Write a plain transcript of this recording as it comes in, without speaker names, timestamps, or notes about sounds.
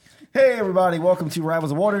Hey, everybody. Welcome to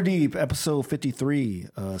Rivals of Waterdeep, episode 53,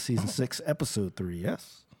 season 6, episode 3.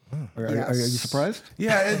 Yes? Are you surprised?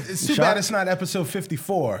 Yeah, it's too bad it's not episode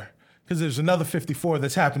 54, because there's another 54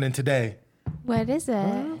 that's happening today. What is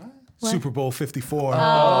it? Super Bowl 54. I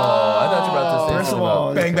thought you were about to say First of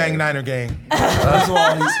all, Bang Bang Niner gang. first of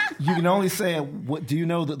all, you can only say, what do you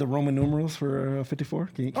know the Roman numerals for 54?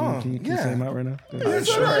 Can you say them out right now? It's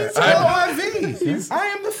LIV. I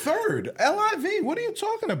am the third. LIV. What are you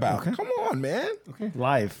talking about? Come on, man. Okay.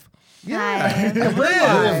 Live. Yeah.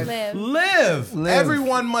 Live.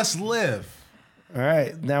 Everyone must live. All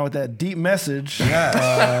right. Now with that deep message,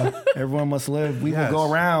 Yes. everyone must live. We will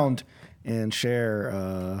go around and share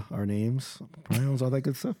our names, pronouns, all that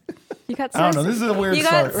good stuff. You got so I don't know. This is a weird you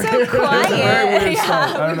start. got so quiet. Very weird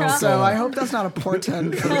start. I don't know. So I hope that's not a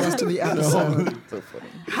portent for the rest of the episode. So funny.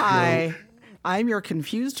 Hi, I'm your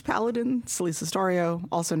confused paladin, Celisa Storio,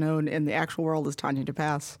 also known in the actual world as Tanya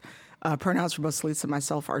DePass. Pronouns for both Celisa and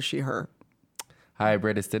myself are she, her. Hi,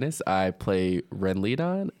 Brandis Dennis. I play Ren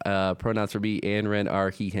Leadon. Pronouns for me and Ren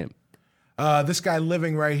are he, him. This guy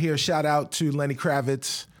living right here, shout out to Lenny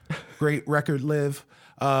Kravitz. Great record, Live.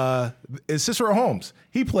 Is Cicero Holmes.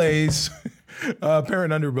 He plays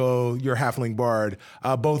Perrin Underbow, your halfling bard.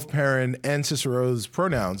 Both Perrin and Cicero's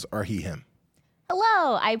pronouns are he, him.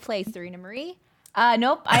 Hello, I play Serena Marie.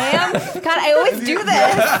 Nope, I am. God, I always do this.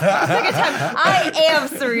 Second time. I am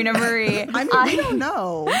Serena Marie. I mean, we don't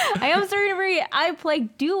know. I am Serena Marie. I play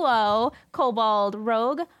Duo, Kobold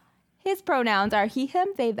Rogue. His pronouns are he, him,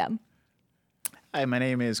 they, them. Hi, my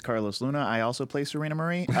name is Carlos Luna. I also play Serena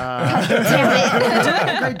Marie. Great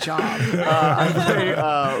job. I play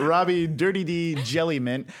Robbie Dirty D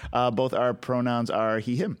Jellymint. Both our pronouns are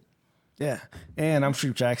he, him. Yeah. And I'm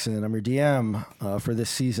Shreep Jackson. I'm your DM for this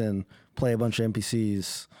season. Play a bunch of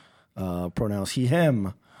NPCs. Pronouns he,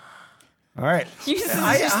 him. All right. You're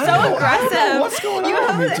so aggressive. What's going You on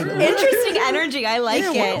have with me today? interesting energy. I like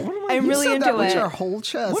it. I'm really you said into that with it. your whole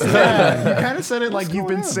chest. Yeah, you kind of said it like you've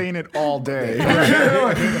been saying it all day.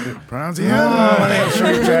 Pronouns he, him. My name's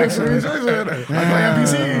Shreep Jackson. I play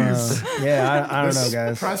NPCs. Yeah, I don't know,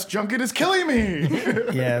 guys. Press junket is killing me.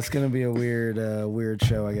 Yeah, it's going to be a weird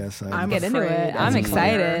show, I guess. I'm Get into afraid. it. I'm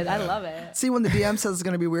excited. I love it. See, when the DM says it's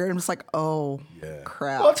going to be weird, I'm just like, oh,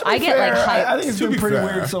 crap. Well, to be I get, like, hyped. I think it's To been be pretty fair.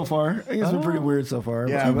 weird so far. I think it's been pretty weird so far.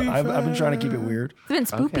 Yeah. I've been trying to keep it weird. It's been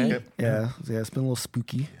spooky. Okay. Yeah, it's been a little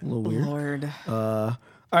spooky, a little weird. Lord. All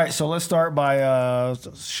right, so let's start by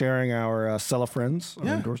sharing our Cella friends.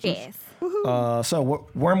 Yes. So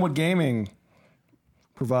Wormwood Gaming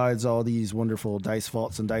provides all these wonderful dice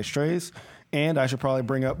vaults and dice trays. And I should probably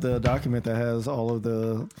bring up the document that has all of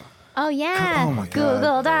the... Oh, yeah. Oh, my God.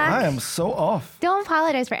 Google Doc. I am so off. Don't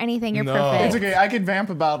apologize for anything. You're No. perfect. It's okay. I could vamp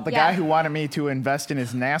about the Yeah. guy who wanted me to invest in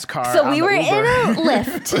his NASCAR. So on we the were Uber. in a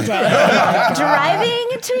Lyft today, driving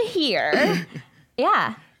to here.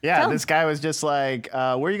 Yeah. Yeah, Tell this guy was just like,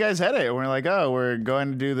 where are you guys headed? And we're like, oh, we're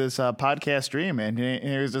going to do this podcast stream. And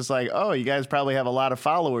he was just like, oh, you guys probably have a lot of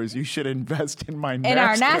followers. You should invest in my NASCAR. In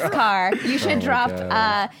our NASCAR, you should drop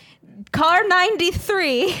God. car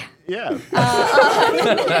 93. Yeah. Your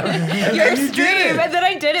stream, and then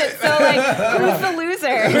I did it. So like, who's the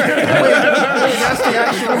loser?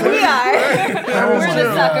 We are. We're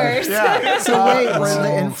the suckers. Yeah. So wait, were the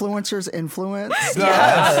influencers influenced?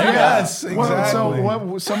 Yes, exactly.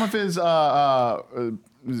 So some of his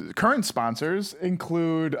current sponsors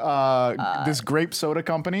include this grape soda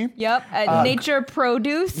company, Yep. Nature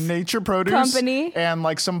Produce. Nature Produce Company. and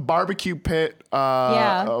like some barbecue pit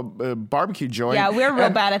barbecue joint. Yeah, we're real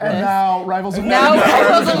bad at And this. now Rivals of Now Waterdeep.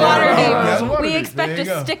 Rivals of Rivals of Waterdeep. Waterdeep. We expect There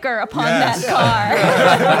you a go. sticker upon Yes. that car.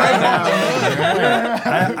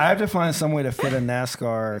 I have to find some way to fit a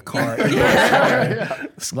NASCAR car. In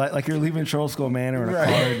It's like you're leaving Charles School Manor and a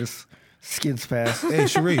car just skids past. Hey,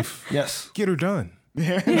 Sharif, Yes. get her done. All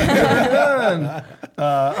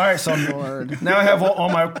right, so now I have all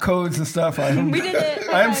my codes and stuff. We did it.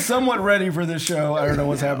 I am somewhat ready for this show. I don't know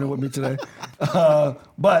what's happening with me today.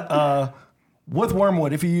 But with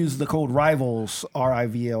Wormwood, if you use the code RIVALS,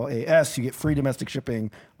 RIVLAS, you get free domestic shipping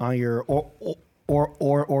on your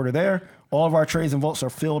order there. All of our trays and vaults are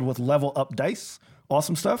filled with level up dice.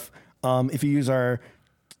 Awesome stuff. If you use our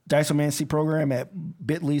Diceomancy program at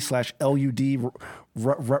bit.ly/LUD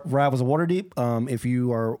Rivals of Waterdeep. If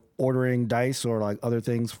you are ordering dice or like other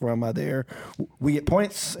things from there, we get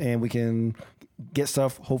points and we can get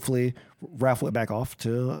stuff, hopefully raffle it back off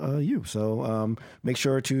to you. So make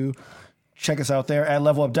sure to check us out there at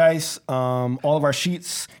Level Up Dice. All of our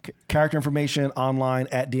sheets, character information online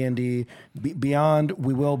at D&D Beyond.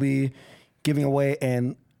 We will be giving away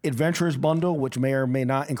an Adventurers bundle, which may or may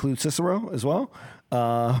not include Cicero as well.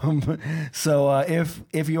 So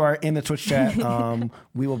if you are in the Twitch chat,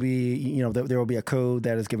 we will be, there will be a code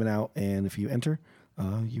that is given out, and if you enter,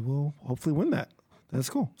 you will hopefully win that. That's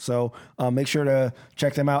cool. So make sure to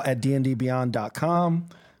check them out at dndbeyond.com.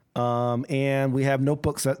 And we have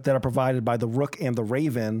notebooks that are provided by the Rook and the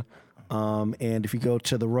Raven. And if you go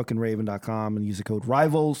to the rookandraven.com and use the code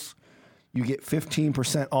RIVALS, you get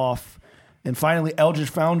 15% off. And finally, Eldritch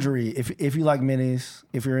Foundry. If you like minis,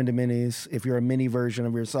 if you're into minis, if you're a mini version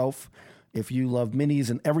of yourself, if you love minis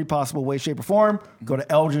in every possible way, shape, or form, go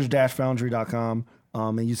to eldritch-foundry.com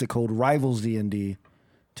and use the code RIVALSDND,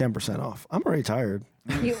 10% off. I'm already tired.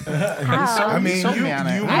 I mean, so you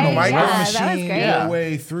manic. micro that was machine great. your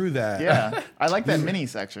way through that. Yeah, I like that mini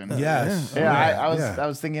section. Yes. Yeah, I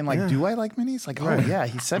was thinking like, do I like minis? Like, oh yeah,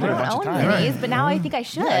 he said it a I bunch don't of own times. minis, but now I think I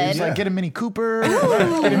should. He's like, get a Mini Cooper,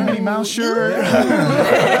 get a Minnie Mouse shirt.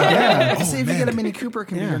 See if you get a Mini Cooper, it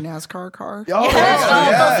can be your NASCAR car. Full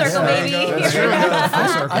circle, baby.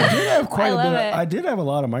 I love it. I did have a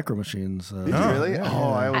lot of micro machines. Did you really? Oh,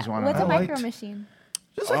 I always wanted. What's a liked- micro machine?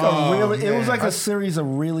 Just like a really, it was like a series of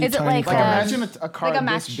really Is it tiny like cars. Imagine a car Like a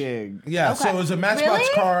this match- big. Yeah, so Okay. it was a Matchbox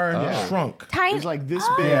Really? car shrunk. Tiny. It's like this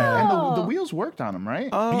big, and the wheels worked on them, right?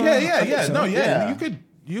 Yeah. so. No, yeah. Yeah.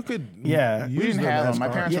 You could. Yeah. we use didn't have them. My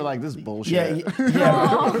NASCAR. parents were like, "This is bullshit."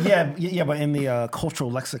 Yeah, but in the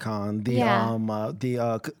cultural lexicon,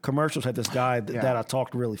 the commercials had this guy that I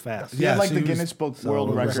talked really fast. He had like so the he was- Guinness Book so World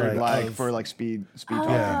it was Record, like- like for like speed talking.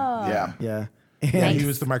 Yeah. Yeah. Yeah. He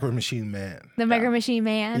was the micro machine man. The micro machine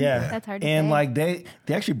man. Yeah, That's hard to and say. like they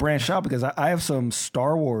actually branched out because I have some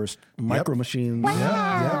Star Wars micro machines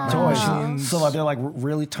Wow. toys. Machines. So like they're like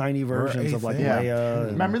really tiny versions of like thing. Leia.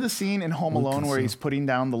 and- Remember the scene in Home Alone where he's putting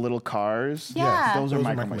down the little cars? Yeah. Those are Those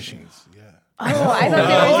micro machines. Yeah. Oh, I thought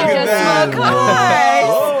they were just small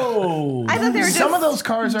cars. Oh, I thought they were just Some of those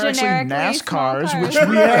cars are actually generically NASCARs, small which cars.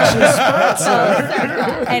 we actually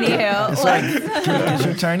Anywho, is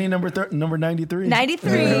your tiny number 93?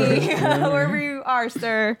 93, wherever you are,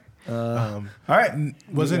 sir. All right.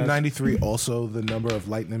 Wasn't 93 also the number of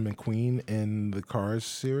Lightning McQueen in the Cars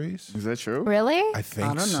series? Is that true? Really? I think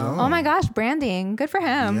I don't so. know. Oh my gosh, branding. Good for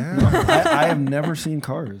him. Yeah. I have never seen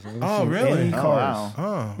Cars. I've never Oh, seen really? Any Oh, Cars.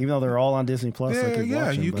 Oh. Even though they're all on Disney Plus. I could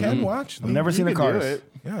watch them, you but can watch them. I've never seen a could do Cars. it.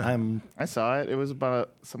 Yeah. I saw it. It was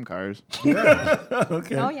about some cars.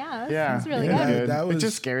 Okay. Oh yeah, Yeah, that's really Yeah. good. That it was-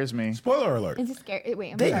 just scares me. Spoiler alert. It's a scary.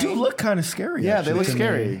 Wait, I'm They sorry. do look kind of scary. Yeah, they actually, look to me.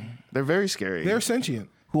 scary. They're very scary. They're sentient.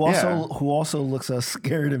 Who also looks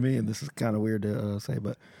scary to me, and this is kind of weird to say,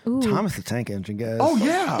 but Thomas the Tank Engine, guys. oh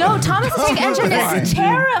yeah. No, Thomas the Tank Engine is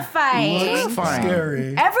terrifying. Looks fine.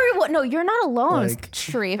 scary. Everyone, no, you're not alone, Like-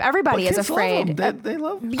 Sharif. Everybody is Kids love afraid. them. They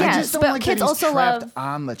love. I Yes, just don't but like kids that he's also trapped love.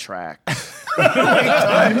 on the track.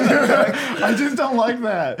 I just don't like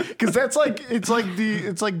that because that's like it's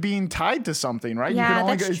like being tied to something, right? Yeah, you can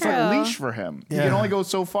only that's it's like a true. leash for him. He Yeah. can only go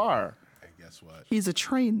so far. Guess what? He's a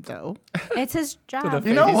train, though. It's his job.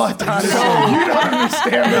 You know what? Todd? You don't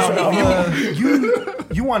understand this.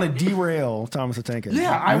 You want to derail Thomas the Tank Engine?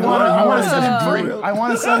 Yeah, I want to set him free. derail- I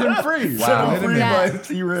want to set him free. Wow. Free Yeah. by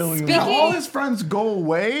derailing him. Speaking- All his friends go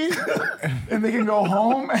away, and they can go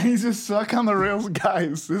home, and he's just stuck on the rails.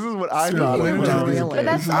 Guys, this is what I thought. Really? But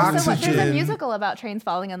that's also what, there's a Oxygen. musical about trains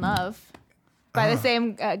falling in love by the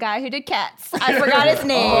same guy who did Cats. I forgot his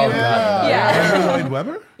name. Yeah. Lloyd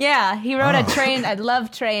Webber? Yeah, he wrote a love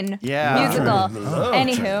train Yeah. musical.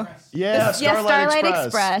 Anywho, Yeah, Starlight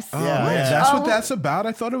Express. Oh, Yeah. man, that's Oh. what that's about.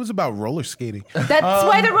 I thought it was about roller skating. That's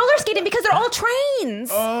why they're roller skating, because they're all trains.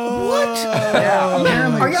 Yeah,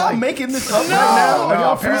 apparently Are it's y'all like- making this up right now? Are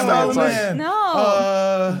y'all apparently freestyling it's like- this?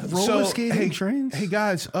 No. Roller skating hey, trains? Hey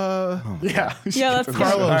guys, Yeah, Yeah, let's go.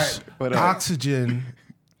 Carlos, whatever. oxygen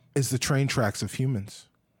is the train tracks of humans.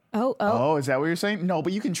 Oh. Oh, is that what you're saying? No,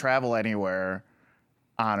 but you can travel anywhere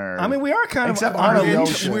on Earth. I mean, we are kind Except of on under a the leash.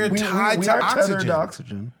 ocean. We're tied we to are tethered oxygen. to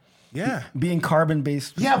oxygen. Yeah. Being carbon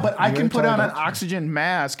based. yeah, but I can put on an oxygen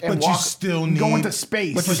mask and But you walk, still need go into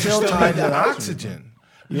space. But you still tied need to the oxygen. oxygen.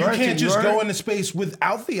 You are- can't you just are- go into space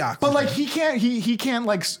without the oxygen. But like he can't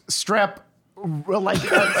like strap like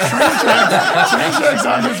train tracks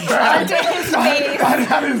on his back. Onto his face.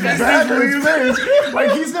 on his back or his face.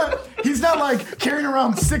 Like he's not like carrying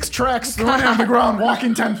around 6 tracks, throwing it on the ground,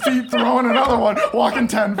 walking 10 feet, throwing another one, walking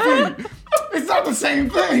 10 feet. It's not the same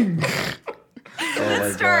thing.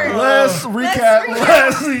 Start. Let's recap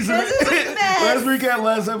last season. This is the best. Let's recap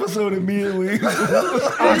last episode immediately.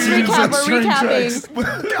 Recap, we're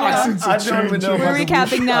recapping. I don't even know if We're I can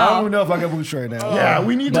recapping whoosh. now. I don't even know if I can whoosh right now. Yeah,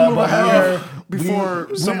 we need to But- move but ahead we- before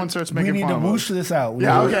we- someone starts making We need fun to of us. whoosh this out. We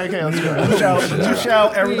Yeah, need to- okay, let's we do need it. to whoosh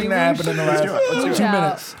out everything that happened in the last Whoosh 2 out.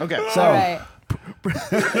 minutes. Okay. So, All right. Do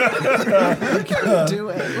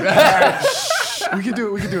it. We can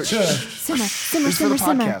do it. Simmer, simmer, It's for the simmer,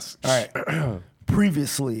 simmer. podcast. All right.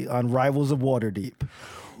 Previously on Rivals of Waterdeep.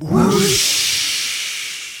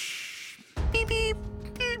 Beep, beep,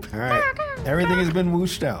 beep. All right. Everything has been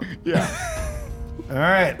whooshed out. Yeah. All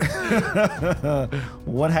right.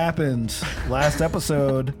 What happened last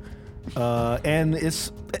episode? And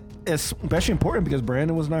it's especially important because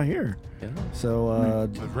Brandon was not here. Yeah. So,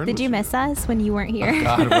 Did you miss us when you weren't here?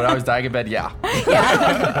 God, when I was dying in bed, yeah.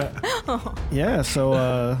 yeah.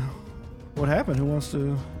 So, what happened? Who wants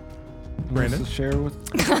to? Brandon? Share with.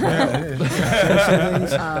 share some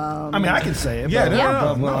things? I mean, I can say it. Yeah, but,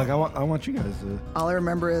 no. but, like, I want you guys to. All I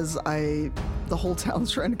remember is the whole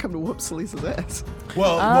town's trying to come to whoop Salisa's ass.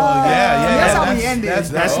 Well, yeah. That's how we ended.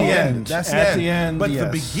 That's the end. That's At the the end, But yes.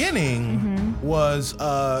 the beginning was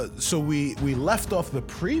so we left off the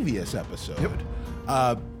previous episode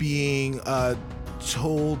being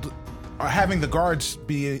told, or having the guards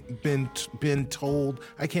been told.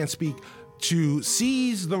 I can't speak. To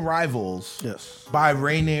seize the rivals Yes. by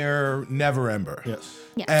Rainier Neverember. Yes.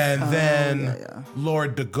 Yes. And then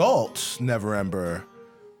Lord DeGault Neverember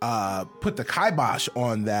put the kibosh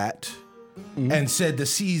on that and said to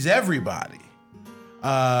seize everybody.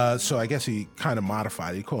 So I guess he kind of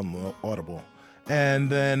modified it. He called him audible. And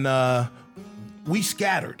then we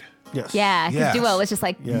scattered. Yes. Yeah, because Yes. Duo was just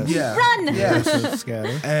like, Yes. Yeah. run! Yes. So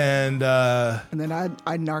scatter. And And then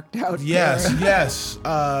I knocked out. yes, Kara. yes.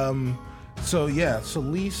 So yeah, so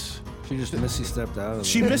Lise, She just Missy stepped out. Of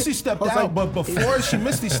she Misty stepped out, but before she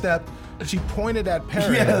Misty stepped, she pointed at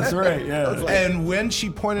Perrin. Yeah, that's right. Yeah. And when she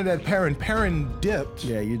pointed at Perrin dipped.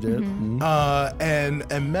 Yeah, you did. Mhm.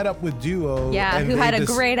 And met up with Duo. Yeah, and who they had a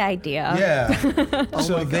great idea. Yeah.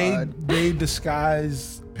 So my God. they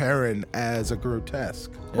disguised Perrin as a grotesque.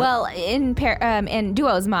 Well, in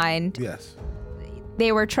Duo's mind, Yes.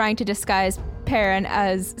 they were trying to disguise Perrin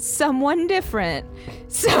as someone different.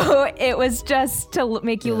 So it was just to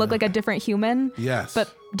make you look like a different human. Yes.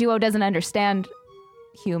 But Duo doesn't understand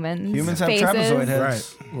humans. Humans have faces. trapezoid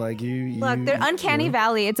heads. Like you. Look, they're uncanny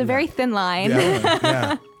valley. It's a very thin line.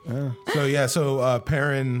 Yeah. So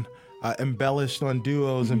Perrin embellished on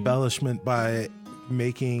Duo's embellishment by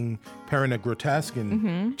making Perrin a grotesque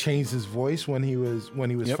and changed his voice when he was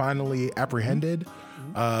finally apprehended.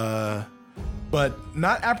 But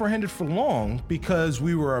not apprehended for long because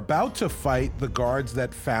we were about to fight the guards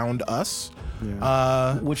that found us.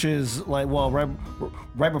 Yeah. Which is like, well,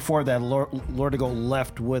 right before that, Lord DeGault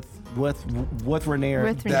left with Rainier.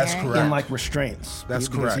 With That's Rainier. correct. In like restraints. That's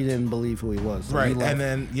because correct. He didn't believe who he was. So Right, he left, and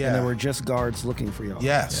then, yeah. and there were just guards looking for y'all.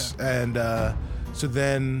 Yes, and so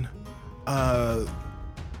then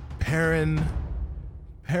Perrin,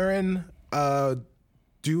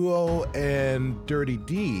 Duo, and Dirty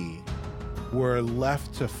D were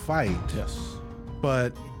left to fight. Yes.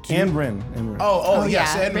 But And Rin. Oh,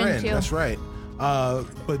 yes, yeah, and Rin Rin. too. That's right.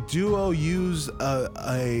 But Duo used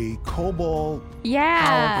a kobold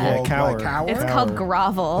Yeah. called, cower. like, cower. It's called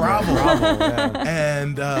grovel. Bravo. Yeah.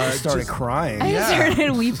 And Started just- crying. I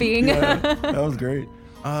started weeping. That was great.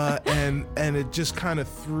 and it just kind of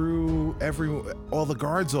threw all the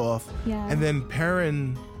guards off. Yeah. And then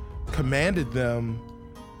Perrin commanded them.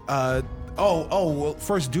 Well,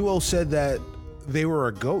 first Duo said that they were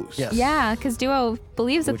a ghost. Yes. Yeah, because Duo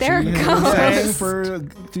believes that Which they're he has been saying ghosts. for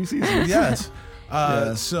 2 seasons. Yes.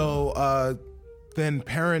 Yeah. So then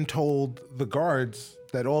Perrin told the guards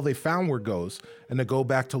that all they found were ghosts and to go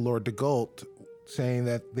back to Lord DeGault saying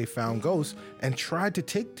that they found ghosts and tried to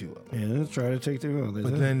take Duo. Yeah, try to take Duo.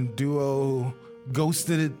 But then Duo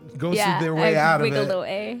ghosted Yeah, their way I out of wiggled it.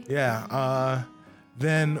 away. Yeah.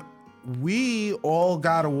 Then we all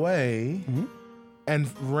got away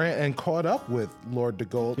and caught up with Lord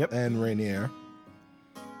DeGault and Rainier.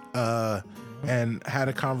 And had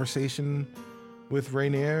a conversation with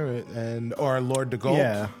Rainier or Lord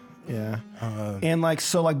DeGault. Yeah. And like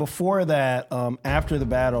before that, after the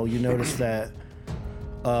battle, you noticed that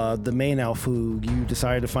the main elf who you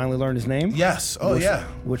decided to finally learn his name. Yes. Oh, which, yeah.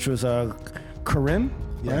 Which was Corinne,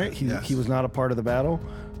 Yeah, right? yes. He was not a part of the battle,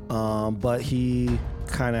 but he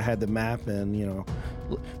kind of had the map and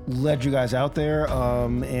led you guys out there.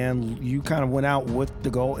 And you kind of went out with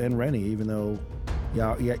DeGault and Rennie, even though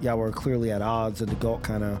y'all were clearly at odds, and DeGault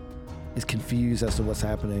kind of is confused as to what's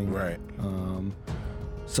happening. Right.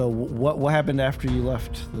 So what happened after you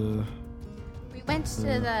left the? We went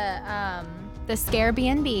to the Scare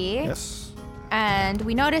B&B. Yes. And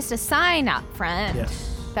we noticed a sign out front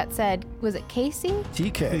Yes. that said, was it Casey?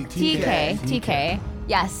 TK. TK.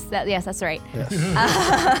 Yes, that's right. Yes.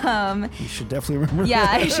 You should definitely remember. Yeah,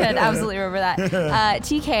 that. I should absolutely remember that.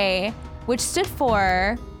 TK which stood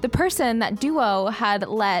for the person that Duo had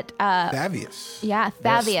let. Thavius. Yeah,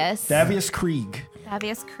 Thavius. Thavius Krieg.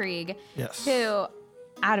 Thavius Krieg. Yes. Who,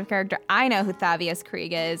 out of character, I know who Thavius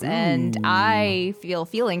Krieg is, and I feel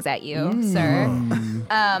feelings at you, sir.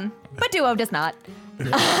 But Duo does not.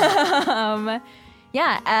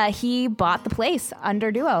 He bought the place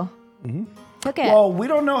under Duo. Took it. Well, we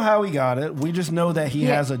don't know how he got it. We just know that he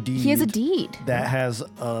has a deed. He has a deed. that has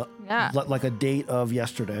Yeah. like a date of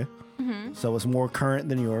yesterday. So it's more current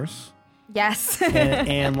than yours. Yes.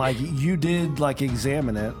 and like you did like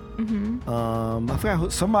examine it. I forgot who,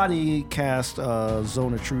 somebody cast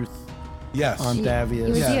Zone of Truth Yes. on Thavius. It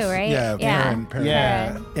was you, right? Yeah. Yeah. Perrin.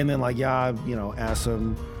 Yeah, and then like asked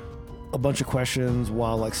him a bunch of questions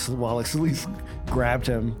while Celise grabbed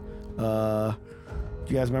him. Do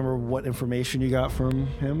you guys remember what information you got from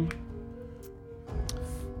him?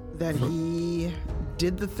 That he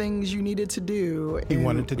did the things you needed to do. He and-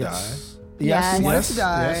 wanted to die. Yes. Yes. He wanted to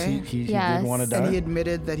die. Yes, he Yes. did want to die. And he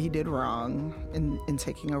admitted that he did wrong in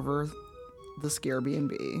taking over the Scare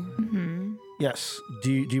B&B. Yes.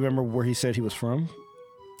 Do you remember where he said he was from?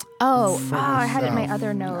 I had it in my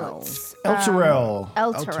other notes. El Terrell.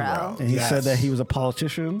 El El Terrell. Terrell. And he Yes. said that he was a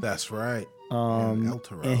politician. That's right. El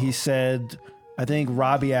Terrell. And he said, I think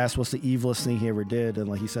Robbie asked what's the evilest thing he ever did, and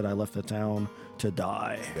like he said, I left the town to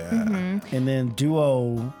die. Yeah. And then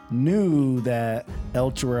Duo knew that El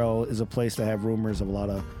Terrell is a place that have rumors of a lot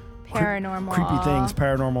of Paranormal. creepy things,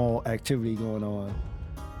 paranormal activity going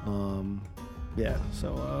on.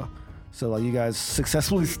 So like you guys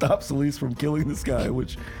successfully stopped Celise from killing this guy,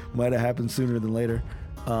 which might have happened sooner than later.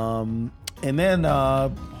 And then a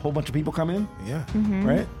whole bunch of people come in, Yeah.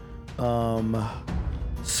 right?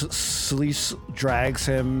 Celise drags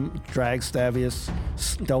Thavius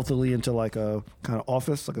stealthily into like a kind of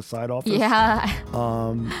office, like a side office. Yeah.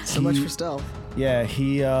 So much for stealth. Yeah,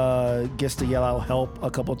 he gets to yell out help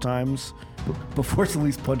a couple times before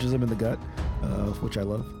Celise punches him in the gut, which I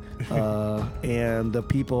love. And the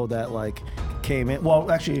people that like came in,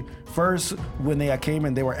 well, actually, first when they came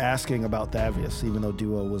in, they were asking about Thavius, even though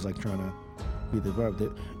Duo was like trying to be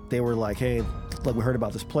the. They were like, hey, like we heard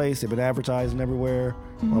about this place. They've been advertising everywhere,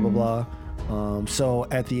 blah, blah, blah. So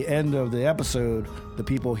at the end of the episode, the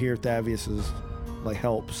people hear Thavius's like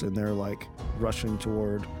helps and they're like rushing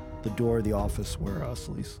toward the door of the office where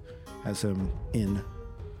Celise has him in.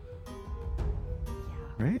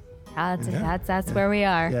 Right? That's where we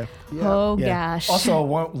are. Yeah. Oh Yeah. gosh. Also,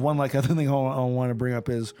 one like other thing I want to bring up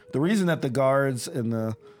is the reason that the guards in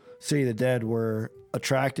the City of the Dead were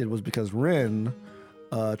attracted was because Rin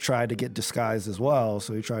tried to get disguised as well.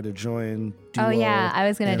 So he tried to join Duo. Oh, yeah. I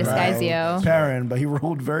was going to and disguise you. Perrin, but he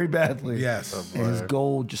rolled very badly. Yes. And his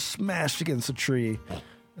gold just smashed against a tree.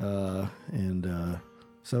 So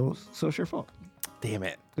it's your fault. Damn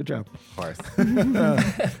it. Good job. Of course.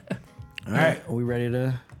 All right. Are we ready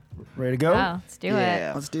to go? Oh, let's do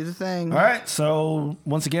it. Let's do the thing. All right. So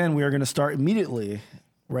once again, we are going to start immediately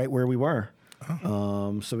right where we were.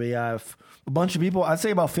 So we have a bunch of people. I'd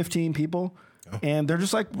say about 15 people. And they're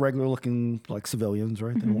just like regular looking like civilians,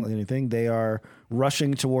 right? They don't want anything. They are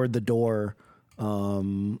rushing toward the door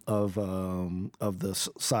of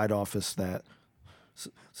the side office that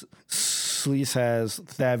Celise has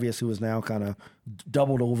Thavius, who is now kind of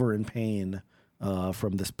doubled over in pain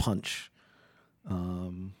from this punch.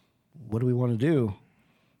 What do we want to do?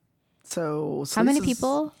 So How many Celise's-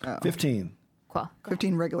 people? 15. Cool.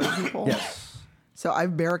 15 regular people. Yes. So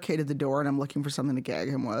I've barricaded the door and I'm looking for something to gag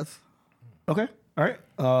him with. Okay. All right.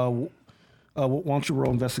 Why don't you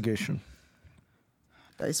roll investigation?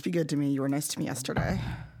 Dice, be good to me. You were nice to me yesterday.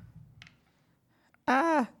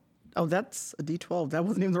 Oh, that's a D12. That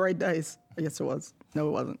wasn't even the right dice. I guess it was. No,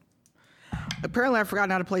 it wasn't. Apparently, I've forgotten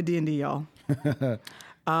how to play D&D, y'all.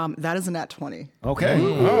 That is a nat 20. Okay.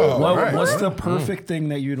 What's the perfect thing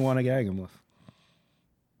that you'd want to gag him with?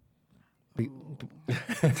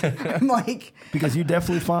 I'm like, Because you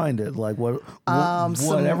definitely find it. Like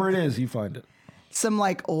whatever it is, you find it. some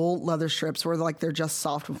like old leather strips where like they're just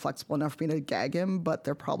soft and flexible enough for me to gag him, but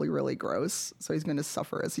they're probably really gross. So he's going to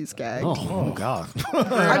suffer as he's gagged. Oh God.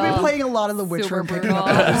 I've been playing a lot of The Witcher Super and picking brutal. up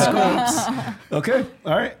all the scopes. Okay.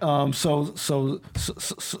 All right.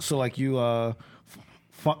 So like you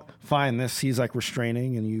find this. He's like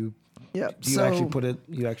restraining, and you. Yep. Do you actually put it?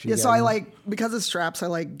 You actually. Yeah, gag so I him? like, because of straps, I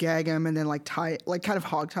like gag him and then like tie, like kind of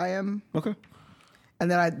hog tie him. Okay.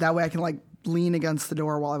 And then that way I can like lean against the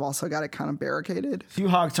door while I've also got it kind of barricaded. So you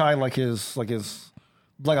hog tie like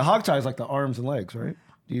a hog tie is like the arms and legs, right?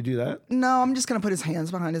 Do you do that? No, I'm just gonna put his hands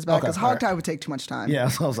behind his back Okay, because all right. hogtie would take too much time. Yeah.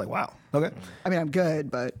 So I was like, wow. Okay. I mean, I'm good,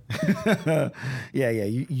 but Yeah.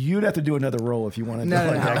 You'd have to do another roll if you wanted no, to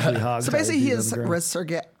no, like, no. actually hog. So tie basically, these on his the ground. wrists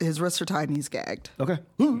are tied and he's gagged. Okay.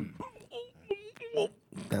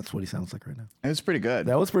 That's what he sounds like right now. It was pretty good.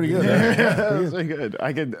 That was pretty good. That was pretty good.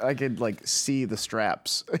 I could like see the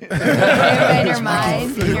straps. In your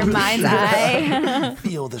mind's eye.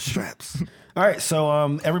 Feel the straps. All right,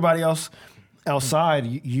 so everybody else outside,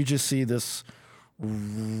 you just see this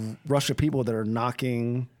rush of people that are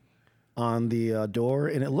knocking on the door,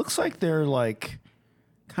 and it looks like they're like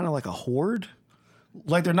kind of like a horde.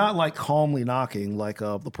 Like they're not like calmly knocking, like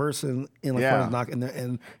the person in the front is knocking,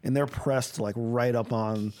 and they're pressed like right up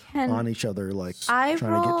on each other, like I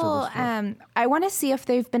trying roll. to get to this door. I want to see if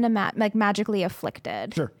they've been like magically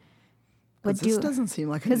afflicted. Sure. Would This doesn't seem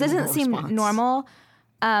like a because this normal doesn't seem response. normal.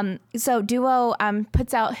 So Duo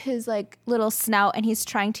puts out his like little snout and he's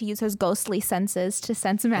trying to use his ghostly senses to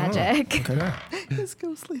sense magic. His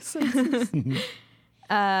ghostly senses.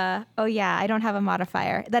 Oh yeah, I don't have a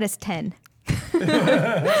modifier. That is 10.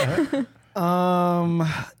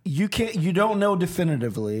 You don't know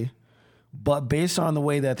definitively, but based on the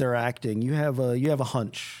way that they're acting, you have a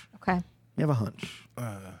hunch. Okay. You have a hunch.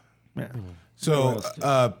 Yeah. So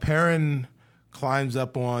Perrin climbs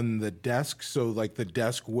up on the desk. So like the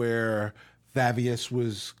desk where Thavius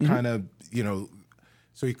was kind of,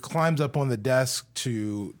 so he climbs up on the desk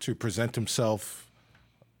to present himself,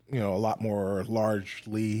 a lot more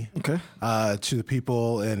largely to the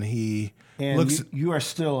people, and he And looks. you are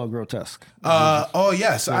still a grotesque. Oh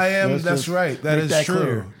yes, I am. let's That's just right. That make is that true.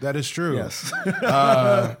 clear. That is true. Yes.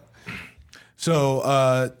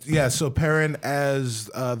 So Perrin as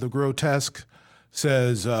the grotesque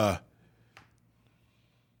says,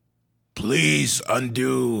 "Please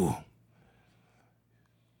undo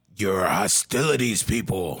your hostilities,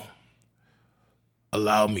 people.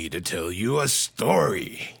 Allow me to tell you a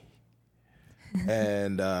story."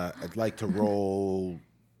 And I'd like to roll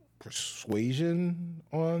persuasion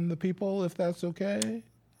on the people, if that's okay.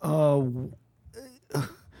 I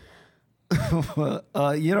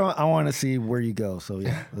want to see where you go. So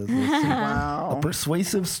yeah, let's see. Wow. A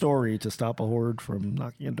persuasive story to stop a horde from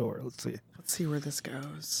knocking a door. Let's see. Let's see where this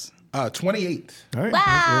goes. 28. All right.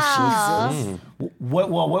 Wow.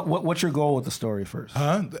 What's your goal with the story first?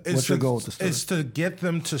 Huh? What's your goal with the story? It's to get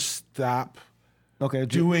them to stop Okay,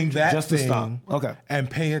 doing that just thing, to stop. Okay. and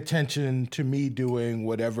pay attention to me doing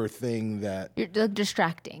whatever thing that. You're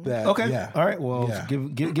distracting. Okay. Yeah. All right. Well, Yeah.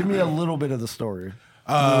 give me a little bit of the story.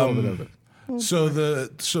 A little bit of it. So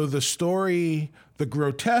the story the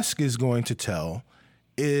grotesque is going to tell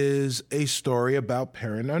is a story about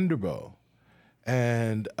Perrin Underbow,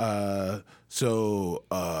 and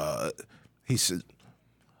he said,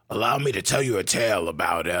 "Allow me to tell you a tale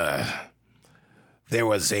about there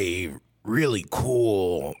was a really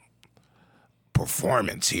cool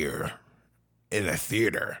performance here in a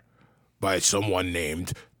theater by someone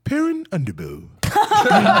named Perrin Underbow."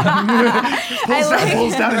 Pulls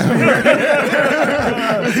down his beard.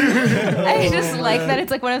 I just like that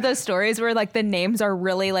it's like one of those stories where like the names are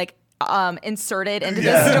really like inserted into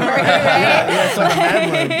the story, right?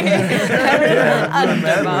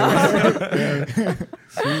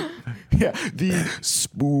 Yeah, the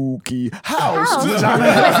spooky house. It's on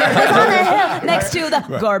the hill next to the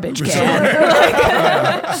garbage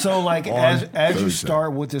can. So like as you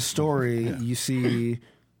start with this story, you see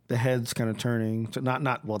the heads kind of turning to not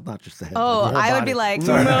just the head. Oh, but the whole I would body. be like,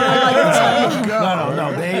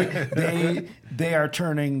 No. They are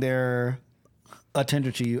turning their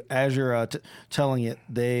attention to you as you're telling it.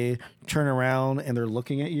 They turn around and they're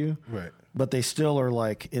looking at you. Right. But they still are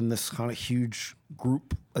like in this kind of huge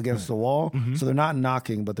group against the wall. So they're not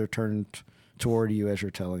knocking, but they're turned toward you as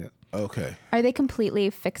you're telling it. Okay. Are they completely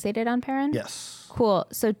fixated on Perrin? Yes. Cool.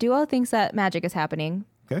 So Duo thinks that magic is happening.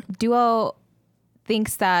 Okay. Duo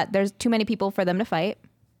thinks that there's too many people for them to fight.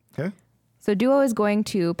 Okay. So Duo is going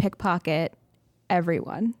to pickpocket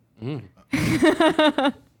everyone.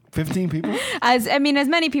 15 people? As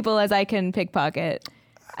many people as I can pickpocket.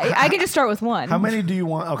 I can just start with one. How many do you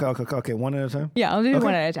want? Okay. One at a time? Yeah, I'll do Okay.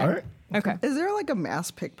 one at a time. All right. Okay. Is there like a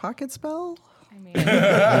mass pickpocket spell?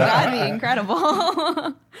 That'd be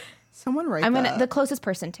incredible. Someone write I'm that. the closest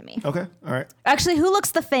person to me. Okay. All right. Actually, who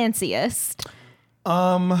looks the fanciest?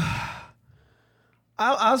 I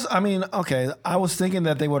was thinking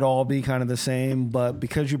that they would all be kind of the same, but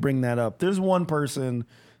because you bring that up, there's one person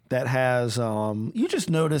that has, you just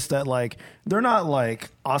notice that like, they're not like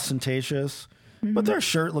ostentatious, but their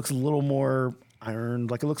shirt looks a little more ironed,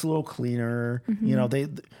 like it looks a little cleaner. You know, they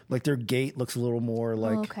like their gait looks a little more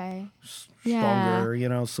like Okay. stronger. You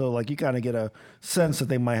know, so like you kind of get a sense that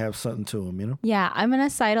they might have something to them. You know. Yeah, I'm gonna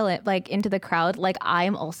sidle it like into the crowd. Like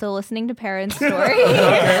I'm also listening to Perrin's story.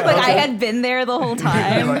 I had been there the whole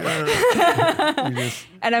time,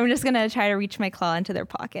 and I'm just gonna try to reach my claw into their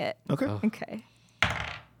pocket. Okay. Okay.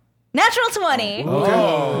 Natural 20.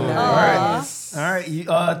 All right. You,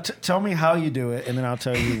 tell me how you do it, and then I'll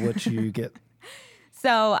tell you what you get.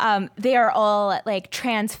 So they are all like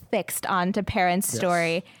transfixed onto Perrin's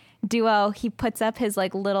story. Duo, he puts up his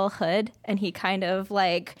like little hood and he kind of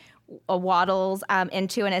like waddles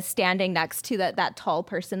into and is standing next to that tall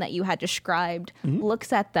person that you had described,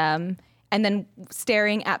 looks at them, and then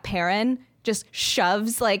staring at Perrin, just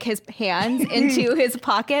shoves like his hands into his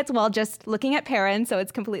pockets while just looking at Perrin, so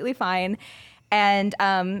it's completely fine, and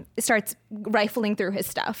starts rifling through his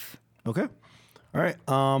stuff. Okay. All right.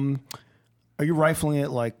 Are you rifling it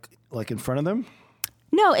like in front of them?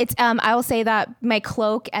 No, it's I will say that my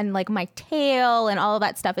cloak and like my tail and all of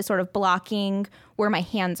that stuff is sort of blocking where my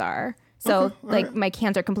hands are. So my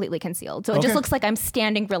hands are completely concealed. So it just looks like I'm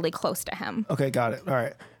standing really close to him. Okay, got it. All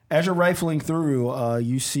right. As you're rifling through,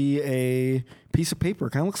 you see a piece of paper.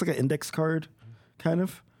 Kind of looks like an index card, kind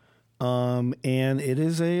of. And it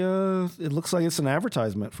is it looks like it's an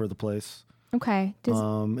advertisement for the place. Okay.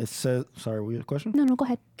 It says, sorry, we had a question? No, go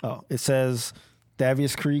ahead. Oh, it says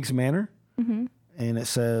Davius Krieg's Manor. And it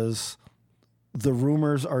says, the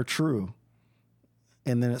rumors are true.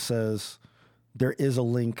 And then it says, there is a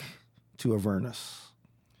link to Avernus.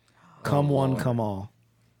 Come one, come all.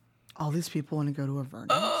 All these people want to go to Avernus.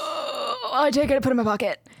 Oh, I take it and put it in my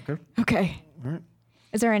pocket. Okay. All right.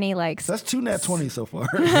 Is there any like... So that's 2 nat 20 so far.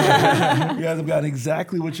 You guys have gotten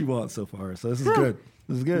exactly what you want so far. So this is good.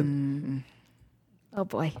 This is good. Oh,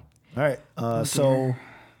 boy. All right. So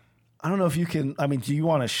I don't know if you can, I mean, do you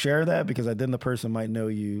want to share that? Because then the person might know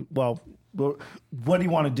you. Well, what do you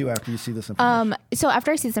want to do after you see this information? So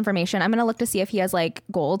after I see this information, I'm going to look to see if he has like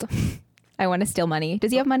gold. I want to steal money. Does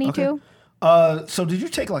he have money too? So did you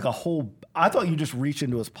take like a whole, I thought you just reached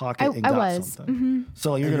into his pocket and got was. something.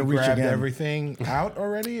 So you're going to reach grabbed again. everything out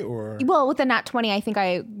already, or Well, with the nat 20, I think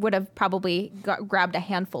I would have probably grabbed a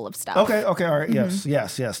handful of stuff. Okay. All right.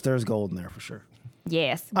 Yes. There's gold in there for sure.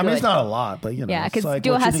 Yes. I mean, it's good. not a lot, but you know. Yeah, it's because like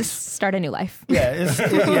Duo what has you'd to start a new life. Yeah,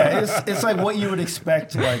 it's like what you would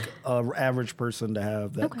expect like an average person to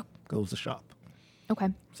have that goes to shop. Okay.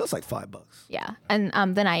 So it's like $5. Yeah. And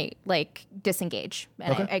then I like disengage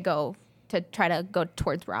and I go to try to go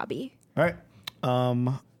towards Robbie. All right.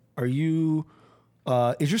 Are you?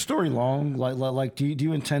 Is your story long? Like, do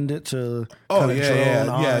you intend it to?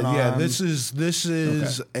 Yeah. This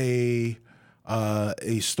is a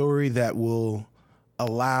story that will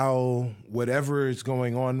allow whatever is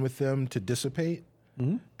going on with them to dissipate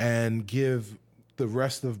and give the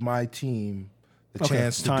rest of my team the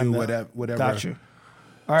chance to do whatever. Got you.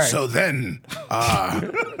 All right. So then,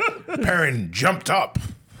 Perrin jumped up,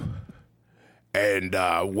 and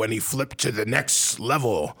when he flipped to the next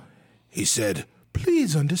level, he said,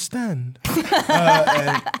 "Please understand." Sorry.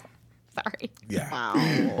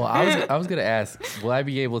 Yeah. Well, I was gonna ask, will I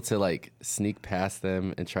be able to like sneak past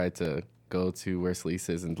them and try to go to where Celise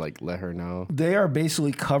is and like let her know? They are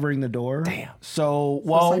basically covering the door. Damn. So it's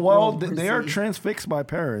like World War they are Z. transfixed by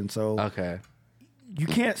Perrin, so Okay. you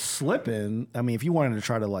can't slip in. I mean, if you wanted to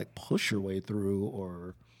try to like push your way through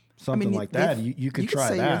or something like that, you could try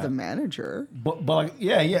say that. you're the manager. But like,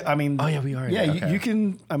 yeah. I mean, Oh, yeah, we are. Yeah, Okay. you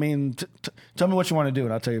can. I mean, tell me what you want to do,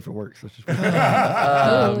 and I'll tell you if it works.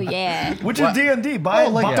 Oh, yeah. Which is D&D. Buy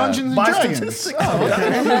like Dungeons and buy Dragons. statistics.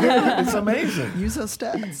 It's amazing. Use those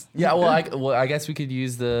stats. Yeah. Well, I guess we could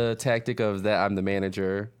use the tactic of that I'm the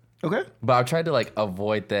manager, Okay. but I've tried to like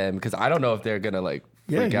avoid them because I don't know if they're gonna like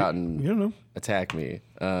freak out and you don't know. attack me.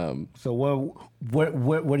 So what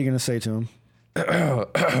are you gonna say to him? Oh,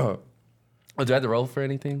 do I have to roll for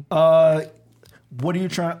anything? What are you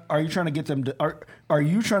trying? Are you trying to get them to? Are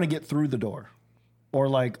you trying to get through the door, or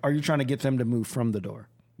like are you trying to get them to move from the door?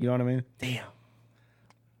 You know what I mean? Damn.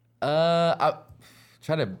 I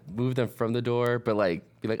try to move them from the door, but like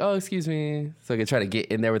be like, oh, excuse me, so I can try to get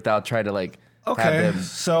in there without trying to like have them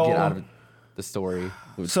get out of the story.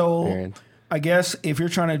 with Perrin. I guess if you're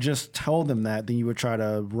trying to just tell them that, then you would try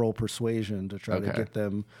to roll persuasion to try to get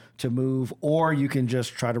them to move, or you can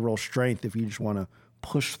just try to roll strength if you just want to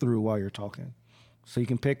push through while you're talking. So you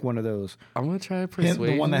can pick one of those. I'm gonna try Hint persuasion.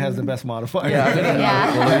 the one that has the best modifier. Yeah.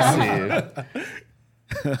 I'm gonna,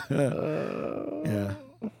 Yeah. Yeah.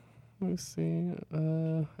 Let me see.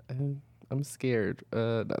 I'm scared.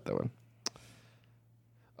 Not that one.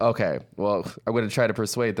 Okay. Well, I'm going to try to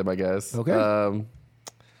persuade them, I guess. Okay. Oh,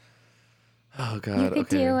 God. You could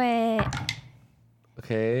do it.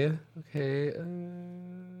 Okay.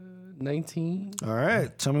 19. All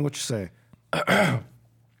right. Tell me what you say.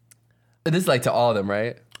 This is like to all of them,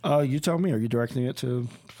 right? You tell me. Are you directing it to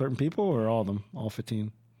certain people or all of them? All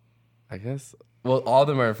 15? I guess. Well, all of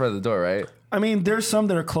them are in front of the door, right? I mean, there's some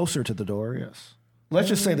that are closer to the door, yes. Let's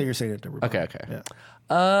just say that you're saying it to everybody. Okay.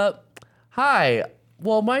 Yeah. Hi.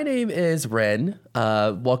 Well, my name is Ren.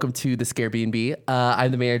 Welcome to the Scare B&B.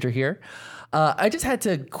 I'm the manager here. I just had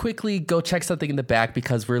to quickly go check something in the back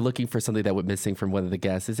because we're looking for something that went missing from one of the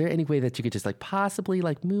guests. Is there any way that you could just like possibly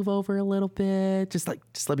like move over a little bit? Just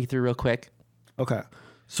let me through real quick. Okay.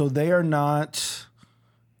 So they are not,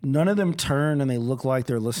 none of them turn and they look like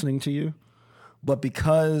they're listening to you. But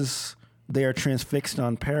because they are transfixed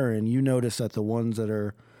on Perrin, you notice that the ones that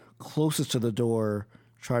are closest to the door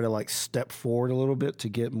try to like step forward a little bit to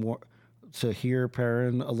get more, to hear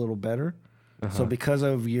Perrin a little better. So because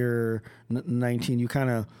of your 19, you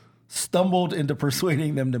kind of stumbled into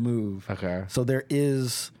persuading them to move. Okay. So there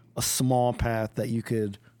is a small path that you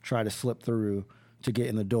could try to slip through to get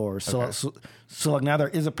in the door. So like now there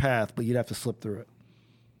is a path, but you'd have to slip through it.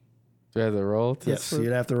 Do I have to roll? Yes,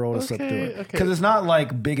 you'd have to roll to slip through it. Okay. Because it's not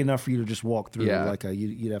like big enough for you to just walk through. Yeah. Like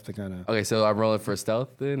you'd have to kind of. Okay, so I'm rolling for stealth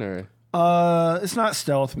then, or? It's not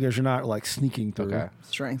stealth because you're not like sneaking through. Okay.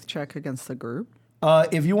 Strength check against the group.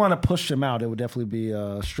 If you want to push them out, it would definitely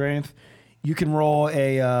be strength. You can roll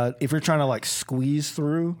a if you're trying to like squeeze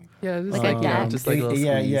through. Yeah, just Like a dog. just like a little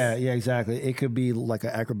squeeze. yeah, exactly. It could be like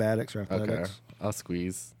an acrobatics or Okay, athletics. I'll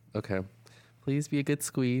squeeze. Okay, please be a good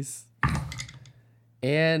squeeze.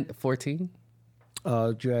 And 14.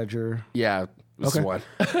 You had your. Yeah, this Okay. one.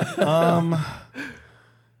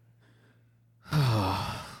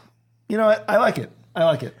 You know what? I like it.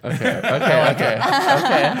 Okay. I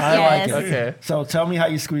like it. Okay. So tell me how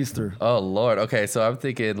you squeeze through. Oh Lord. Okay, so I'm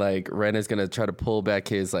thinking like Ren is gonna try to pull back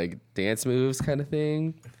his like dance moves kind of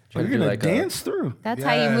thing. Try You're to do, gonna like, dance through. That's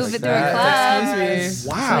how you move it through a that. club. Excuse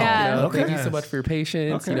me. Wow. Yeah. You know, thank you Yes. so much for your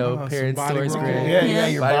patience. Okay. You know, Some parents' body stories roll. great. Yeah,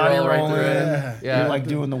 your body roll right rolling. through it. Yeah. You're like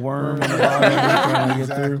doing the worm on the bottom. Trying to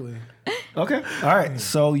get through. Exactly. Okay. All right.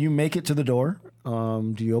 So you make it to the door.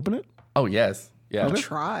 Do you open it? Oh yes. Yeah. Okay.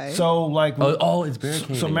 Try. So like. Oh, it's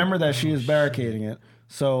barricaded. So remember that she is barricading it.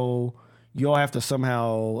 So you'll have to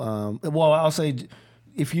somehow. Well, I'll say,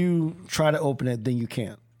 if you try to open it, then you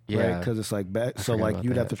can't. Yeah. Because it's like back. So forgot like about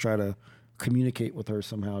you'd have that. to try to communicate with her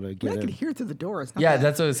somehow to I get can in. hear through the door. It's not Yeah, bad.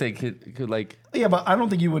 that's what I was saying. Could like. Yeah, but I don't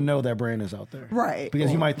think you would know that Brandon's out there. Right.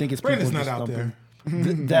 Because you might think it's people Brandon's not just out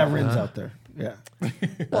thumping. That Ren's out there. Yeah.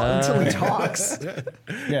 Well, until he talks.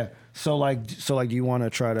 Yeah. So like, do you want to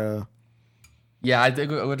try to? Yeah, I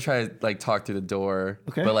think I'm gonna try to like talk through the door,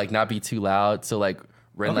 Okay. but like not be too loud. So like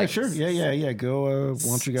Ren Okay, like sure. Yeah. Go. Why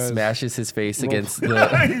don't you guys? smashes his face against the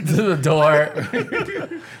to the door.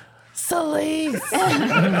 Celeste,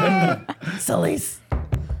 Celeste,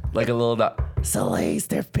 like a little dog. Celeste,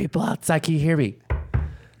 there's people outside. Can you hear me?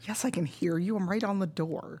 Yes, I can hear you. I'm right on the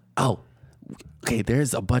door. Oh, okay.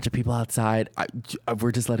 There's a bunch of people outside.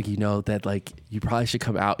 We're just letting you know that like you probably should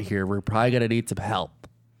come out here. We're probably gonna need some help.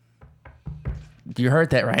 You heard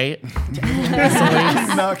that, right?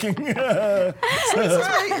 knocking.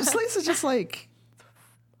 Slace is just like.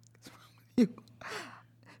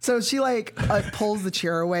 So she like pulls the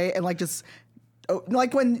chair away and like just. Oh,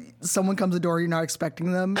 like when someone comes to the door, you're not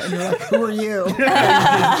expecting them, and you're like, "Who are you?"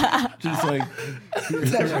 Just like.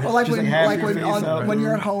 Or like Just when, have like your when, face on, out. when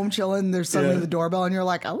you're at home chilling, there's suddenly the doorbell, and you're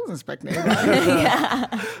like, "I wasn't expecting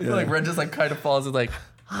anybody." Like Ren just like kind of falls and like,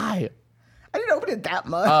 hi. I didn't open it that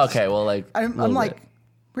much. Oh, okay, well like I'm little like, bit.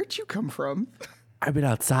 "Where'd you come from?" I've been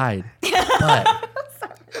outside, but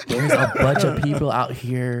there's a bunch of people out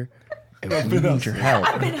here, and we need your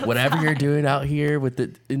help. Whatever you're doing out here with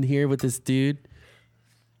this dude,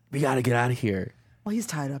 we gotta get out of here. Well, he's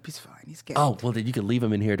tied up. He's fine. He's getting. Oh, well then you can leave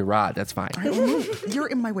him in here to rot. That's fine. You're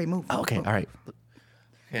in my way. Move. Okay, all right.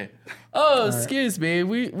 Okay. Oh, excuse me.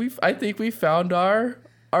 I think we found our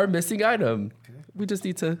missing item. We just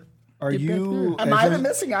need to. Are Get back you? Am I the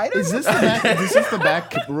missing item? Is this the back? This is the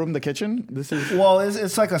back room, the kitchen. This is. Well,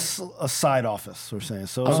 it's like a side office. We're saying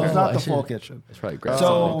so. So it's not I the should- full kitchen. That's probably great.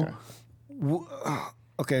 So,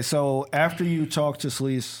 okay. So after you talk to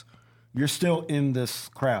Sleece, you're still in this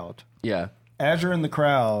crowd. yeah. As you're in the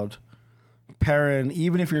crowd, Perrin,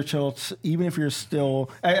 even if you're still,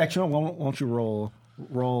 actually, why don't you roll?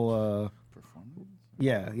 Performance.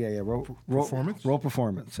 Yeah. Roll Performance? Roll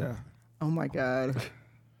performance. Yeah. Oh my god.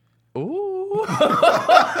 Ooh.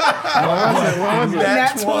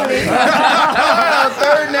 Nat 20.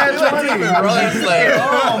 Third nat 20. Rolling Slayer.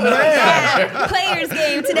 Oh man. Players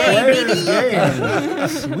game today, baby. Hey,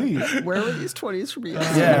 sweet. Where were these 20s for me?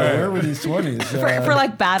 Yeah, where were these 20s? For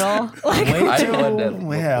like battle. Like Wait I till,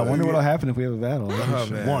 wonder- yeah, I wonder what'll happen if we have a battle.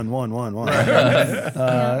 man. One. the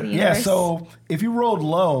Yeah, universe. so if you rolled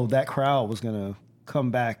low, that crowd was gonna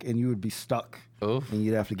come back and you would be stuck. Oof. And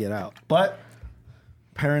you'd have to get out. But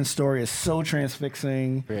Perrin's story is so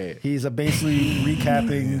transfixing. Right. He's basically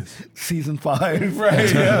recapping season 5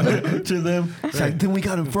 to them. It's like, then we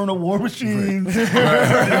got Infernal War Machines.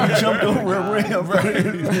 Then we jumped over a ramp.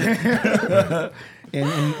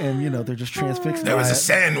 and you know, they're just transfixed. There was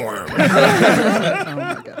by a it. sandworm. Oh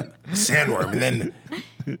my god. Sandworm, and then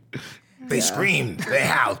they screamed. They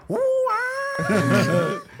howled.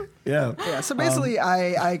 Yeah. Yeah. So basically,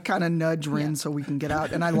 I kind of nudge Rin so we can get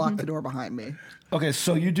out, and I lock the door behind me. Okay,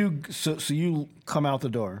 so you do. So you come out the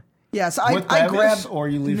door. Yeah. So I With grab. Bevis, or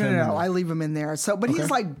you leave no, him No, in no, there? I leave him in there. So, but Okay.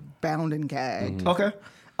 he's like bound and gagged. Okay.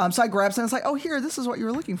 So I grab something. It's like, oh, here, this is what you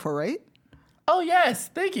were looking for, right? Oh yes,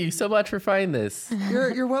 thank you so much for finding this.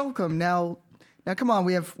 You're welcome. Now, come on.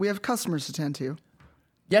 We have customers to tend to.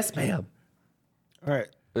 Yes, ma'am. All right.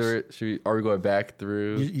 Are we going back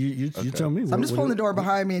through? You tell me. I'm just pulling the door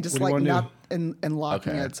behind me and just what do you like wanna not and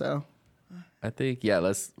locking Okay. it. So I think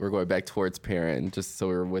we're going back towards Perrin, just so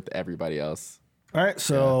we're with everybody else. All right,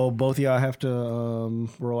 so both of y'all have to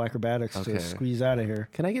roll acrobatics Okay. to squeeze out of here.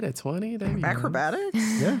 Can I get a 20? That'd be nice.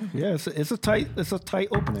 acrobatics. Yeah, it's a tight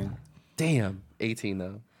opening. Damn, 18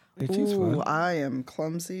 though. 18's Ooh, fine. I am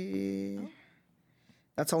clumsy.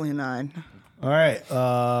 That's only a 9. All right,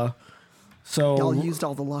 so Y'all used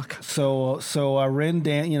all the luck. Rin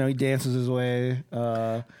he dances his way.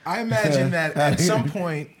 I imagine that at some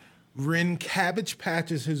point, Rin cabbage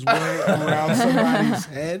patches his way around somebody's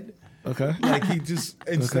head. Okay. Like he just,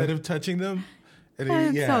 instead of touching them. And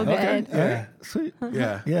That's so good. Okay. All Yeah. right. Sweet.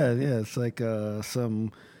 Yeah. Yeah. It's like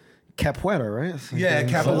some capoeira, right? It's like Yeah,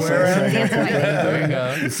 some- capoeira. There you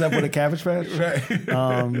go. Except with a cabbage patch.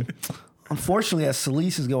 Right. Unfortunately, as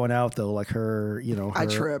Celise is going out though, like her. I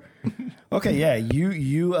trip. Okay, yeah,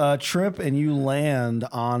 you trip and you land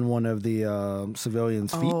on one of the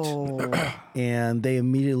civilians' feet, Oh, and they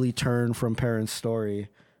immediately turn from Perrin's story,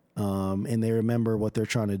 and they remember what they're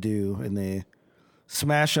trying to do, and they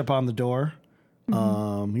smash up on the door.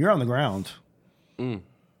 You're on the ground.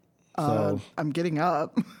 So I'm getting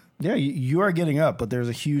up. yeah, you are getting up, but there's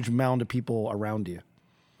a huge mound of people around you.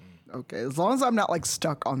 Okay, as long as I'm not like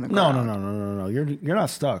stuck on the No, ground. You're not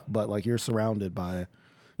stuck, but like you're surrounded by,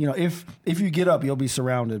 if you get up, you'll be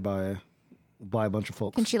surrounded by a bunch of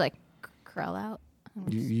folks. Can she like crawl out?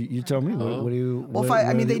 You tell me. What do you? Well,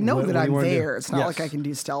 they know that I'm there. It's not like I can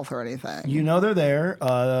do stealth or anything. You know they're there.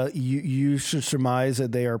 You should surmise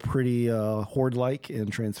that they are pretty horde-like and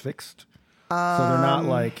transfixed. So they're not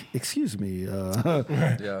like, excuse me,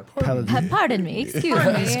 Yeah. paladin. Pardon me. Excuse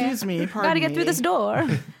me. Excuse me. Pardon Gotta get through me. this door.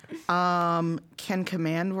 Can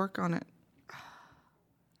command work on it?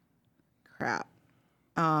 Crap.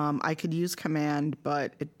 I could use command,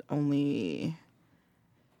 but it only.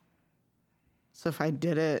 So if I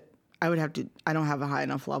did it, I would have to. I don't have a high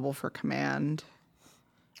enough level for command.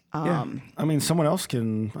 Yeah. I mean, someone else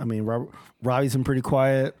can. I mean, Robbie's been pretty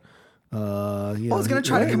quiet. I was gonna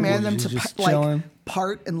try to command them to just like chilling.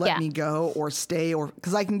 part and let Yeah. me go or stay, or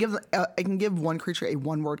because I can give one creature a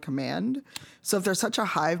 1-word command. So if there's such a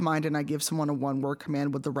hive mind and I give someone a 1-word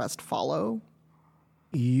command, would the rest follow?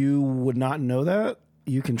 You would not know that.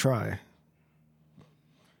 You can try.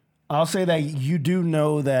 I'll say that you do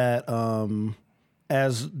know that,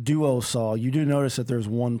 as Duo saw, you do notice that there's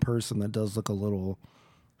one person that does look a little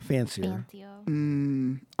fancier.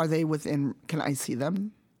 Are they within? Can I see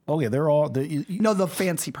them? Oh yeah, they're all. No, the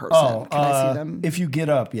fancy person. Oh, Can I see them? if you get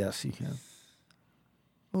up, yes, you can.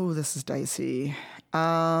 Oh, this is dicey. Hey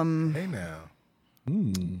now.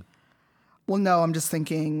 Well, no, I'm just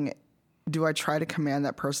thinking, do I try to command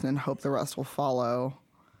that person and hope the rest will follow?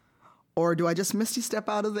 Or do I just Misty Step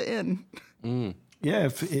out of the inn? Yeah,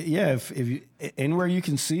 if you anywhere you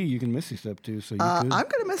can see, you can Misty Step to. So you I'm could.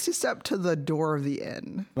 going to Misty Step to the door of the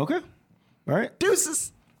inn. Okay, all right.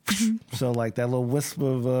 Deuces. So like that little wisp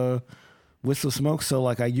of smoke. So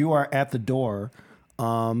like you are at the door.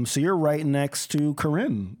 So you're right next to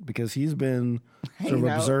Corinne because he's been sort of Hanging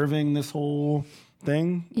out. observing this whole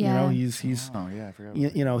thing. Yeah. He's Oh yeah, I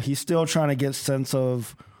forgot. he's still trying to get sense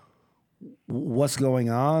of what's going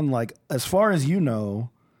on. Like as far as you know,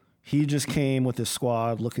 he just came with his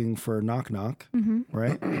squad looking for Knock Knock,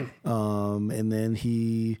 right? And then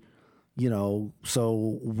he,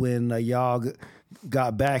 so when Yog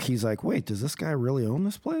got back, he's like, wait, does this guy really own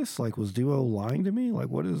this place? Like, was Duo lying to me? Like,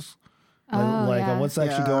 what is, yeah. what's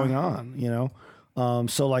actually Yeah. going on? You know?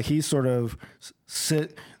 So like he's sort of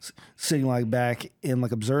sitting like back and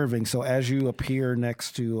like observing. So as you appear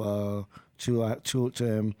next to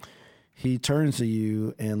him, he turns to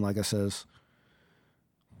you and like I says,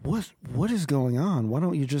 what is going on? Why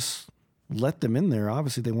don't you just let them in there?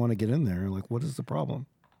 Obviously they want to get in there. Like, what is the problem?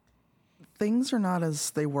 Things are not as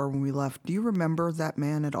they were when we left. Do you remember that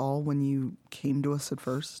man at all when you came to us at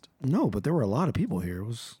first? No, but there were a lot of people here. It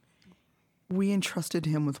was We entrusted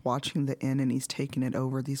him with watching the inn, and he's taken it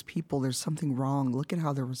over. These people, there's something wrong. Look at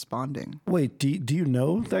how they're responding. wait. Do you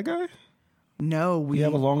know that guy? No, we. You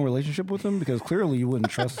have a long relationship with him because clearly you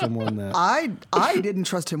wouldn't trust someone that. I didn't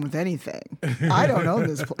trust him with anything. I don't know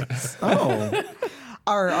this place. Oh,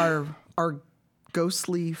 Our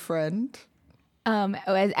ghostly friend.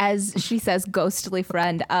 As she says, ghostly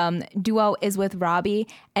friend, Duo is with Robbie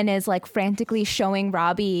and is like frantically showing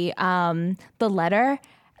Robbie the letter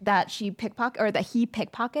that he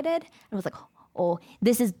pickpocketed, and was like, "Oh,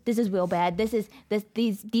 this is real bad.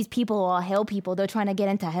 These people are hell people. They're trying to get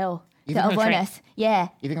into hell. You The think they're Avernus, yeah,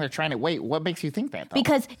 You think they're trying to wait? What makes you think that? Though?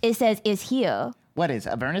 because it says is here. What is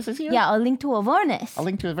Avernus is here? Yeah, a link to Avernus. A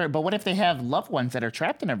link to Avernus. But what if they have loved ones that are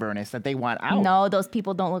trapped in Avernus that they want out? No, those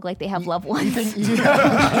people don't look like they have loved ones.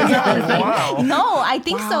 Wow. No, I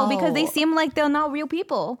think so because they seem like they're not real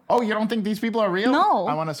people. Oh, you don't think these people are real? No.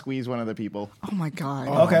 I want to squeeze one of the people. Oh my God.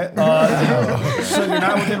 okay. So you're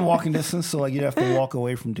not within walking distance, so like you'd have to walk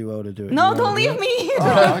away from Duo to do it. No, You don't wanna do leave it? me.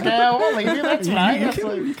 Oh, okay, I won't leave you. That's fine.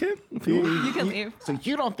 You can. If you want. You can leave. So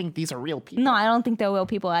you don't think these are real people? No, I don't think they're real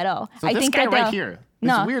people at all. So I this think guy that right they're- here,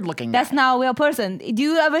 No, this weird-looking That's guy. not a real person. Do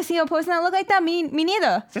you ever see a person that look like that? Me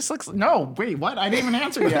neither. This looks. No, wait. What? I didn't even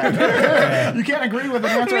answer yet. You can't agree with an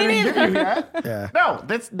answer I didn't give you yet. Yeah. No,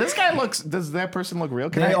 this guy looks. Does that person look real?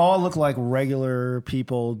 Can They I? all look like regular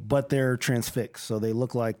people, but they're transfixed. So they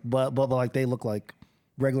look like, but like they look like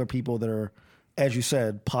regular people that are, as you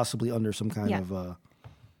said, possibly under some kind Yeah. of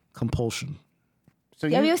compulsion. So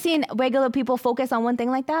Have you seen regular people focus on one thing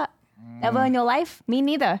like that? Ever in your life? Me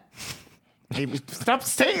neither. Hey, stop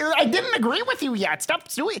saying. I didn't agree with you yet. Stop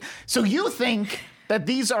doing. So you think that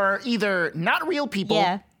these are either not real people,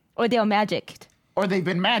 Yeah. Or they're magicked. or they've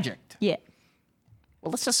been magicked? Yeah.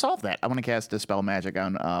 Well, let's just solve that. I want to cast Dispel Magic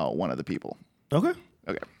on one of the people. Okay.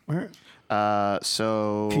 Okay. All right.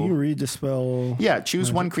 So Can you read the spell? yeah,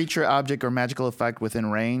 choose one creature, object, or magical effect within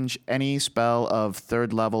range. Any spell of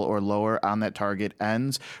 3rd level or lower on that target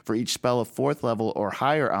ends. For each spell of 4th level or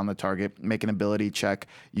higher on the target, make an ability check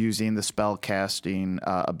using the spell casting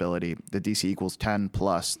ability. The DC equals 10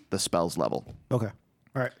 plus the spell's level. Okay.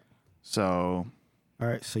 All right. So All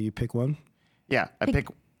right. So you pick one. yeah, I pick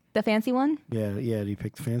The fancy one? Yeah. Yeah. Do you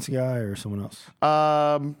pick the fancy guy or someone else?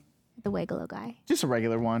 The regular guy. just a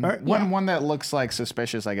regular one. All right. One that looks like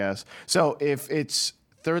suspicious, I guess. So if it's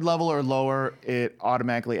 3rd level or lower, it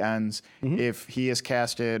automatically ends. If he is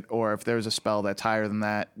casted or if there's a spell that's higher than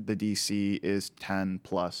that, the DC is 10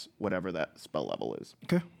 plus whatever that spell level is.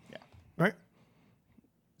 Okay. Yeah. All right.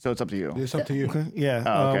 So it's up to you. It's up to you. Okay. Yeah.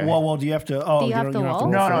 okay. Well, do you have to? Oh, Do you have don't- to don't roll?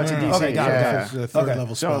 No, no, for it's it? a DC. Okay. Got Yeah. It's a third Okay.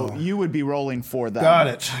 level So spell. you would be rolling for them. Got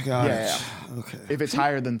it. Got Yeah, it. Okay. If it's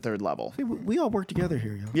higher than 3rd level. We all work together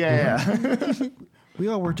here, yo. Yeah. We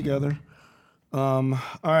all work together. All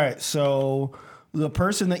right, so the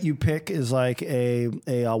person that you pick is like a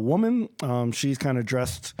woman. She's kind of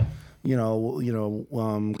dressed, kind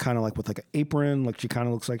of like with like an apron. Like she kind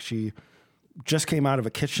of looks like she just came out of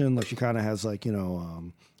a kitchen. Like she kind of has like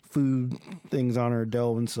food things on her,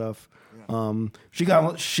 dough and stuff. She kind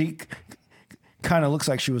of looks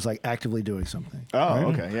like she was like actively doing something.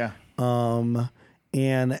 Oh, okay. Yeah.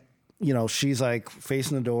 And she's like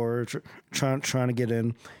facing the door, trying to get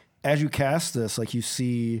in. As you cast this, like you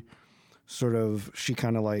see, sort of, she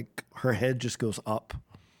kind of like her head just goes up,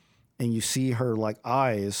 and you see her like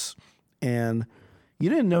eyes, and you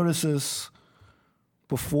didn't notice this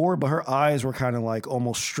before, but her eyes were kind of like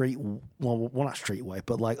almost straight. Well, not straight white,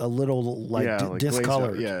 but like a little like, yeah, like glazed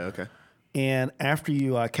discolored. out. Yeah. Okay. And after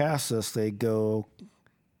you cast this, they go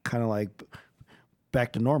kind of like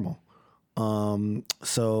back to normal.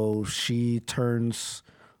 So she turns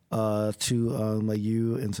to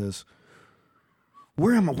you and says,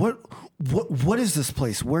 "Where am I? What is this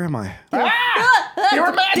place? Where am I?" You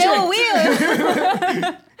were magic. They're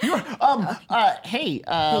weird. Hey,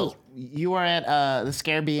 you are at the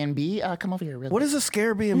Scare B&B. Come over here real What is a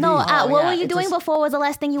scare B&B? No, what yeah, were you it's doing a- before was the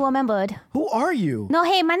last thing you remembered? Who are you? No,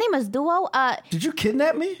 hey, my name is Duo. Did you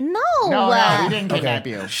kidnap me? No. No, we didn't kidnap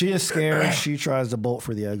you. She is scared. She tries to bolt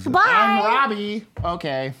for the exit. Bye. I'm Robbie.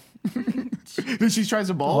 Okay. She tries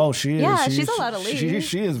to bolt. Oh, she is. Yeah, she's allowed to leave.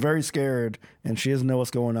 She is very scared, and she doesn't know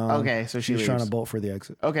what's going on. Okay, so she's she trying to leaves. bolt for the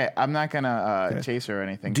exit. Okay, I'm not gonna chase her or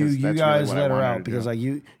anything. Do 'cause you that's guys really what I let her wanted out? to Because do. like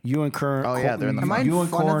you and Curran. Oh, yeah, they're in the Am I You in and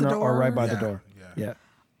front of Corin the are right by the door? door.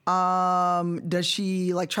 Yeah. Does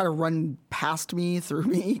she like try to run past me through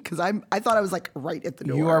me? Because I thought I was like right at the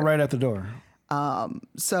door. You are right at the door.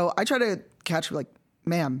 So I try to catch her, like,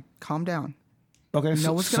 ma'am, calm down. Okay.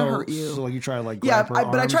 No one's gonna hurt you. So like you try to like Yeah, grab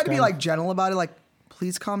her but I arms, try to be kind like of? gentle about it. Like,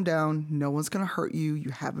 please calm down. No one's gonna hurt you. You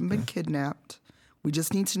haven't been kidnapped. We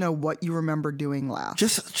just need to know what you remember doing last.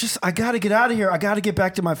 Just I gotta get out of here. I gotta get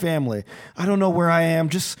back to my family. I don't know where I am.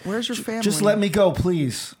 Just Where's your Just family? let me go,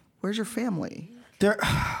 please. Where's your family? There.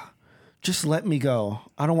 Just let me go.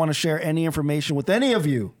 I don't want to share any information with any of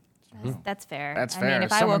you. That's fair. That's I fair. mean,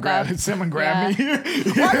 if I woke up, Someone grab me. God,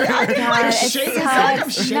 It's like I'm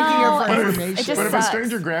shaking her for information. it just But if a sucks.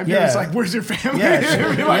 stranger grabbed you, Yeah. it's like, "Where's your family?"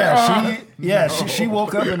 Yeah, she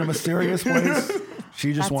woke up in a mysterious place.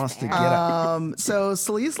 She just wants to get out. So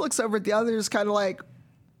Celeste looks over at the others, kind of like,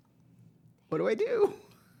 what do I do?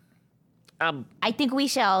 I think we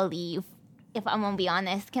shall leave. If I'm gonna be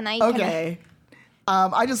honest, can I? Okay.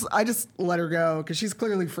 I just let her go because she's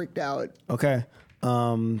clearly freaked out. Okay.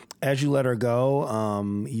 As you let her go,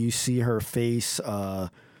 you see her face.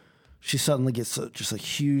 She suddenly gets just a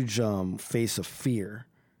huge face of fear,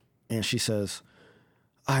 and she says,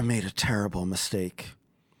 "I made a terrible mistake."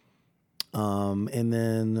 And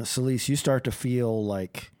then Celeste, you start to feel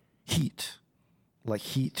like heat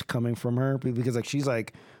coming from her because like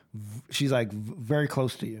she's very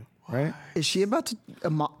close to you, right? Is she about to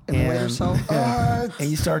immolate herself? And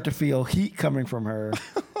you start to feel heat coming from her,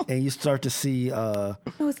 and you start to see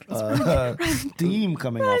steam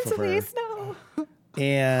coming off of her. Please, no.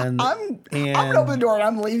 And I'm gonna open the door and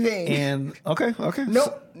I'm leaving. And okay.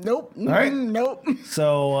 Nope. right. Nope.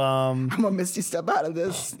 So I'm gonna misty step out of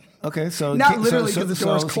this. okay, so Not literally, 'cause the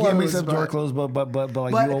door's she can't make closed, the door but- closed, but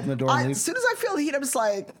like But you open the door and leave. as soon as I feel the heat, I'm just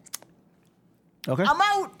like, Okay. I'm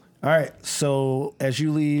out. All right. So as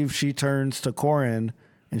you leave, she turns to Corin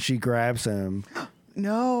and she grabs him.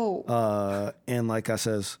 No. And like I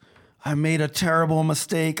says, I made a terrible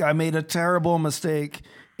mistake.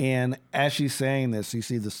 And as she's saying this, you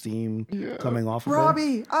see the steam coming off of her.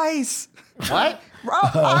 Robbie, ice. What?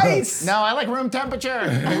 Ice. No, I like room temperature.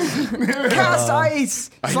 Cast ice.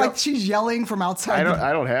 It's like she's yelling from outside.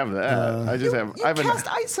 I don't have that. I just have. You I have cast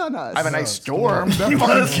ice on us. I have a nice storm. That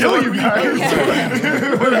fucking kill you guys.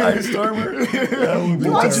 Ice stormer.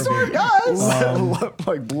 You ice storm does.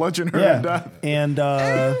 Like bludgeon her to Yeah. death. And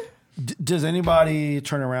does anybody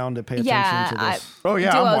turn around to pay attention Yeah, to this? Oh yeah,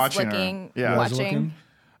 I'm Duo's watching looking, her. Yeah. watching.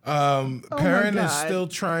 Perrin is God. still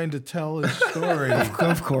trying to tell his story.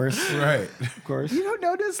 Of course. Right. Of course. You don't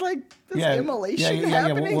notice like this Yeah. immolation Yeah.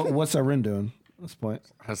 happening. What's Arin doing at this point?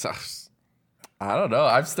 I don't know.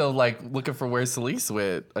 I'm still like looking for where Celeste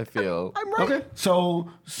went. I feel I'm right. Okay. So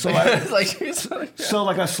like, like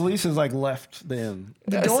a Celeste has like left the inn.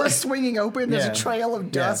 The door is swinging open. There's Yeah. a trail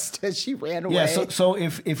of dust as she ran away. Yeah. So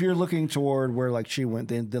if you're looking toward where like she went,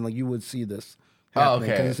 then like you would see this. Oh, happening,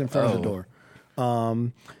 okay. 'cause it's in front of the door.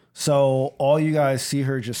 So all you guys see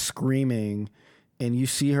her just screaming, and you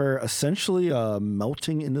see her essentially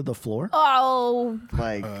melting into the floor, Oh,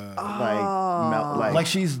 Like melt, like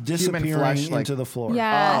she's disappearing flesh, like- into the floor.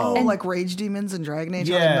 yeah. Oh, and like rage demons and Dragon Age,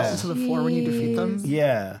 how Yeah. they melt into the floor when you defeat them.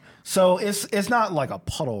 Yeah. So it's not like a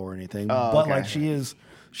puddle or anything, but okay. like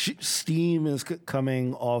steam is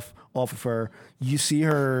coming off of her. You see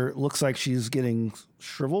her, looks like she's getting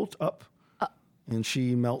shriveled up, and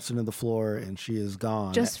she melts into the floor, and she is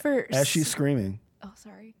gone. Just for as she's screaming. Oh,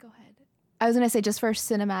 sorry. Go ahead. I was gonna say just for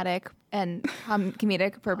cinematic and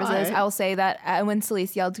comedic purposes, Alright. I will say that when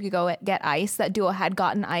Celeste yelled to go get ice, that Duo had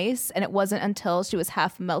gotten ice, and it wasn't until she was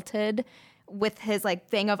half melted with his like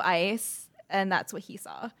thing of ice, and that's what he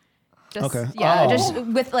saw. Just, Okay. Yeah, Oh. just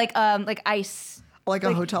with like ice. Like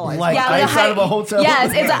a hotel ice. Like Yeah, ice out of a hotel.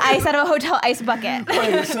 Yes, it's an ice out of a hotel ice bucket.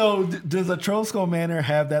 Wait, so does a Trosco Manor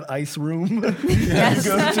have that ice room that you have to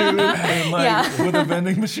go to and like Yeah. with a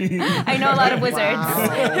vending machine? I know a lot of wizards.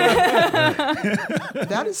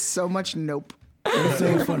 That is so much nope. It's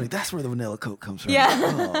so funny. That's where the vanilla Coke comes from. Yeah.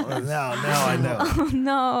 Oh, now I know.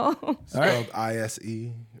 No. Spelled ISE.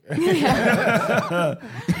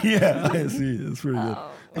 Yeah, I see. It's pretty good.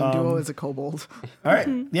 And Duo is a kobold. All right.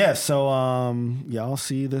 Yeah. So y'all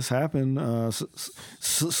see this happen.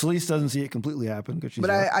 Celeste doesn't see it completely happen because she's. But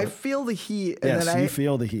left, I feel the heat, and yes, then you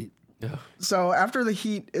feel the heat. so after the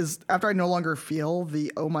heat is after I no longer feel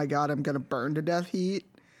the oh my god I'm gonna burn to death heat,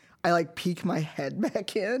 I like peek my head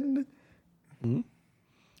back in.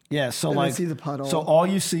 Yeah, so Then I like see the puddle. So all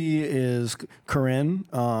you see is Corinne.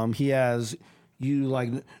 He has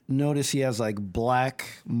notice he has like black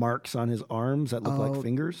marks on his arms that look like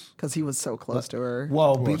fingers. Because he was so close to her.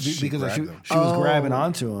 Well, she because grabbed she him. was grabbing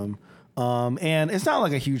onto him. And it's not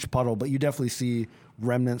like a huge puddle, but you definitely see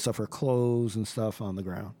remnants of her clothes and stuff on the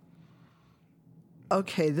ground.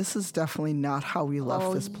 Okay, this is definitely not how we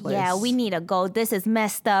left this place. Yeah, we need to go. This is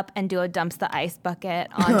messed up, and do a dumps the ice bucket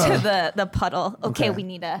onto the puddle. Okay, we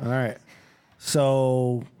need to. All right.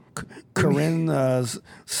 So Corinne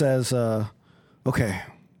says, okay.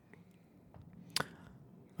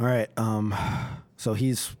 All right. So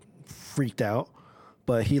he's freaked out,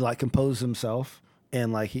 but he like composed himself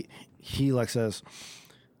and like he like says,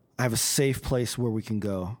 I have a safe place where we can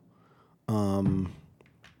go.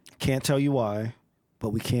 Can't tell you why, but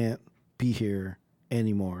we can't be here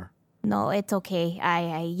anymore. No, it's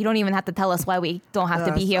okay. You don't even have to tell us why we don't have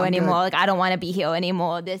to be here I'm anymore. good. Like I don't want to be here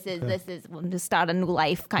anymore. This is to start a new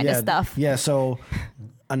life kind of stuff. Yeah, so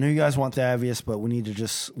I know you guys want the obvious, but we need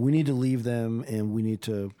to leave them and we need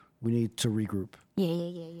to regroup.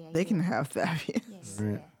 Yeah. They can have that. All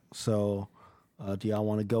right. So do y'all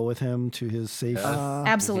want to go with him to his safe?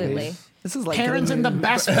 Absolutely. This is like Karen's in getting- the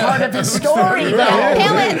best part of his story, though.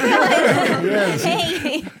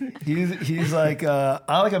 Hey. He's like, I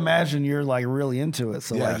like imagine you're like really into it.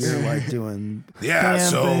 So like Yes. you're like doing Yeah, hand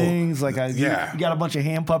so- things. Like you got a bunch of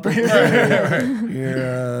hand puppets.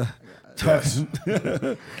 You're talking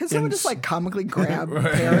Can someone just like comically grab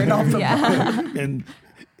Perrin off the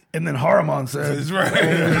and then Haramon says,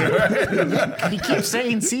 He keeps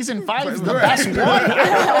saying season 5 is the best one. I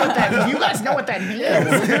don't know what that. You guys know what that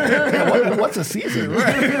means. what's a season?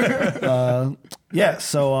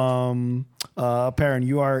 So Perrin,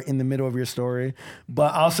 you are in the middle of your story,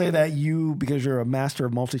 but I'll say that because you're a master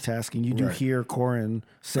of multitasking, you do hear Corin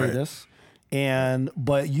say this,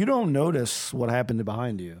 but you don't notice what happened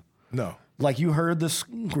behind you. No. Like you heard the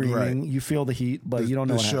screaming, you feel the heat, but you don't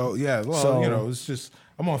know the what show. happened. Yeah, well, it's just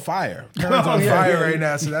I'm on fire. Oh, Karen's on fire right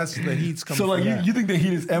now, so that's the heat's coming. So like from that. you think the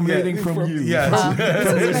heat is emanating from you? Yeah.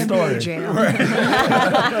 This is an NBA jam.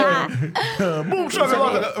 Boom,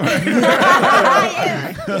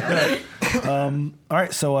 all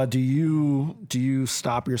right. So do you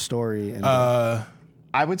stop your story? And I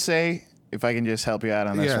would say, if I can just help you out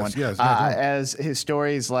on this Yes, one, yes, no, go. as his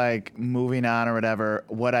story's like moving on or whatever,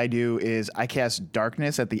 what I do is I cast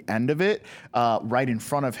darkness at the end of it, right in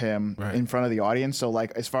front of him, in front of the audience. So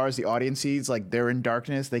like as far as the audience sees, like they're in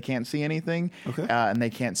darkness, they can't see anything, and they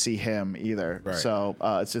can't see him either. Right. So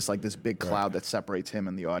it's just like this big cloud that separates him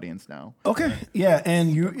and the audience now. Okay. Yeah,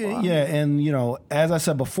 and and as I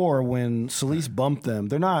said before, when Celeste bumped them,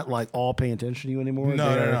 they're not like all paying attention to you anymore.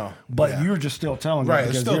 No. But Yeah. you're just still telling Right,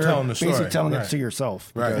 it it's because still you're telling the story. basically telling it Right. to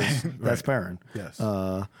yourself. Right. Because Right. that's Perrin. Yes.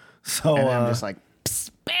 So And I'm just like,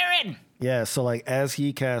 Baron. yeah. So like as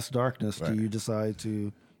he casts darkness, do you decide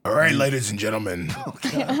to? All right, ladies and gentlemen.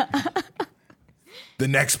 The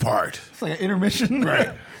next part. It's like an intermission.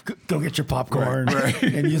 Right. Go get your popcorn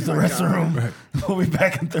and use the restroom. We'll be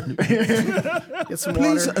back in 30 minutes. Get some Please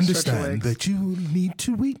water, stretch your understand legs. that you need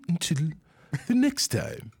to wait until the next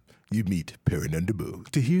time you meet Perrin Underbow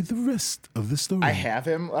to hear the rest of the story. I have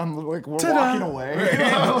him. I'm like, we're Ta-da. walking away. Like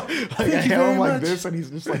I you have very him like much. this, and he's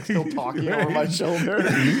just like still talking over my shoulder.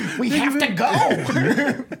 We have to go.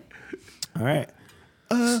 All right.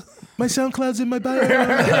 My SoundCloud's in my bio.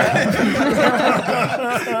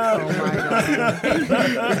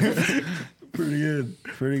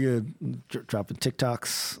 Pretty good. Dropping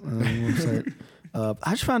TikToks on the website.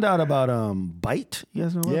 I just found out about Byte. You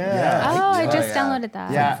guys know what? Yeah. Oh, I just downloaded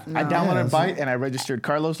that. Yeah, I downloaded Byte and I registered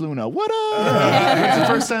Carlos Luna. What up? It's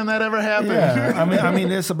the first time that ever happened. Yeah. I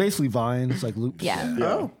mean, it's basically Vine. It's like loops. Yeah.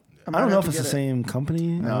 Oh. I don't know if it's the same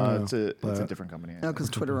company. I No, don't know. it's a different company. No, because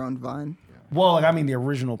Twitter owned Vine. Well, like, I mean, the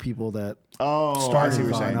original people that Oh, I started see what Vine.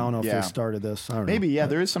 you're saying. I don't know if Yeah. they started this. I don't Maybe, know. yeah,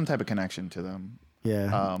 there is some type of connection to them.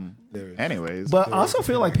 Yeah. Anyways. But I also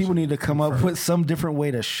feel like people need to come up with some different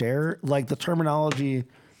way to share. Like the terminology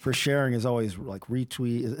for sharing is always like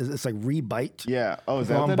retweet. It's like rebite. yeah. Oh, is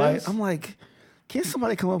that On what that Byte. is? I'm like, can't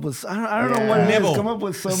somebody come up with? I don't know what it Nibble. is. Come up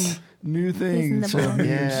with some new thing to Reasonable. be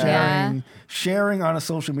Yeah. sharing on a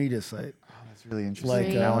social media site. It's really interesting. Like,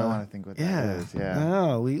 now I want to think what that Yeah. is. Yeah.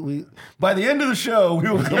 No, we by the end of the show, we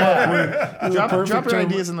will come up with Drop your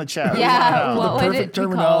ideas in the chat. Yeah, We're what would perfect it be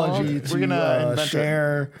terminology called? to We're gonna invent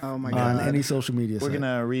share Oh my on God. any social media We're site.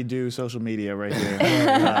 gonna redo social media right here.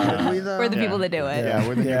 We're the people that do it. Yeah,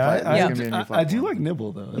 we're the new Yeah, platform. It's gonna be a new I do platform. like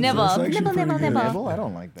Nibble though. Nibble. It's actually Nibble, pretty nibble, good. nibble. Nibble? I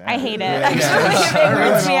don't like that. I hate it. Actually, it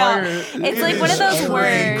weirds me out. It's like one of those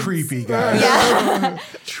Trey words. creepy guy. Yeah.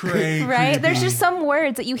 Trey Right? creepy. There's just some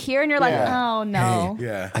words that you hear and you're like, Yeah. oh no.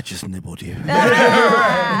 Yeah. I just nibbled you.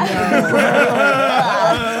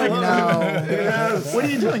 No. What are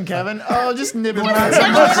you doing, Kevin? Oh, just nibbling on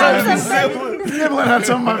some nibbling on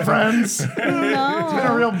some of my friends. It's been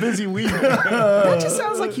a real busy week. That just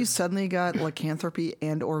sounds like you suddenly got lycanthropy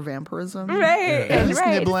and or vampirism. Right. Just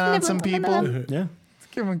Right. nibbling on some people. Yeah.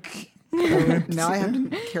 Give 'em- Now I have to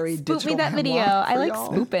carry Spoop digital me that video. hemlock for I like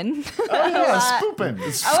y'all. spooping. Oh yeah, spooping.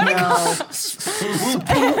 Send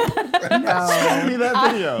me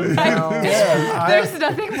that video. There's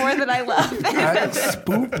nothing more that I love.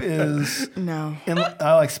 Spoop is. No. I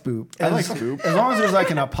like spoop. I like spoop. As long as there's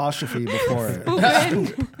like an apostrophe before it.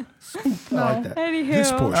 Spooping. I like that. Anywho.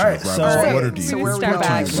 This portion All right, of so- Robert's Wait, Waterdeep. so where are we Start going?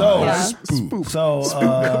 back. So, Yeah. Spoop.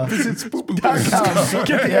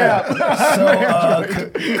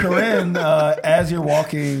 Corinne, as you're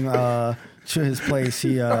walking to his place,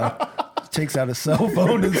 he takes out his cell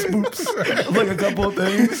phone and spoops like a couple of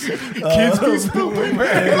things. Kids be spooping,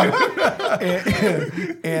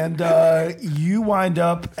 and you wind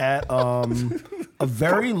up at a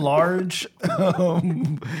very large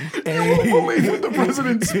The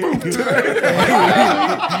president spooked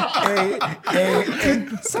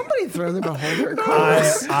Somebody throw the beholder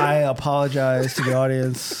across. I apologize to the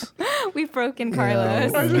audience. We've broken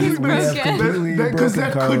Carlos. Yeah, He's we have broken. completely Because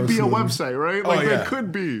broken that could be a Carlos' website, right? Like yeah. that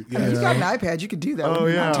could be. If you got an iPad, you could do that. Oh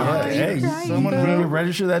with yeah. Montauk. Hey, someone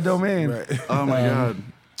register that domain. Oh my god.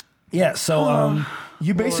 Yeah, so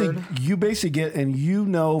you basically get, and you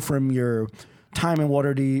know from your time in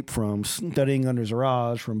Waterdeep, from studying under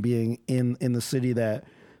Zaraj, from being in the city, that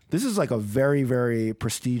this is like a very, very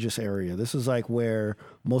prestigious area. This is like where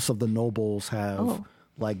most of the nobles have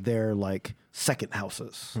like their like second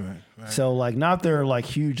houses. Right. So like not their like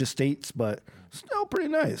huge estates, but still pretty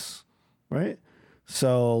nice, right?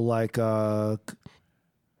 So like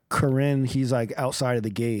Corinne, he's like outside of the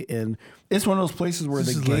gate, and it's one of those places where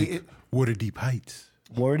This the is gate. like Waterdeep Heights.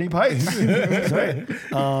 Waterdeep Heights. That's right.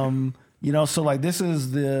 You know, so like this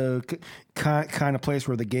is the kind of place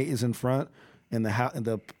where the gate is in front, and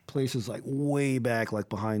the place is like way back, like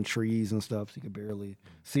behind trees and stuff, so you can barely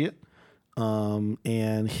see it.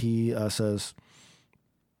 And he says,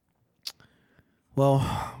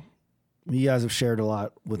 "Well, you guys have shared a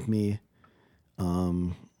lot with me.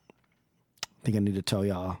 I think I need to tell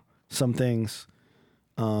y'all some things."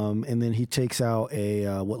 And then he takes out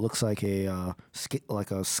a what looks like a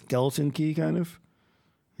skeleton key, kind of.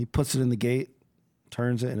 He puts it in the gate,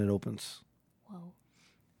 turns it, and it opens. Whoa.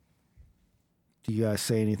 Do you guys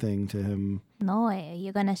say anything to him? No,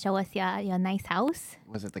 you're gonna show us your nice house?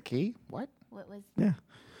 Was it the key? What? What was? Yeah.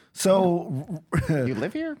 So, You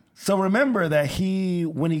live here? so remember that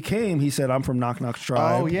when he came, he said, "I'm from Knock Knock's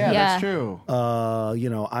tribe. Oh yeah, Yeah. that's true. You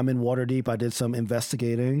know, I'm in Waterdeep. I did some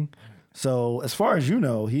investigating. So as far as you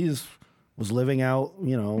know, was living out,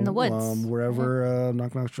 you know, In the woods. wherever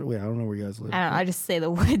Knock Knock's tribe. Wait, I don't know where you guys live. I don't know. I just say the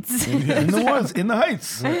woods. In the woods, in the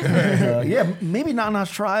heights. Yeah, maybe Knock Knock's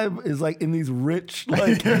tribe is like in these rich,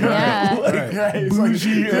 like, Yeah.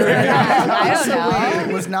 bougie areas. I don't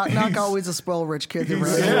know. Was Knock Knock always a spoiled rich kid that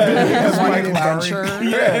Yeah. wanted adventure?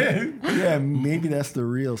 Yeah, maybe that's the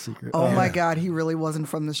real secret. Oh my God, he really wasn't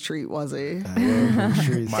from the street, was he? I'm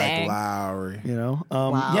sure he's- Mike Dang. Lowry. you know,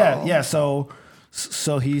 Wow. yeah. So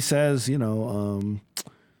he says, you know,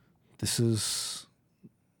 this is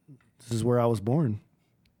where I was born.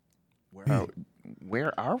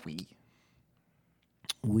 Where are we?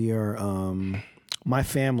 We are my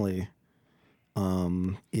family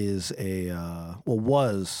is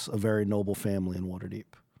was a very noble family in Waterdeep.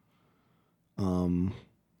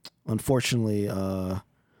 Unfortunately,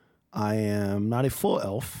 I am not a full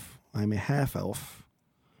elf. I'm a half elf.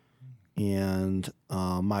 And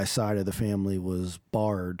my side of the family was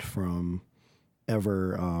barred from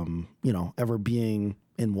ever being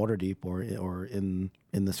in Waterdeep or in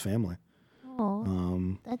this family.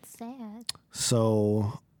 Oh, that's sad.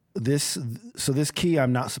 So this key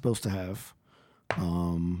I'm not supposed to have.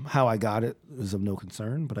 How I got it is of no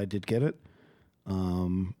concern, but I did get it.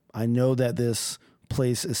 I know that this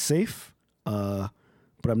place is safe, but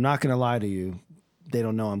I'm not going to lie to you. They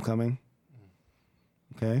don't know I'm coming.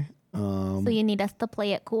 Okay? So you need us to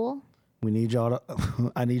play it cool? We need y'all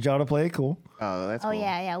to. I need y'all to play it cool. Oh, that's Oh cool.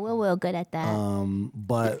 yeah, we're good at that.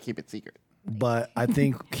 But Keep it secret. I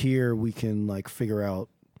think here we can like figure out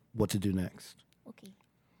what to do next. Okay.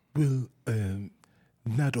 Well,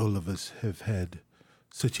 not all of us have had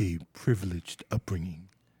such a privileged upbringing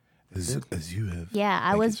as you have. Yeah,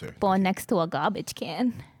 I Thank you, was sir. born next to a garbage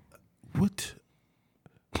can. What?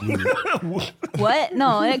 What?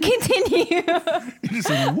 No, continue. You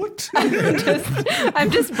say what? I'm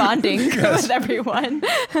just bonding with everyone.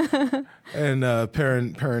 And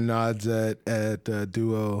Perrin nods at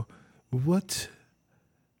Duo. What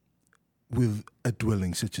will a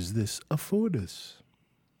dwelling such as this afford us?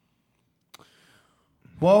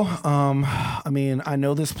 Well, I mean, I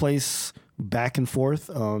know this place back and forth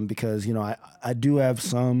because, you know, I do have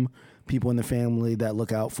some people in the family that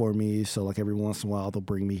look out for me. So, like, every once in a while, they'll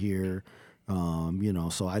bring me here, you know.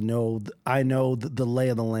 So I know the lay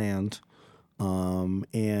of the land.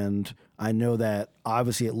 And I know that,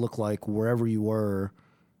 obviously, it looked like wherever you were,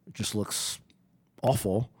 it just looks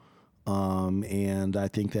awful. And I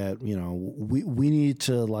think that, you know, we need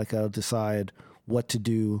to, like, decide what to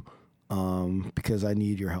do because I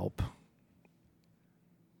need your help.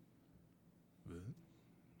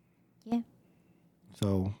 Yeah.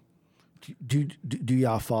 So, do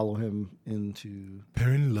y'all follow him into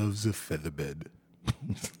Perrin loves a featherbed.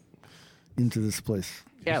 this place?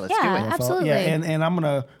 Yeah, let's Yeah, do it. Y'all follow- absolutely. Yeah, and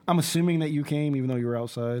I'm assuming that you came even though you were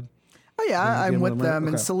outside. Oh yeah, I'm give with them a- them,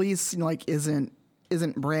 and okay. Celise, you know, like isn't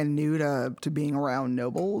brand new to being around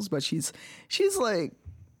nobles, but she's like,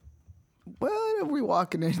 what are we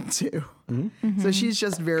walking into? So she's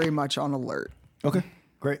just very much on alert. Okay,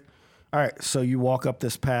 great. All right, so you walk up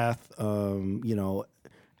this path. You know,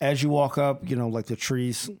 as you walk up, you know, like the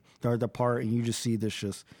trees start apart, and you just see this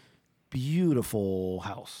just beautiful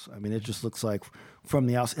house. I mean, it just looks like from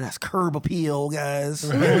the outside, it has curb appeal, guys.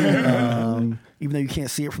 Even though you can't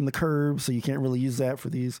see it from the curb, so you can't really use that for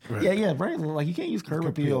these. Right. Yeah, right. Like you can't use curb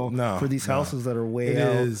appeal No, for these no. houses that are way It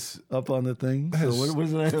out is- up on the thing. So what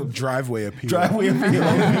is that? Driveway appeal. Driveway appeal.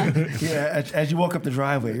 Yeah, as you walk up the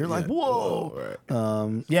driveway, you're like, whoa.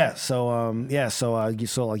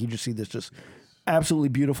 So like you just see this just absolutely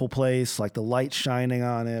beautiful place, like the light shining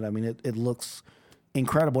on it. I mean, it looks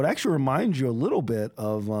incredible. It actually reminds you a little bit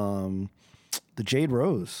of the Jade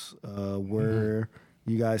Rose, where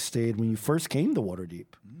you guys stayed when you first came to Waterdeep,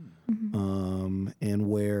 and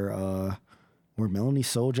where Melanie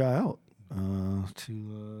sold you out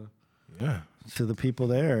to the people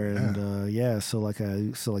there, and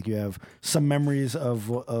so you have some memories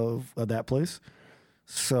of that place.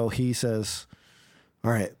 So he says,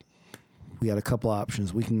 "All right, we got a couple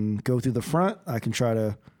options. We can go through the front. I can try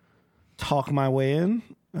to talk my way in.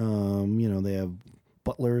 You know, they have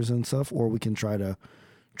butlers and stuff, or we can try to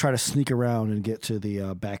sneak around and get to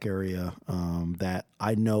the back area that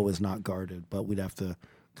I know is not guarded, but we'd have to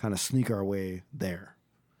kind of sneak our way there."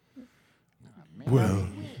 Well,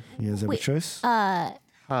 You guys have a choice?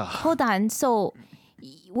 Hold on. So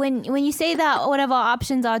when you say that whatever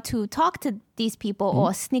options are to talk to these people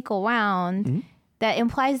or sneak around, that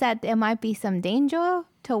implies that there might be some danger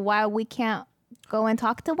to why we can't go and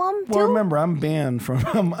talk to them. Well, remember, I'm banned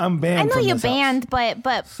from. I'm banned. I know from you're this house. banned,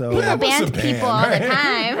 but So- people Yeah, what's ban a ban, people all the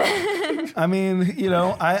right? time. I mean, you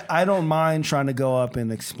know, I don't mind trying to go up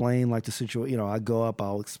and explain like the situation. You know, I go up,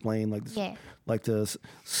 I'll explain like the, Yeah. like the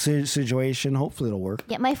situation. Hopefully, it'll work.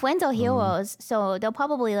 Yeah, my friends are heroes, so they'll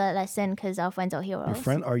probably let us in because our friends are heroes. Your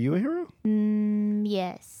friend, are you a hero?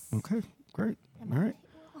 Yes. Okay, great. All right.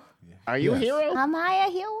 Are you a hero? Am I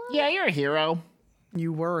a hero? Yeah, you're a hero.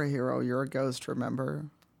 You were a hero. You're a ghost. Remember?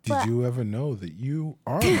 did you ever know that you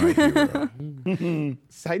are my hero?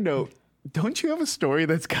 Side note, don't you have a story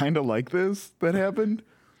that's kind of like this that happened?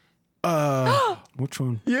 Which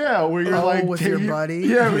one? Yeah, where you're Oh, like with your buddy?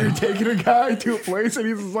 Yeah, where you're taking a guy to a place and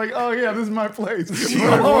he's just like, "Oh yeah, this is my place." Oh,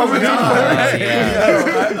 yeah.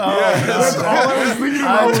 That's all I was thinking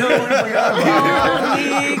about. Holy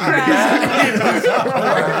crap.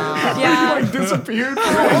 Yeah. Like disappeared for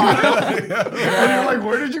a while, and you're like,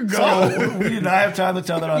 "Where did you go?" We did not have time to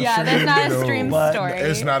tell that on Yeah, stream. there's not a stream but story.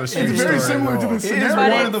 It's not a street It's very story similar at to all. the It is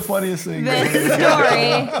scenario. one of the funniest things. This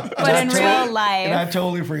story, but in real And I life.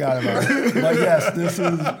 totally forgot about it. But yes, this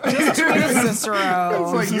is Cicero.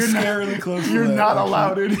 It's like this is scarily close. to you're that, not actually.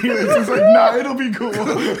 allowed in here. It's just like, nah, it'll be cool.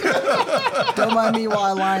 Don't mind me while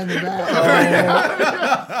I lie in the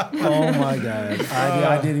back. Oh my god,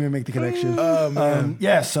 I didn't even make the connection.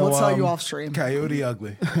 Yeah, so We'll tell you off stream. Coyote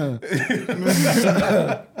ugly.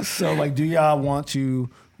 So like, do y'all want to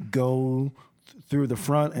go through the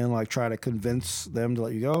front and like try to convince them to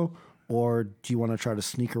let you go, or do you want to try to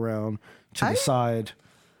sneak around to the side?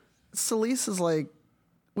 Celise is like,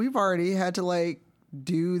 we've already had to like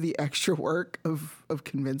do the extra work of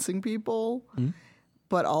convincing people,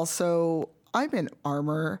 but also I'm in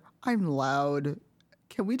armor. I'm loud.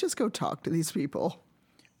 Can we just go talk to these people?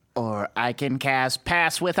 Or I can cast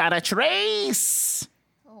Pass Without a Trace.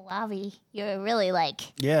 Oh, Wavi, you're really like.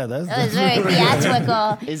 Yeah, It was very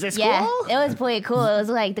theatrical. Is this cool? cool? It was pretty cool. It was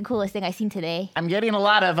like the coolest thing I've seen today. I'm getting a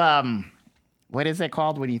lot of, what is it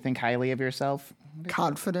called when you think highly of yourself?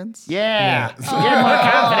 Confidence. Yeah. Getting more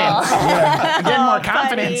confidence. Getting more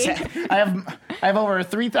confidence. I have over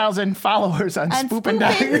 3,000 followers on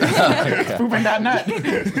spoopin.net.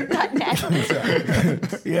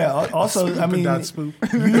 Yeah. Also, I mean, Spoop.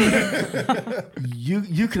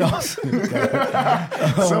 you could also.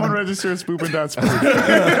 Someone register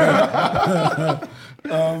spoopin.spoop.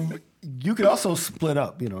 You could also split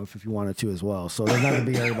up, if you wanted to as well. So there's not gonna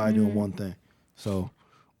be everybody doing one thing. So,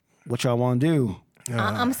 what y'all want to do?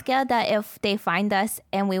 I'm scared that if they find us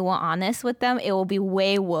and we weren't honest with them, it will be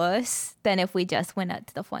way worse than if we just went out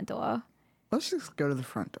to the front door. Let's just go to the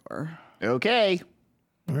front door. Okay.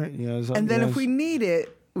 All right. Yeah. And then if we need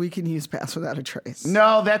it, we can use Pass Without a Trace.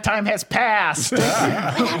 No, that time has passed.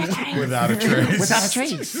 Without a trace. Without a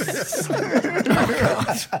trace.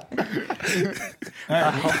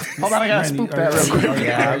 Hold on, I gotta spook that real quick.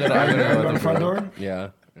 Yeah, I'm gonna go go to the front door. Yeah.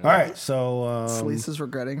 All right. So. Celise is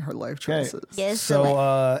regretting her life choices. Yes.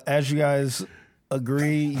 So as you guys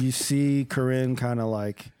agree, you see Corinne kind of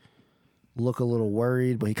like look a little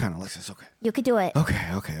worried, but he kind of looks, it's okay. You could do it. Okay.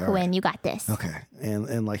 All right. Quinn, you got this. Okay.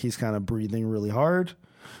 And like he's kind of breathing really hard.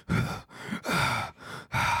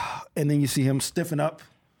 And then you see him stiffen up.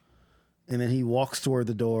 And then he walks toward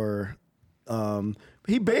the door.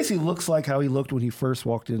 He basically looks like how he looked when he first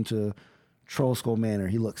walked into Troll Skull Manor.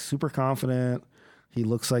 He looks super confident. He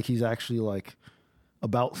looks like he's actually like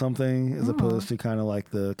about something as opposed to kind of like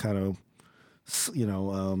the kind of,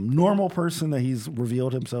 normal person that he's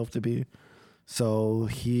revealed himself to be. So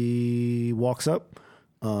he walks up,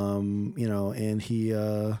 and he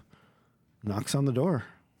knocks on the door.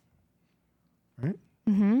 Right?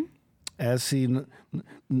 Mm-hmm. As he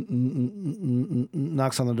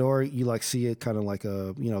knocks on the door, you like see it kind of like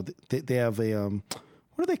they have a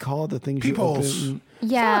what do they call it? The things Peepholes. you open. Yeah,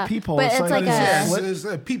 It's not a peephole. but It's it's like like a. It's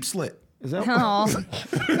a peep slit. Is that Oh,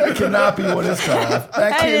 that cannot be what it's called?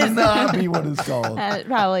 That cannot be what it's called. that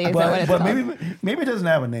probably isn't what But it's but called. maybe it doesn't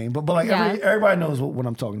have a name. But like Yeah. everybody knows what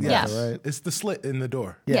I'm talking about, Yeah. right? It's the slit in the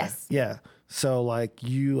door. Yeah, Yes. Yeah. So like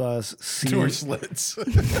you see Door slits.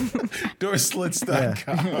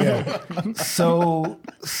 Doorslits.com. Yeah. So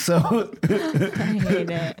I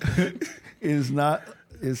hate it. is not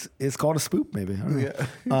is it's called a spoop maybe. I don't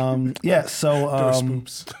know. Yeah. So Door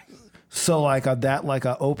spoops. so like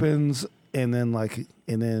that opens and then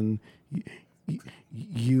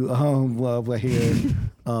you love here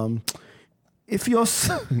if you're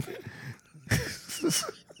somebody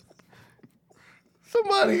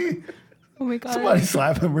Oh my god. somebody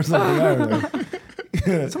slap him or something. I don't know.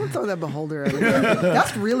 Someone throw that beholder at him.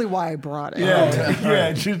 That's really why I brought it.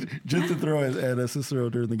 Yeah, just to throw it at us to throw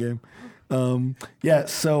during the game.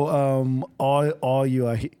 So all you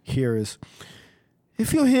hear is,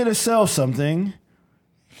 if you're here to sell something,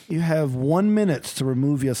 you have 1 minute to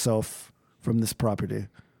remove yourself from this property.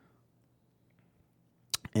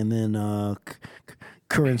 And then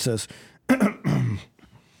Corinne says,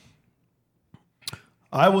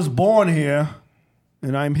 I was born here,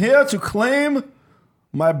 and I'm here to claim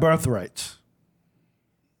my birthright.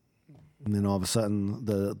 And then all of a sudden,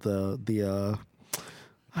 the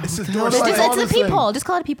It's a hell door do I slit. call It's this a thing? peephole. Just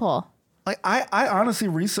call it a peephole. Like I honestly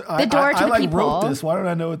research. The door to I the like peephole. wrote this. Why don't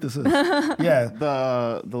I know what this is? Yeah,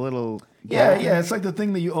 The little. yeah. It's like the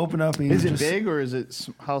thing that you open up. And you Is it just, big or is it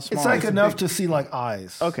how small? It's like is it enough big? to see like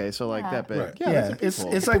eyes. Okay, so like that big. Right. Yeah,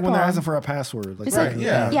 it's like when they're asking for a password. Like, It's right, like,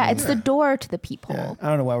 yeah. yeah, it's the door to the peephole. Yeah. I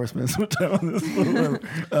don't know why we're spending so much time on this. But whatever.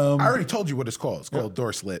 I already told you what it's called. It's called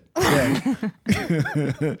door slit.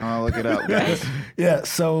 I'll look it up, guys. Yeah.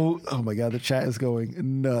 So, oh my god, the chat is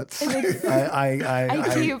going nuts.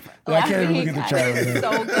 I keep can't even look at the chat right now.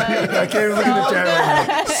 So good. I can't even look at the chat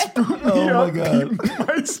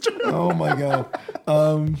right now. Oh my god.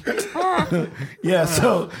 Oh my god. Yeah.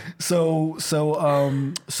 So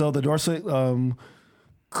the door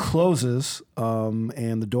closes,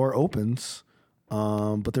 and the door opens,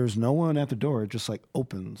 but there's no one at the door. It just like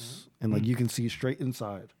opens, and like you can see straight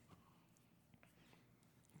inside.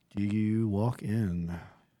 Do you walk in?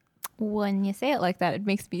 When you say it like that, it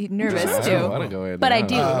makes me nervous I too. want to go in. But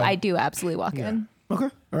now. I do absolutely walk in. Okay.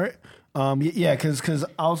 All right. Yeah, because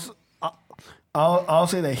I'll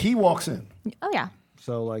say that he walks in. Oh yeah.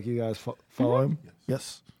 So like you guys follow him.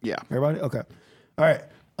 Yes. Yeah. Everybody? Okay. All right.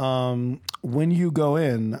 When you go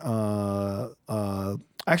in,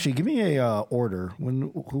 actually, give me a order.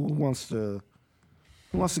 Who wants to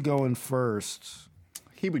go in first?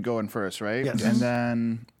 He would go in first, right? Yes. And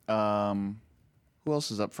then who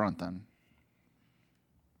else is up front then?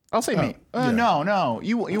 I'll say me. No.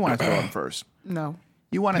 You wanted to go in first. No.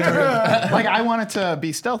 You wanted to like I wanted to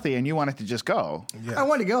be stealthy, and you wanted to just go. I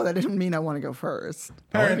want to go. That didn't mean I want to go first.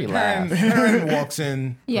 Perrin walks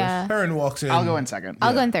in. Yeah. Perrin walks in. I'll go in second.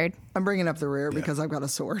 I'll go in third. I'm bringing up the rear because I've got a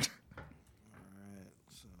sword.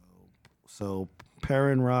 So,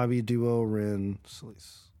 Perrin, Robbie, Duo, Ren,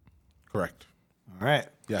 Celise. Correct. All right.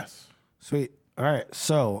 Yes. Sweet. All right.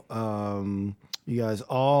 So, you guys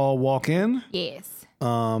all walk in. Yes.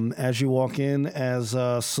 As you walk in, as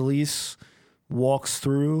Celise walks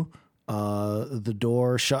through, the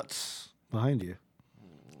door shuts behind you.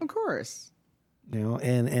 Of course. You know,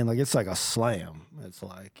 and like it's like a slam. It's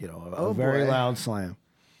like, you know, a Oh, very boy. loud slam.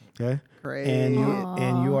 Okay. Great. And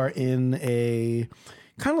you are in a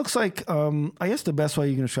kind of looks like I guess the best way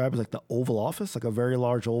you can describe it is like the Oval Office, like a very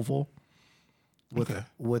large oval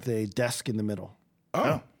with a desk in the middle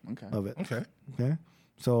Oh. Okay. of it. Okay. Okay.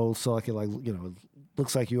 So like it it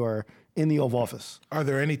looks like you are in the Oval Office. Are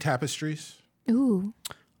there any tapestries? Ooh.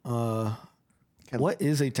 What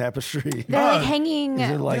is a tapestry? They're like hanging.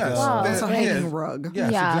 Is it like Yes. Wow. It's a Yeah. hanging rug.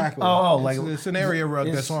 Yes, Yeah. exactly. Oh, like- it's an area rug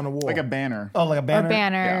that's on the wall. Like a banner. like a banner? Or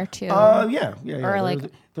banner too. Yeah. Or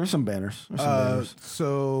like- there's some banners. There's some banners.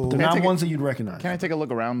 So They're I not take ones that you'd recognize. Can I take a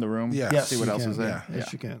look around the room? Yes. Yes, See what you else can. is there? Yeah.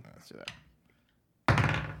 Yes, you can. Let's do that.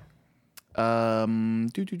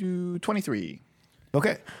 23.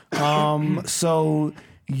 Okay. So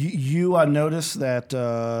you notice that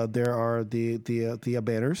there are the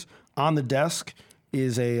banners on the desk.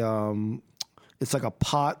 Is it's like a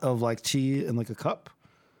pot of like tea and like a cup,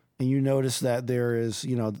 and you notice that there is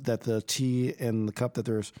that the tea and the cup that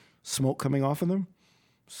there's smoke coming off of them,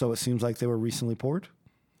 so it seems like they were recently poured,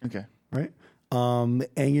 Okay. right? And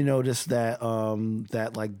you notice that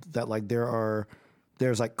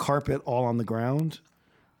there's like carpet all on the ground.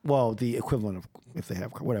 Well, the equivalent of if they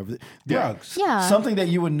have whatever rugs, yeah. something that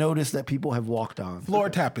you would notice that people have walked on. floor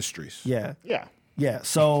tapestries. Yeah. Yeah. Yeah.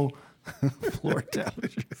 So floor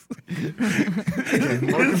tapestries.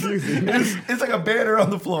 It's like a banner on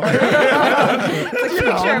the floor. Picture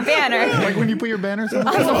a banner Like when you put your banners on.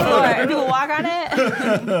 on the floor. People walk on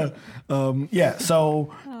it. Yeah.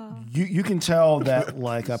 So you can tell that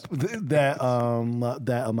like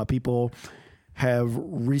people have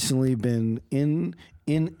recently been in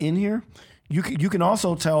here. You can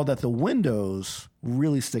also tell that the windows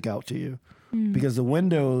really stick out to you because the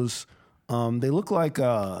windows they look like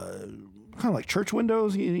kind of like church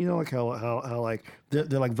windows. You know, like how like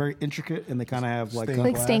they're like very intricate and they kind of have like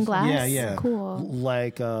stained glass? Yeah. Cool.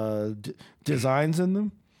 Like designs in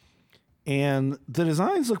them. And the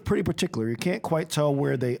designs look pretty particular. You can't quite tell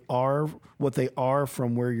what they are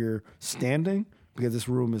from where you're standing because this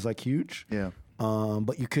room is like huge. Yeah.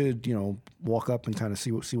 But you could, walk up and kind of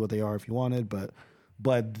see what they are if you wanted. But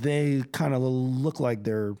they kind of look like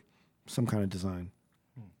they're some kind of design.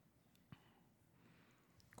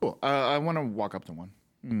 Cool. I want to walk up to one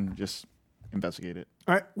and just investigate it.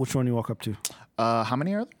 All right, which one do you walk up to? How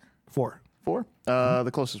many are there? 4. 4.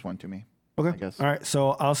 The closest one to me. Okay. I guess. All right.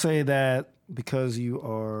 So I'll say that because you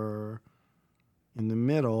are in the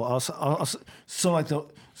middle. So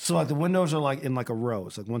the windows are like in like a row.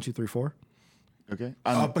 It's like 1, 2, 3, 4. Okay.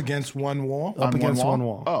 Up against one wall. Up against one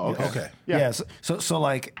wall. Oh, okay. Okay. Yeah. So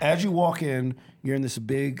like as you walk in, you're in this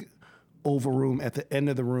big oval room. At the end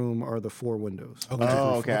of the room are the 4 windows. Okay.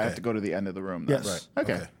 Oh, okay. I have to go to the end of the room. Then. Yes. Right.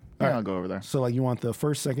 Okay. Yeah, I'll go over there. So like you want the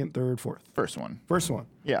first, second, third, fourth. First one. First one.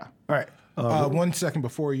 Yeah. All right. 1 second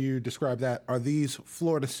before you describe that, are these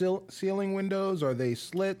floor to ceiling windows? Are they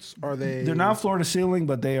slits? Are they? They're not floor to ceiling,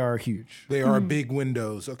 but they are huge. They are big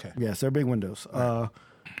windows. Okay. Yes, they're big windows. All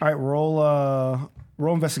right. Roll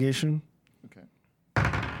investigation. Okay.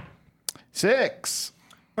 6.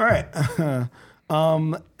 All right.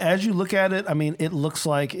 As you look at it, I mean, it looks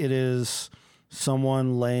like it is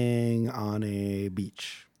someone laying on a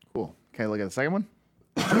beach. Cool. Okay, look at the second one.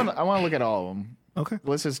 I want to look at all of them. Okay.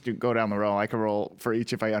 Let's just go down the row. I can roll for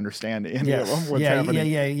each if I understand any of them. Yes. What's happening.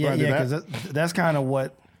 Yeah. Wanna do Because that? that's kind of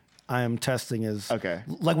what I am testing is. Okay.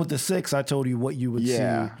 Like with the 6, I told you what you would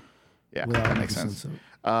Yeah. see. Yeah, without that makes making sense. of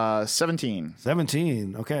it. 17.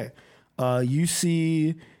 17. Okay. You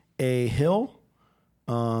see a hill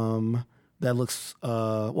that looks,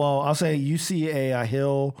 I'll say you see a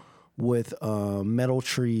hill with metal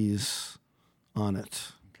trees on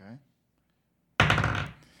it. Okay.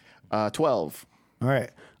 12. All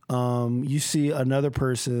right. You see another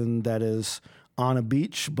person that is on a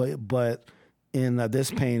beach, but in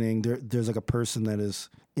this painting, there's like a person that is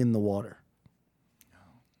in the water.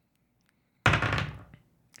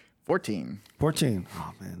 14. 14.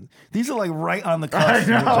 Oh man, these are like right on the cusp.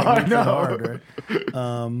 I know. Hard, right?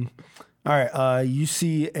 All right. You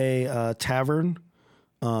see a tavern.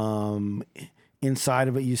 Inside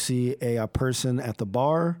of it, you see a person at the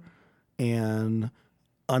bar, and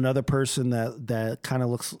another person that kind of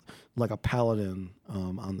looks like a paladin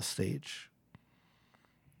on the stage.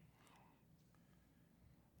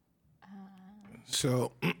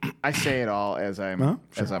 So I say it all as I'm there.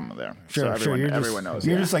 Sure, so everyone, everyone knows.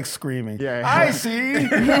 You're just like screaming. Yeah. I see.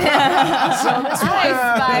 This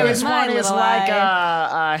one is like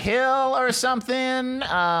a hill or something.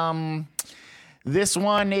 This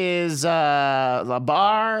one is a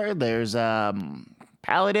bar. There's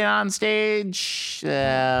paladin on stage. You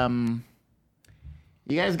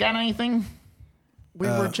guys got anything? We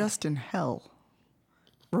were just in hell.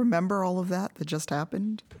 Remember all of that just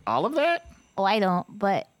happened? All of that? Oh, I don't,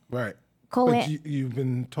 but right. Cohen. But you've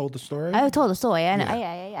been told the story? I told the story. I know.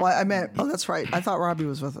 Yeah. Well, I meant, that's right. I thought Robbie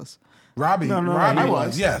was with us. Robbie. No, Robbie he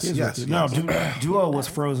was. Yes. No, Duo was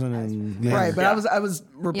frozen and Right, but I was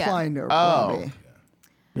replying to Robbie.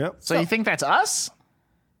 Yep. So you think that's us?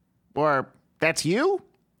 Or that's you?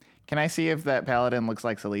 Can I see if that paladin looks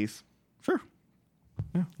like Celise? Sure.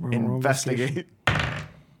 Yeah. Investigate.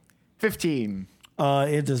 15.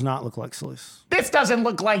 It does not look like Celise. This doesn't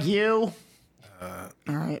look like you.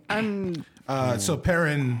 All right, I'm. So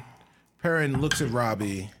Perrin looks at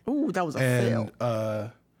Robbie. Ooh, that was a fail.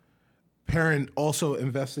 And Perrin also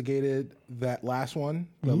investigated that last one.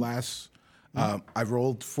 The last. I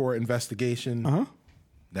rolled for investigation.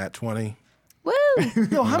 Nat 20. Woo!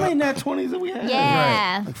 Yo, how many nat 20s have we had?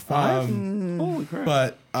 Yeah. Like 5? Holy crap.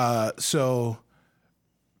 But so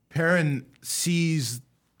Perrin sees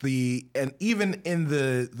and even in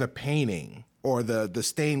the painting or the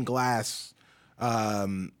stained glass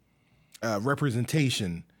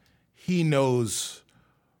representation, he knows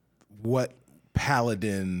what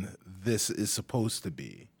paladin this is supposed to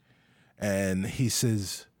be. And he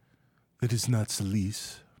says, "That is not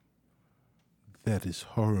Celise. That is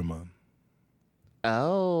Horriman.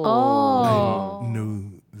 Oh. I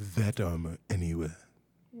know that armor anywhere."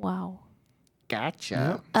 Wow.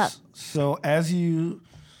 Gotcha. So as you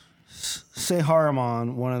say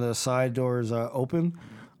Haramon, one of the side doors open.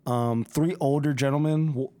 3 older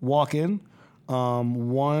gentlemen walk in.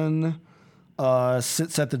 One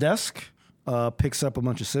sits at the desk, picks up a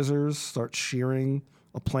bunch of scissors, starts shearing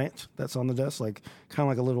a plant that's on the desk, like kind of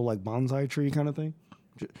like a little like bonsai tree kind of thing,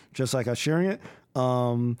 just like shearing it.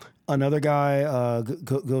 Another guy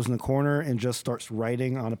goes in the corner and just starts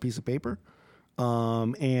writing on a piece of paper.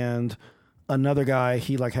 And another guy,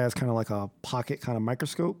 he like has kind of like a pocket kind of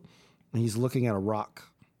microscope, and he's looking at a rock.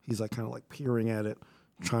 He's like kind of like peering at it,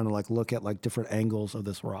 trying to like look at like different angles of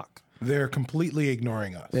this rock. They're completely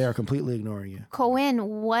ignoring us. They are completely ignoring you.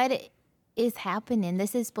 Cohen, what is happening?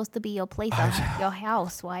 This is supposed to be your place, your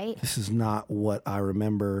house, right? This is not what I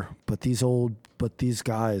remember, but these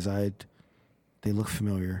guys, they look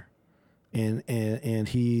familiar. And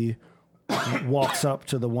he walks up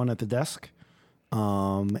to the one at the desk,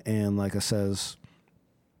 and like I says,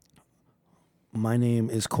 "My name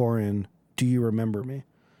is Corin. Do you remember me?"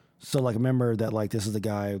 So like remember that like this is the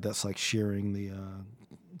guy that's like shearing the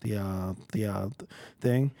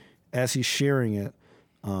thing. As he's shearing it,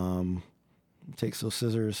 takes those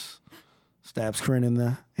scissors, stabs Corinne in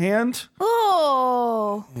the hand.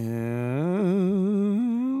 Oh. And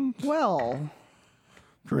Well,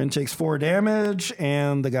 Corinne takes 4 damage,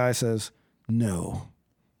 and the guy says no,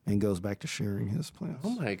 and goes back to shearing his plants.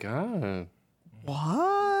 Oh my god.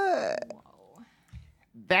 what?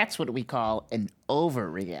 That's what we call an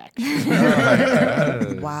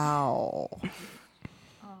overreaction. Wow.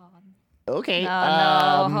 Okay.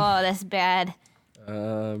 Oh no. Oh, that's bad.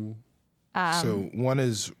 So one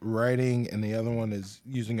is writing and the other one is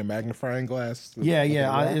using a magnifying glass.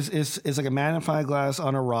 Yeah. It's like a magnifying glass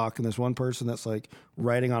on a rock, and there's one person that's like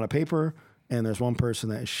writing on a paper, and there's one person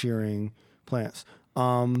that is shearing plants.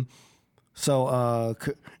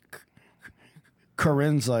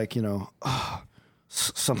 Corinne's like,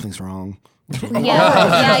 something's wrong.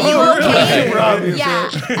 Yeah, you okay? Yeah.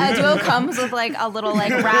 Duo comes with like a little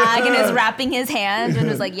like rag and is wrapping his hand and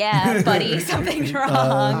is like, "Yeah, buddy, something's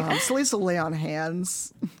wrong." Celeste will lay on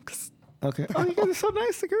hands. Okay. Oh, you guys are so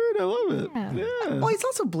nice to Corinne. I love it. Yeah. Oh, he's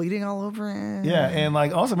also bleeding all over it. Yeah, and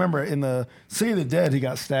like also remember in the City of the Dead, he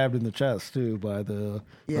got stabbed in the chest too by the.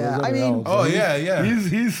 Yeah, those I other mean- elves. Oh, So yeah.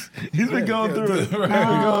 He's been going through it.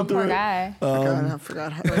 Right. Oh, poor guy. I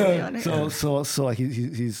forgot how to on it. So like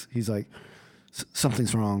he's like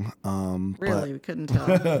something's wrong. Really, we couldn't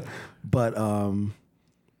tell. But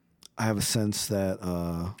I have a sense that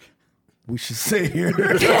we should stay here. You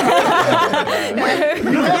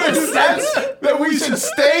have a sense that we should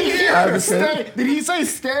stay here? have a sense. Stay. Did he say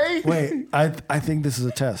stay? Wait, I think this is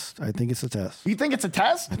a test. I think it's a test. You think it's a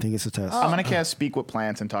test? I think it's a test. I'm gonna cast Speak with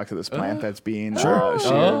Plants and talk to this plant that's being sheared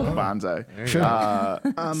bonsai. Sure.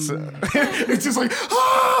 It's just like,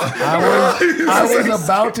 I was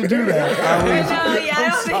about to do that.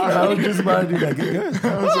 I was just about to do that. Good.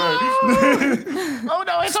 oh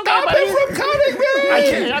no, it's okay, buddy. From cutting me.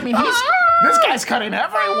 I mean, this guy's cutting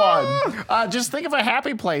everyone. Just think of a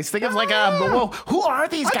happy place. Think of like well, who are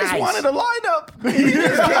these guys? I just wanted a lineup. He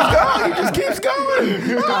just keeps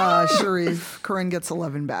going. Sharif, Corinne gets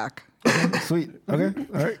 11 back. Sweet. Okay.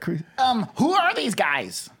 All right. Cool. Who are these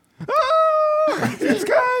guys? These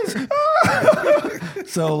guys.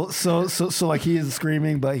 So like he is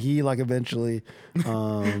screaming, but he like eventually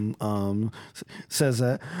says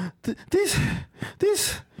that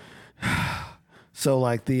these. So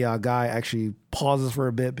like the guy actually pauses for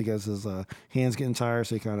a bit because his hands getting tired,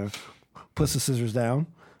 so he kind of puts the scissors down,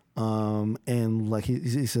 and like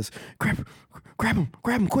he says, grab him,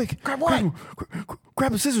 quick, Grab what?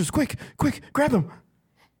 grab the scissors, quick, grab them.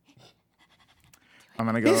 I'm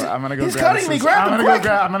gonna go. I'm gonna go. He's grab cutting the me. scissors. Grab him quick.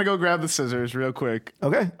 I'm gonna go grab the scissors real quick.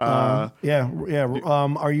 Okay. Yeah.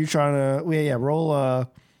 Are you trying to? Yeah. Roll.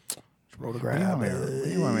 Roll to grab. What do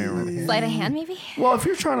you want me to roll? Sleight of hand, maybe? Well, if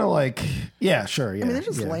you're trying to like, yeah, sure. Yeah. I mean, they're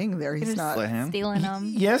just yeah. laying there. He's not. Stealing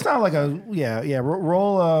them. Yeah, it's not like a. Yeah.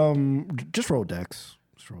 Roll. Just roll Dex.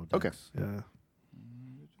 Just roll Dex. Okay. Yeah.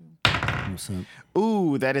 100%.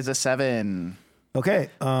 Ooh, that is a 7. Okay.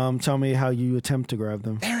 Tell me how you attempt to grab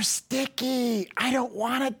them. They're sticky. I don't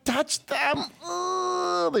want to touch them.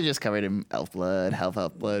 Oh, they're just covered in elf blood, elf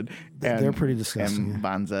blood. They're pretty disgusting. And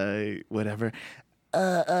bonsai, whatever.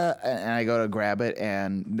 And I go to grab it,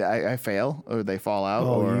 and I fail, or they fall out.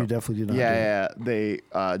 Oh, or, you definitely do not. Yeah, they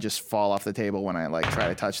just fall off the table when I like try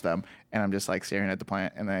to touch them, and I'm just like staring at the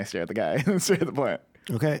plant, and then I stare at the guy, and stare at the plant.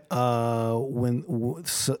 Okay. So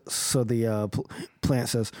the plant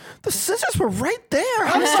says the scissors were right there.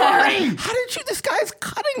 I'm sorry. How did you? This guy's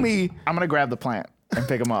cutting me. I'm gonna grab the plant and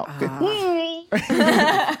pick him up.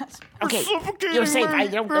 Okay, you're safe. I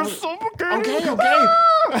don't. Okay.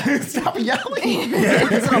 Stop yelling.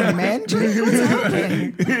 Is it a mandrake? What's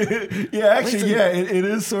happening? Yeah, actually, it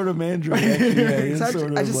is sort of mandrake. Actually, yeah, it is It's sort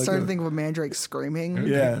actually, of I just like started thinking of a mandrake screaming.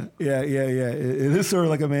 Yeah. It is sort of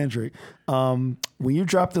like a mandrake. When you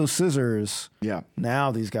drop those scissors, Yeah.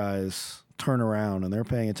 now these guys turn around and they're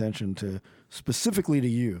paying attention to specifically to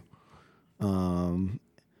you.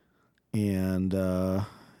 And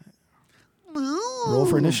roll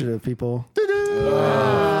for initiative, people.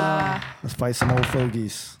 Let's fight some old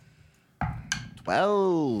fogies.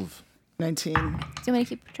 12. 19. Do you want me to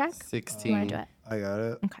keep track? You want 16. to do it? I got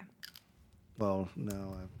it. Okay. Well,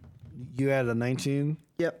 no. You had a 19,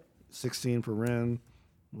 Yep. 16 for Ren.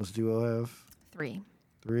 What's Duo have? 3.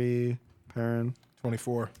 3. Perrin.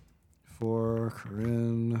 24. 4.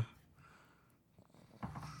 Corinne.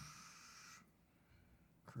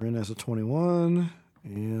 Corinne has a 21.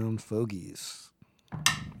 And Fogies.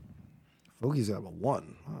 Fogies got a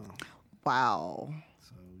 1. Wow. Wow.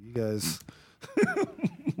 So you guys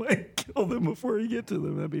might kill them before you get to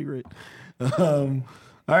them. That'd be great. All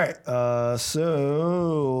right.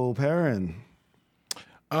 So Perrin.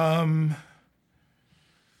 And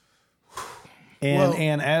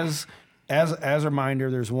as a reminder,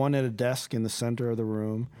 there's one at a desk in the center of the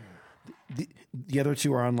room. The other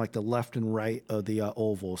two are on like the left and right of the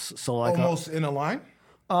ovals. So like Almost in a line?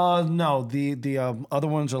 no, the other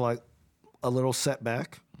ones are like a little set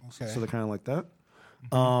back. Okay. So they're kind of like that.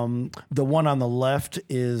 The one on the left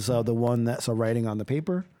is the one that's writing on the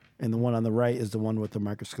paper, and the one on the right is the one with the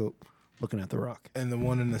microscope looking at the rock. And the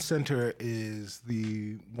one in the center is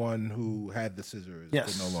the one who had the scissors.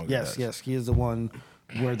 Yes, But no longer yes, does. yes. He is the one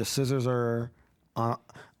where the scissors are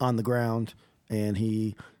on the ground, and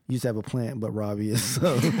he used to have a plant, but Robbie is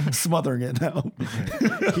smothering it now.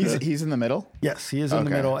 He's in the middle. Yes, he is in the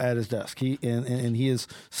Okay. middle at his desk. He and he is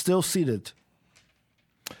still seated.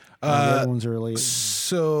 The other ones are late.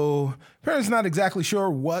 So Perrin's not exactly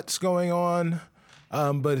sure what's going on,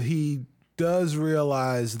 but he does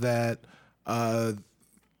realize that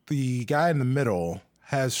the guy in the middle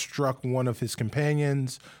has struck one of his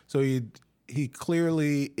companions. So he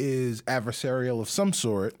clearly is adversarial of some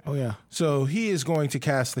sort. Oh, yeah. So he is going to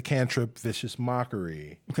cast the cantrip Vicious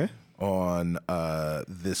Mockery Okay. on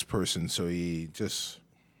this person. So he just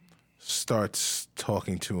starts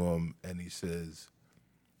talking to him, and he says,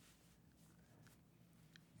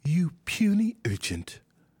 "You puny urchin,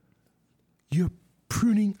 you're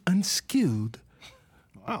pruning unskilled.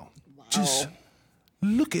 Wow. Just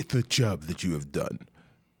look at the job that you have done.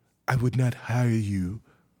 I would not hire you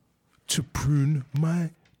to prune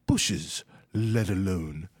my bushes, let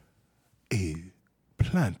alone a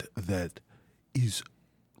plant that is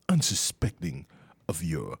unsuspecting of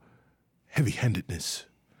your heavy-handedness."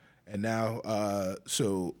 And now,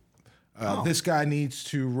 this guy needs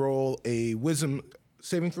to roll a wisdom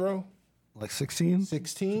saving throw. Like 16?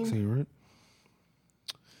 16. 16, right?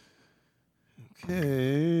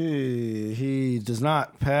 Okay. He does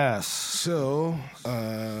not pass. So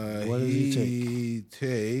What does he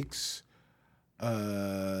takes.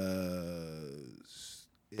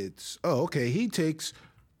 He takes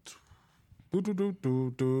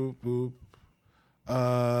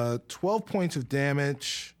 12 points of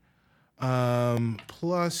damage.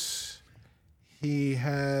 Plus, he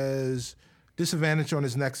has disadvantage on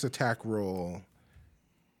his next attack roll.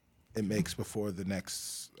 It makes before the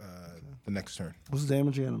next turn. What's the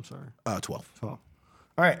damage again? I'm sorry. 12. 12. All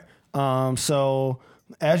right. So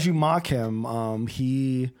as you mock him,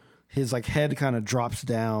 his like head kind of drops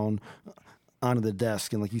down onto the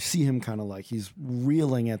desk, and like you see him kind of like he's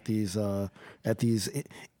reeling at these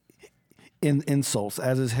insults.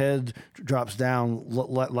 As his head drops down,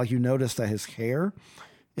 like you notice that his hair,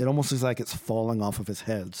 it almost looks like it's falling off of his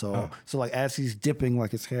head. So like as he's dipping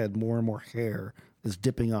like his head, more and more hair is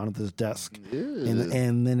dipping onto this desk,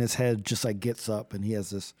 and then his head just like gets up, and he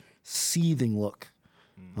has this seething look.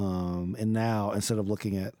 And now instead of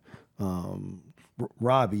looking at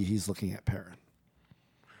Robbie, he's looking at Perrin.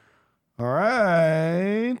 All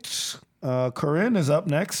right, Corinne is up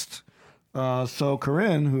next. So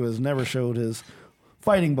Corinne, who has never showed his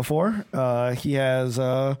fighting before, he has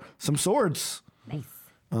some swords. Nice.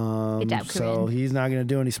 Good job, So Corinne. he's not going to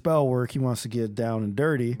do any spell work. He wants to get down and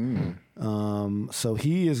dirty. So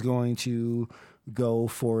he is going to go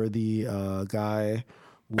for the guy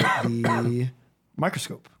with the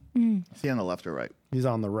microscope. Is he on the left or right? He's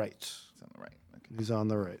on the right. He's on the right. Okay. He's on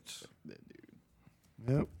the right. That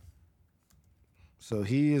dude. Yep. So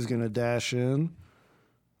he is going to dash in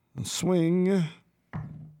and swing. All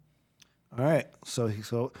right. So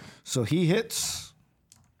he hits.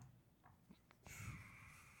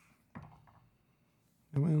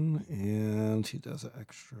 And he does an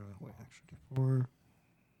extra D4.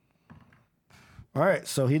 All right,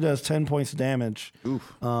 so he does 10 points of damage.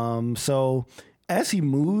 Oof. So as he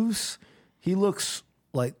moves, he looks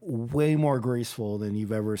like way more graceful than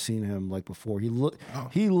you've ever seen him like before. He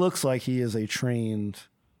looks like he is a trained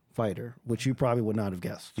fighter, which you probably would not have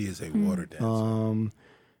guessed. He is a water dancer.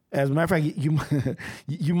 As a matter of fact,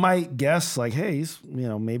 you might guess like, hey, he's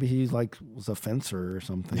maybe he like was a fencer or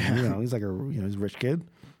something. He's like he's a rich kid.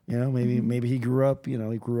 Maybe he grew up. He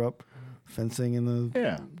grew up fencing in the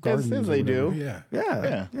gardens. As or they do. whatever.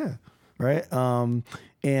 Yeah. Yeah. Right.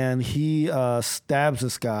 And he stabs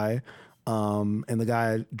this guy, and the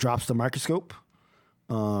guy drops the microscope.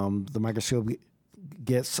 The microscope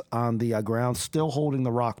gets on the ground, still holding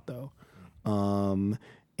the rock though.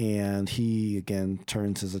 And he again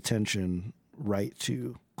turns his attention right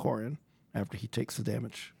to Corin after he takes the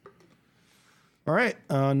damage. All right.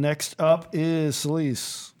 Next up is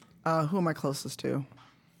Celise. Who am I closest to?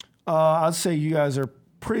 I'd say you guys are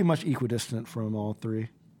pretty much equidistant from all three.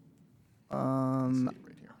 I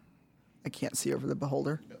can't see over the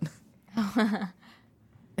beholder.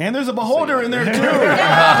 And there's a beholder in there too. Oh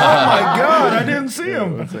my God, I didn't see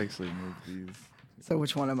him. Let's actually move these. So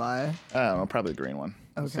which one am I? I don't know, probably the green one.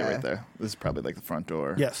 Stay Okay. right there. This is probably like the front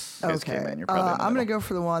door. Yes. You guys Okay. came in, you're probably in the I'm going to middle. go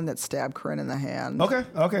for the one that stabbed Corinne in the hand.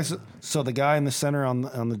 Okay. So the guy in the center on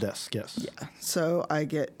the desk. Yes. Yeah. So I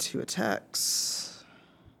get 2 attacks.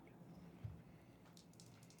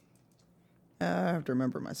 I have to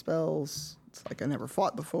remember my spells. It's like I never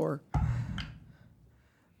fought before.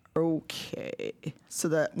 Okay. So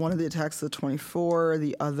that one of the attacks is a 24.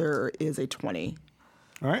 The other is a 20.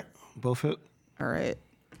 All right. Both hit. All right.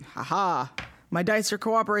 Haha. My dice are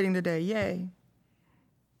cooperating today. Yay.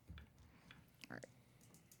 All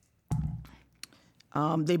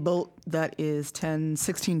right. They both, that is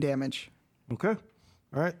 16 damage. Okay. All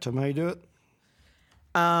right. Tell me how you do it.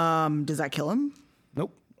 Does that kill him?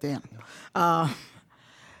 Nope. Damn.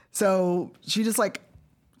 So she just like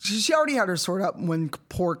she already had her sword up when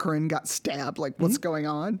poor Corinne got stabbed. Like, what's going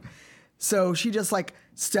on? So she just like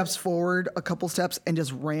steps forward a couple steps and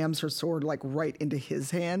just rams her sword like right into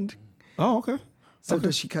his hand. Oh, okay. So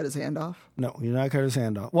does she cut his hand off? No, you're not cut his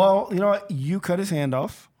hand off. Well, you know what? You cut his hand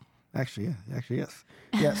off. Actually, yeah. Actually, yes.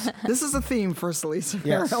 Yes. This is a theme for Celise,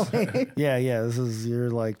 Yes. apparently. Yeah. This is,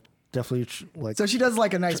 you're like definitely like So she does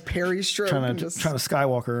like a nice parry stroke. trying and to just,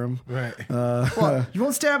 Skywalker him. Right. well, you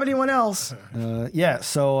won't stab anyone else. Yeah.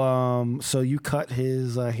 So you cut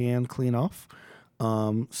his hand clean off.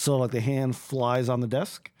 So like the hand flies on the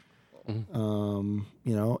desk. You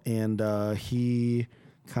know, and he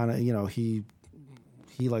kind of, you know, he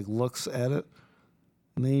like looks at it,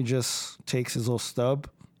 and then he just takes his little stub,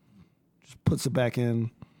 just puts it back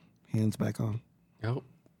in, hands back on. Yep.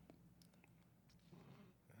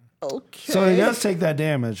 Okay. So he does take that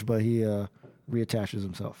damage, but he reattaches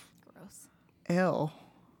himself. Ew.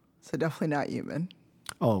 So definitely not human.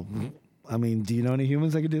 Oh, I mean, do you know any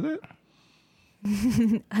humans that could do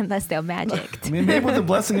that? Unless they're magic. I mean, maybe with the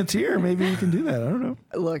blessing of Tyr, maybe you can do that. I don't know.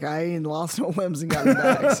 Look, I ain't lost no limbs and got him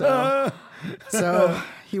back. So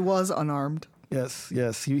he was unarmed. Yes.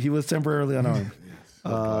 He was temporarily unarmed.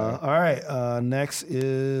 All right. Next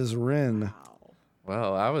is Rin.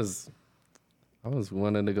 Well, I was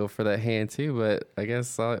wanting to go for that hand too, but I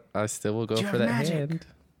guess I still will go for that hand.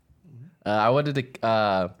 I wanted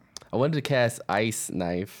to cast Ice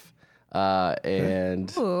Knife,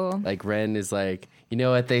 and like Ren is like, you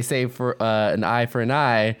know what they say, for an eye for an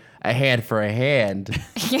eye, a hand for a hand.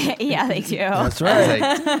 Yeah, they do. That's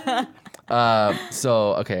right.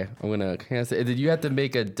 So okay, I'm gonna cast it. Did you have to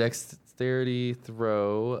make a dexterity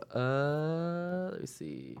throw? Let me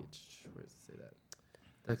see. Where does it say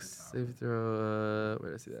that? Dex save throw.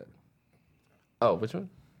 Where did I see that? Oh, which one?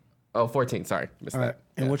 Oh, 14. Sorry, missed All right. that.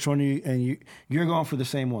 And which one you're going for the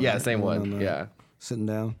same one? Yeah, right? same The one. on the- Yeah. Sitting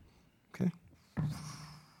down. Okay.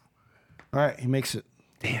 All right. He makes it.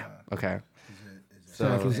 Okay. So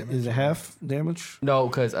is it half damage? No,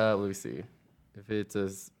 because let me see. If it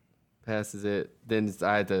just passes it, then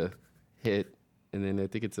I had to hit, and then I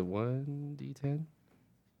think it's a 1d10.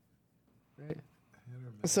 Right?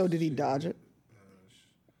 So did he dodge it?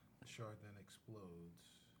 The shard then explodes.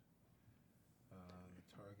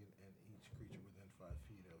 The target and each creature within 5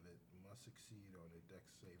 feet of it must succeed on a dex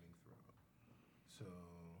saving throw. So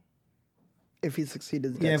If he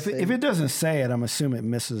succeeded, Yeah. If it doesn't say it, I'm assuming it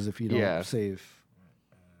misses if you don't Yeah. save.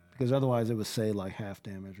 Because otherwise it would say like half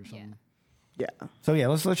damage or something. yeah. So yeah,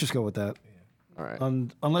 let's just go with that. All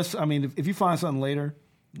right. Unless, I mean, if you find something later,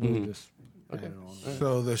 we'll just add it on.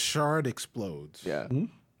 So the shard explodes. Yeah.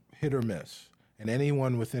 Hit or miss. And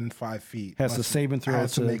anyone within 5 feet Has to save and throw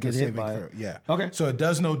has to make get a hit saving by throw. it. Yeah. Okay. So it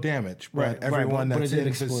does no damage, but Right, everyone but that's it did in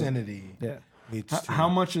explode. vicinity Yeah. needs to How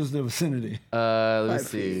much is the vicinity? Let me 5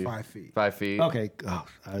 see. 5 feet. 5 feet. Okay.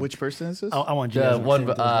 Which person is this? I want you The guys to one, say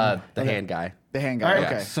what those are. the hand guy. The hand All guy.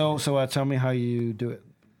 right. Okay. So tell me how you do it.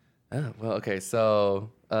 Oh, well, okay. So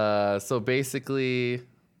basically,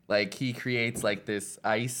 like he creates like this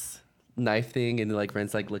ice knife thing, and then like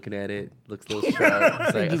Ren's like looking at it, looks a little sharp.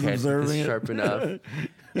 It's like, Just okay, observing this it. is sharp enough.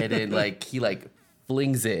 And then like he like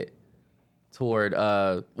flings it toward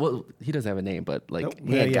well, he doesn't have a name, but like hand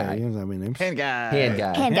Yeah, guy. he doesn't have any names. Hand guy. Hand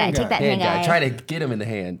guy. Hand guy, take that hand guy. Try to get him in the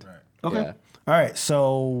hand. Okay. Yeah. All right.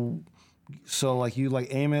 So like you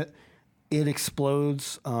like aim it, it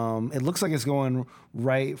explodes. It looks like it's going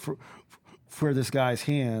right for this guy's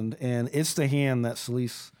hand, and it's the hand that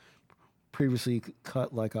Celise previously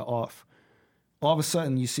cut like off. All of a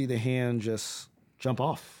sudden, you see the hand just jump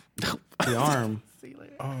off the arm,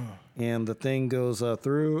 and the thing goes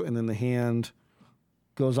through, and then the hand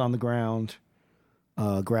goes on the ground,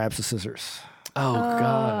 grabs the scissors. Oh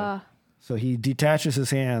god. So he detaches his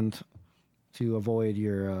hand to avoid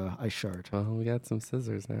your ice shard. Well, we got some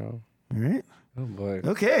scissors now. All right. Oh boy.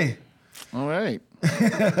 Okay. All right.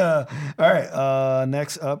 All right.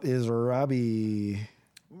 Next up is Robbie.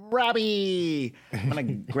 Robbie. I'm gonna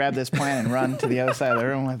grab this plant and run to the other side of the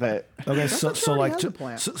room with it. Okay. So already like has to, a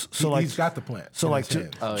plant. so like He's got the plant. so in like his to,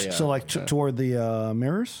 hand. Oh, yeah. so like toward the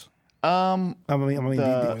mirrors. I mean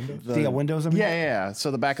the windows. I mean. Yeah.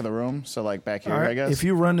 So the back of the room. So like back here, All right. I guess. If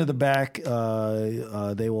you run to the back,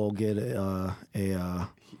 they will get a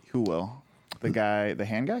Who will? The guy, the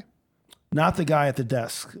hand guy? not the guy at the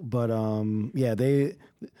desk, but yeah,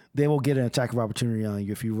 they will get an attack of opportunity on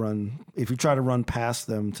you if you try to run past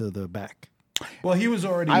them to the back. Well, he was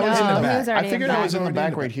already I was in in the the back. he was already I figured in I back. was in the Already back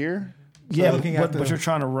in the right back. here. Yeah, looking at but you're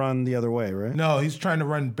trying to run the other way, right? No, he's trying to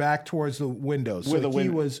run back towards the windows. Where the he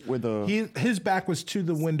win- was, where the- his back was to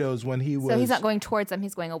the windows when he was. So he's not going towards them,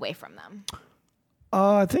 he's going away from them.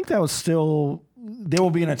 I think that was still there will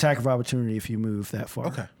be an attack of opportunity if you move that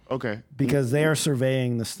far. Okay. Because they are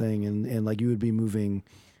surveying this thing, and like you would be moving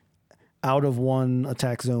out of one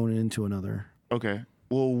attack zone and into another. Okay.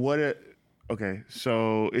 Well, okay.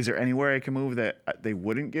 So, is there anywhere I can move that they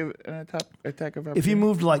wouldn't give an attack of opportunity? If you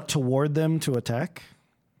moved like toward them to attack,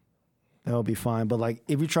 that would be fine. But like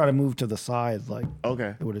if you try to move to the side, like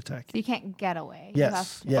Okay. it would attack you. You can't get away. You Yes,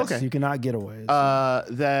 have to- yes, Okay. you cannot get away.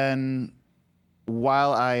 Then,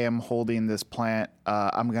 while I am holding this plant,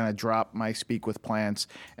 I'm gonna drop my speak with plants,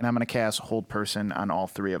 and I'm gonna cast hold person on all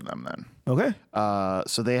 3 of them. Then, Okay,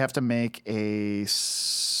 so they have to make a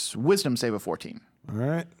wisdom save of 14. all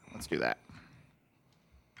right. Let's do that.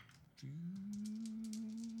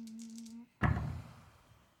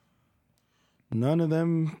 None of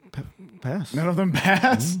them passed. None of them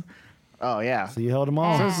pass. Oh yeah. So you held them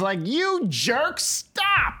all. So it's like, you jerk,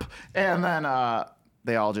 stop! And then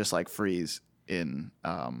they all just like freeze in.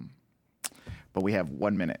 But we have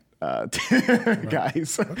 1 minute,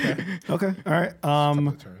 guys. Okay, all right.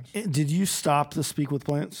 Did you stop the speak with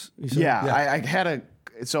plants? You said? Yeah, I had a.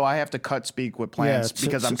 So I have to cut speak with plants Yeah,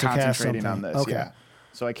 because I'm to cast concentrating on something. this. Okay. Yeah.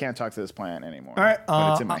 So I can't talk to this plant anymore. All right,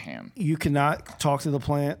 But it's in my hand. You cannot talk to the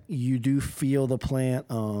plant. You do feel the plant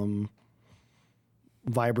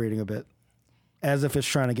vibrating a bit, as if it's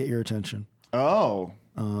trying to get your attention. Oh.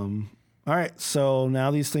 All right, so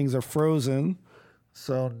now these things are frozen.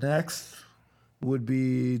 So next would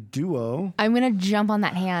be Duo. I'm gonna jump on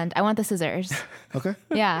that hand. I want the scissors. Okay.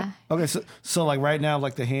 Yeah. Okay, so like right now,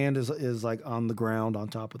 like the hand is like on the ground on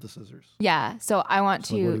top of the scissors. Yeah. So I want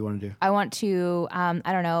to. what do you wanna do? I want to. I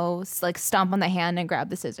don't know. Like stomp on the hand and grab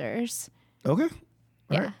the scissors. Okay. All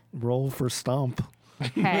Yeah. right. Roll for stomp.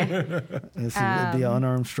 Okay. It'd be an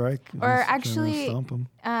unarmed strike. or Just trying to actually, stomp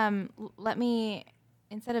 'em. Let me.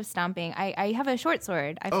 Instead of stomping, I have a short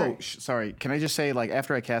sword. Sorry. Can I just say, like,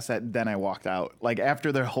 after I cast that, then I walked out. Like,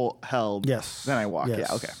 after they're held. Yes. Then I walk. Yes.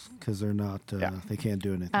 Yeah. Okay. Because they're not. They can't do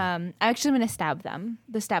anything. I'm actually gonna stab them.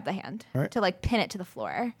 Stab the hand All right. to like pin it to the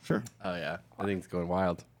floor. Sure. Oh yeah, I think it's going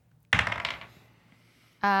wild.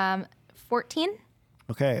 14.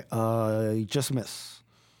 Okay. You just miss.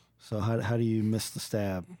 So how do you miss the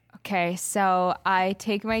stab? Okay, so I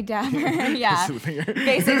take my dagger. Yeah,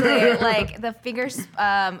 basically, like the fingers.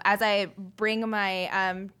 As I bring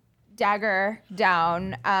my dagger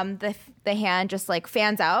down, the hand just like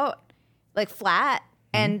fans out, like flat,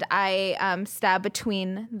 and I stab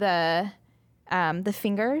between the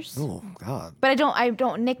fingers. Oh God. But I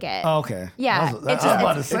don't nick it. Oh, okay. Yeah, I was it's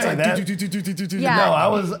about to just- say that. Yeah. No, I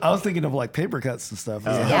was thinking of like paper cuts and stuff. I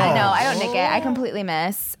was like, Yeah, oh. no, I don't nick it. I completely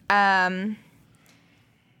miss.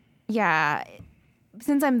 Yeah,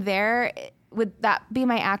 since I'm there, would that be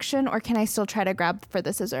my action, or can I still try to grab for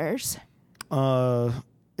the scissors?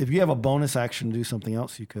 If you have a bonus action to do something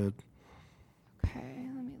else, you could. Okay,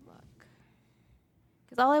 let me look.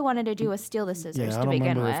 Because all I wanted to do was steal the scissors Yeah, I to don't begin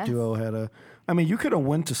remember if with. Duo had a. I mean, you could have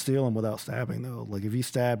went to steal him without stabbing though. Like if you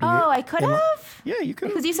stabbed. Oh, I could have? Yeah, you could.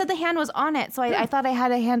 Because you said the hand was on it, so I thought I had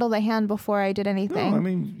to handle the hand before I did No, anything. I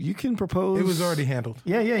mean you can propose. It was already handled.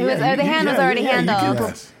 Yeah. It was- the hand was already you can handled.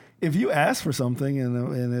 pro- if you ask for something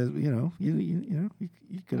and you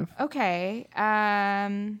could have. Okay. I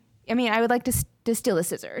mean, I would like to steal the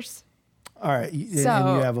scissors. All right, and you So-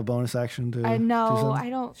 have a bonus action to. I do know. something?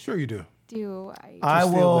 I don't Sure you do. do. I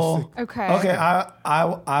steal the will. Okay. Okay.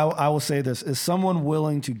 I will say this: is someone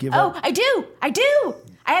willing to give Oh, up I do. I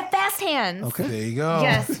have fast hands. Okay. There you go.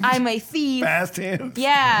 Yes, I'm a thief. fast hands?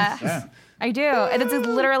 Yeah, I do. And this is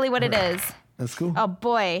literally what it is. That's cool. Oh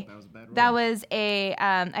boy, that was a.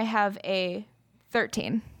 I have a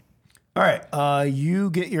 13. All right. You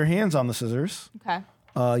get your hands on the scissors. Okay.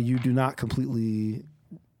 You do not completely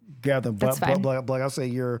grab them, That's fine. but like I'll say,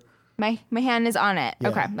 you're. My hand is on it. Yeah.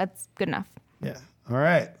 Okay, that's good enough. Yeah. All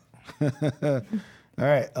right. All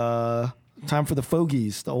right. Time for the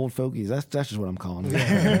fogies, the old fogies. That's just what I'm calling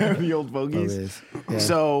them. The old bogeys. Fogies. Yeah.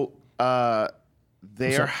 So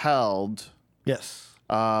they are held. Yes.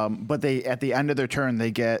 But they, at the end of their turn, they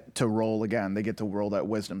get to roll again. They get to roll that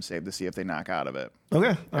wisdom save to see if they knock out of it.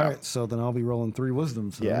 Okay. All right. So then I'll be rolling 3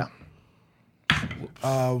 wisdoms. then. Yeah.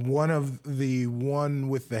 One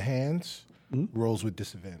with the hands rolls with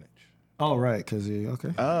disadvantage. Oh, right. Because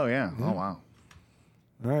okay. Oh yeah. Oh wow.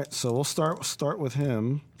 All right. So we'll start with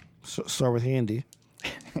him. Start with Handy.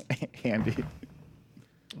 Handy.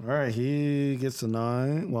 All right. He gets a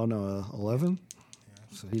 9. Well, no, 11.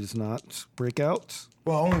 So he does not break out.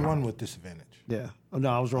 Well, only one with disadvantage. Yeah. Oh, no,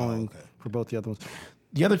 I was rolling okay. for both the other ones.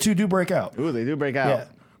 The other 2 do break out. Ooh, they do break out. Yeah.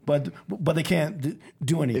 But they can't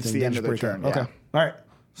do anything. It's the They end just of their break out. turn, Okay. yeah. All right.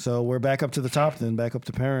 So we're back up to the top then, back up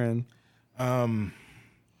to Perrin.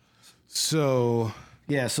 So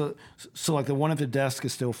Yeah, so like the one at the desk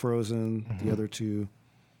is still frozen. The other two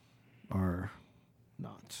are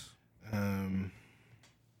not.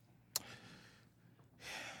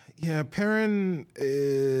 Yeah, Perrin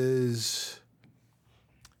is.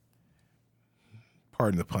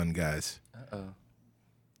 Pardon the pun, guys.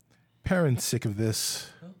 Perrin's sick of this.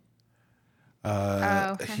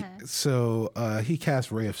 So he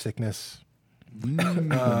cast Ray of Sickness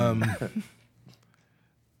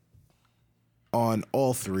on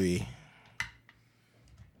all three.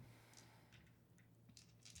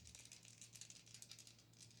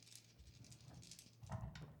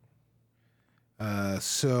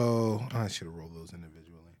 So I should have rolled those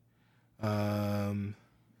individually. Don't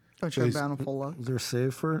you have bountiful luck? Is there a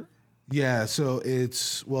save for it? Yeah, so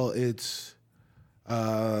it's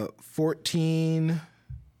 14,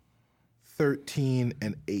 13,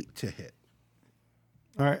 and 8 to hit.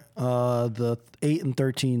 All right. The 8 and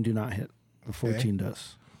 13 do not hit. The 14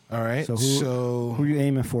 does. All right. So who are you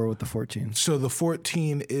aiming for with the 14? So the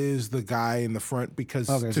 14 is the guy in the front because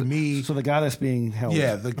to me, so the guy that's being held.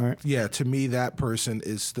 yeah, right. yeah, to me that person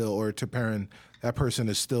is still, or to Perrin, that person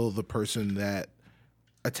is still the person that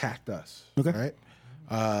attacked us. Okay. Right.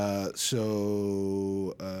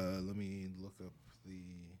 So let me look up the.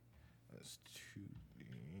 That's 2.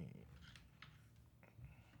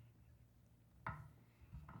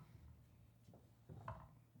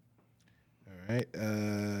 All right.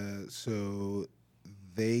 So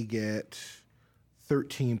they get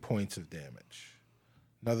 13 points of damage.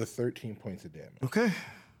 Another 13 points of damage. Okay.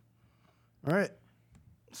 All right.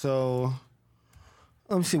 So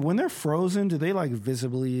let me see. When they're frozen, do they like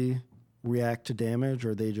visibly react to damage,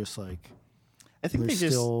 or are they just like? I think They're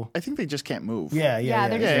still- I think they just can't move. Yeah,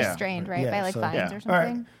 they're just yeah. restrained, right, Yeah, by like so- vines yeah. or All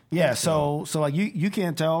something. right. Yeah. So like you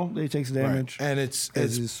can't tell that he takes damage. And it's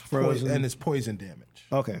 'Cause he's frozen. and it's poison damage.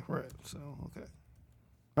 Okay. Right. So okay.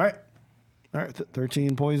 All right. All right.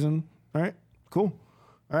 13 poison. All right. Cool.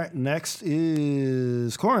 All right. Next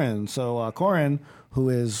is Corin. So Corin, who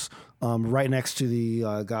is right next to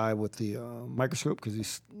the guy with the microscope because he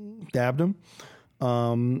stabbed him.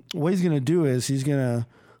 What he's gonna do is he's gonna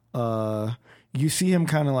you see him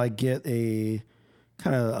kind of like get a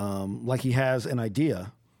kind of like he has an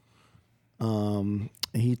idea.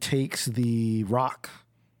 He takes the rock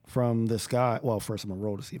from this guy. Well, first I'm gonna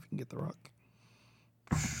roll to see if he can get the rock.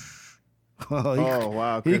 Oh,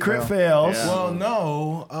 wow. He crit fails. Yeah. Well,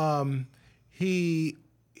 no. He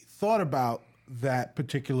thought about that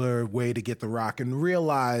particular way to get the rock and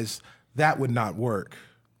realized that would not work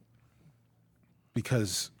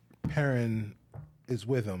because Perrin is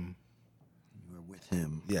with him. You're with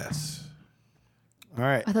him. Yes. All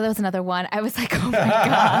right. I thought that was another one. I was like, oh my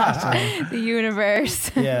gosh, the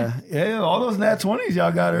universe. Yeah. All those nat 20s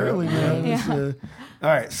y'all got early, man. Yeah. All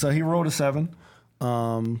right. So he rolled a 7.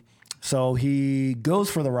 So he goes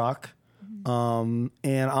for the rock. And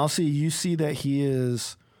I'll see, you see that he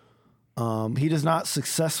is, he does not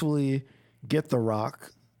successfully get the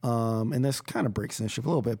rock. And this kind of breaks initiative a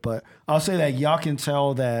little bit, but I'll say that y'all can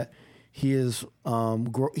tell that he is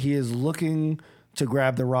looking to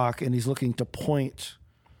grab the rock and he's looking to point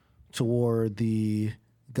toward the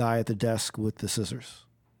guy at the desk with the scissors.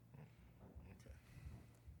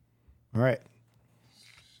 All right.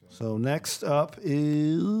 So next up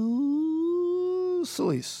is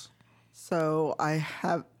Celise. So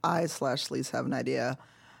I/Celise have an idea.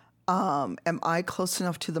 Am I close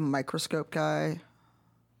enough to the microscope guy?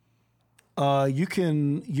 You're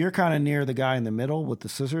kind of near the guy in the middle with the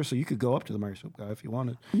scissors, so you could go up to the microscope guy if you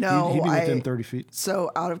wanted. No, he'd be within 30 feet.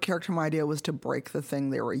 So out of character, my idea was to break the thing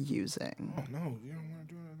they were using. Oh, no, you don't want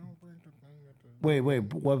to do it. Don't break the thing.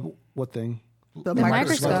 Wait, what thing? The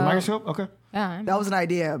microscope. The microscope? Okay. Yeah, That was an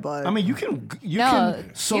idea, but I mean, you can. No,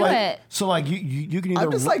 So do like, it. so like you can either.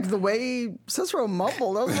 I'm just like the way Cicero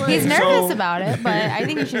mumbled. I was like, he's nervous So- about it, but I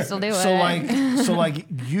think you should still do it. so like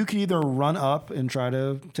you can either run up and try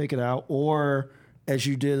to take it out, or as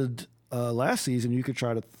you did last season, you could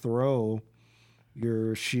try to throw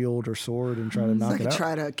your shield or sword and try to knock I it could out.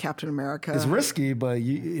 try to Captain America. It's risky, but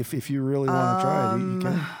if you really want to try it, you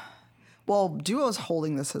can. Well, Duo's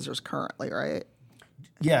holding the scissors currently, right?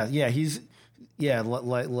 Yeah, he's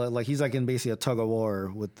like he's like in basically a tug of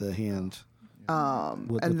war with the hand.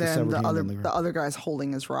 With And the then severed the hand other on the ground. the other guy's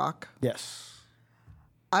holding his rock. Yes.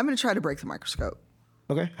 I'm gonna try to break the microscope.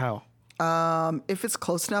 Okay. How? If it's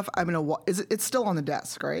close enough, I'm gonna. It's still on the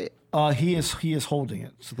desk, right? He is holding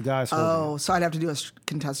it. So the guy's holding it. Oh, so I'd have to do a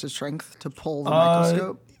contested strength to pull the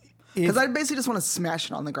microscope. Because if- I basically just want to smash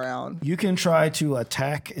it on the ground. You can try to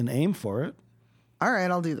attack and aim for it. All right,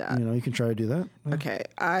 I'll do that. You can try to do that. Okay,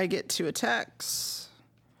 I get 2 attacks.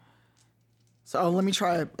 So let me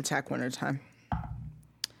try attack one at a time.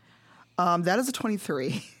 That is a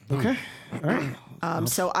 23. Okay. All right.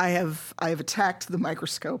 So I have attacked the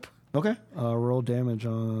microscope. Okay. Roll damage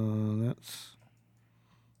on that.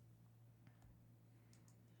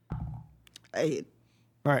 8.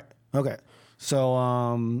 All right. Okay.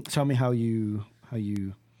 So tell me how you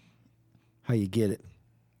get it.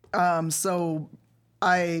 So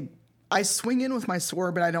I swing in with my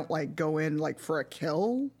sword, but I don't like go in like for a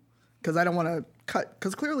kill because I don't want to cut.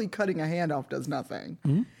 Because clearly, cutting a hand off does nothing.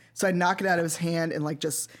 Mm-hmm. So I knock it out of his hand and like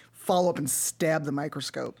just follow up and stab the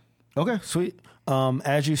microscope. Okay. Sweet.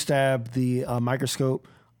 As you stab, the microscope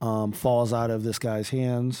falls out of this guy's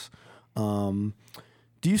hands.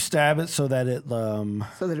 Do you stab it so that it?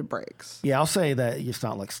 So that it breaks. Yeah, I'll say that it's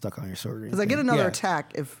not like stuck on your sword. Because I get another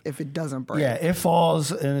attack if it doesn't break. Yeah, it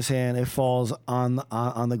falls in his hand. It falls on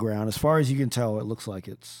the ground. As far as you can tell, it looks like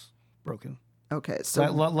it's broken. Okay, so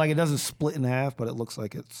Like it doesn't split in half, but it looks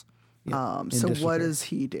like it's. so disrepair. what does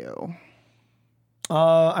he do?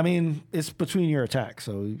 I mean, it's between your attacks,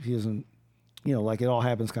 so he doesn't. Like it all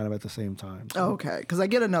happens kind of at the same time. So. Okay, because I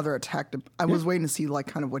get another attack. I was waiting to see like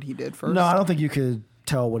kind of what he did first. No, I don't think you could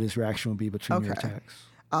tell what his reaction would be between your attacks.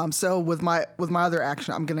 So with my other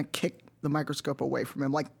action, I'm gonna kick the microscope away from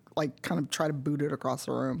him, like kind of try to boot it across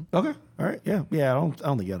the room. Okay, all right, yeah. I don't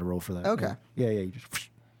think you got to roll for that. Okay. Yeah. You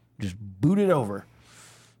just boot it over.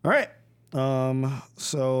 All right.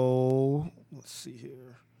 So let's see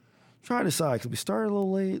here. Try to decide because we started a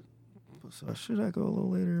little late. So should I go a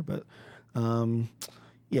little later? But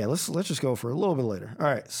yeah, let's just go for a little bit later. All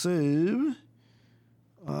right. So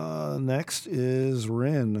next is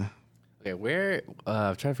Ren. Okay, where?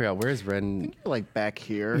 I'm trying to figure out where's Ren. You're like back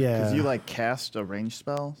here. Yeah. Because you like cast a range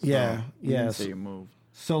spell. So Yeah, you didn't yes. say you moved.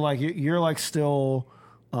 So like you're like still,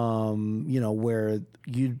 where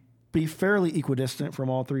you'd be fairly equidistant from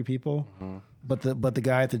all three people, but the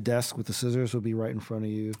guy at the desk with the scissors would be right in front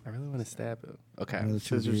of you. I really want to stab him. Okay. The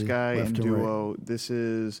two of Scissors you guy left and and right. duo. This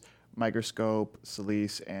is Microscope,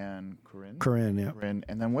 Celise, and Corinne. Corinne, yeah, Corinne.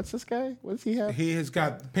 And then what's this guy? What does he have? He has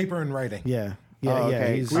got paper and writing. yeah. Oh,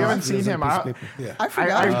 okay. We haven't seen him out. Yeah. I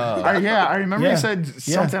forgot. I remember Yeah. you said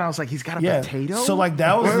Yeah. something. I was like, he's got a Yeah. potato. So like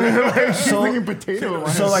that was so, thinking potato.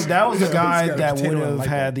 so like that was the guy got a that potato would and have light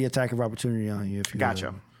had bulb. the attack of opportunity on you if you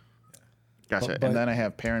Gotcha. Gotcha. But- and then I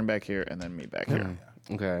have Perrin back here, and then me back here.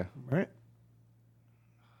 Okay. right.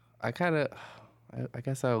 I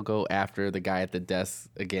guess I'll go after the guy at the desk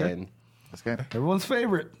again. That's good. Everyone's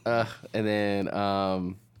favorite. And then I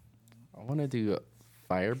want to do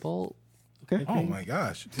Firebolt Okay. Oh my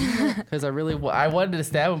gosh. because I wanted to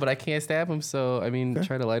stab him, but I can't stab him. So I mean,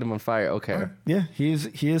 try to light him on fire. Okay. Yeah, he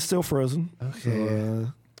is still frozen. Okay. So,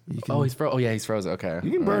 you can, He's he's frozen. Okay.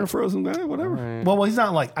 you can burn a frozen guy, whatever. right. Well, he's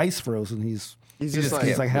not like ice frozen. He's just like-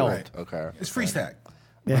 he's like held. Right. Okay. It's freeze tag.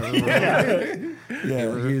 Yeah,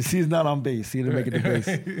 he's not on base. He didn't make it to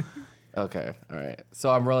base. Okay. All right. So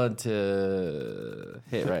I'm rolling to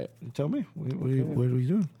hit, right? Tell me, what are you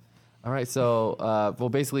doing? All right. So,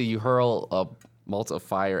 basically, you hurl a bolt of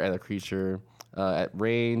fire at a creature at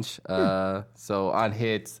range. So on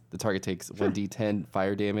hits, the target takes 1d10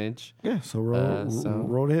 fire damage. Yeah, so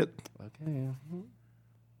roll to hit. Okay.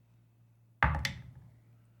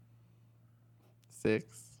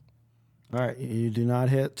 6. All right, you do not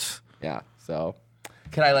hit. Yeah. So,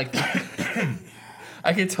 can I like?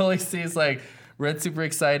 I can totally see it's like Red's super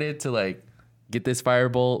excited to like get this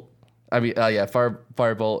firebolt. I mean,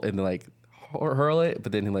 firebolt and then like hurl it,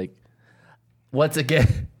 but then he like once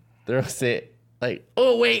again throws it like,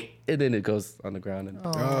 oh wait, and then it goes on the ground and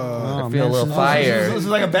I feel a little fire. This is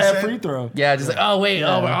like a bad free throw. Yeah, just like, oh wait,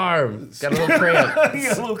 oh my arm got a little cramp. You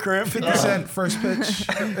got a little cramp. 50% first pitch.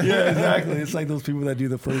 Yeah, exactly. It's like those people that do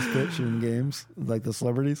the first pitch in games, like the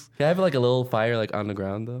celebrities. Can I have like a little fire like on the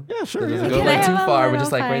ground though? Yeah, sure. It doesn't Yeah, go Can I like too have a far, but little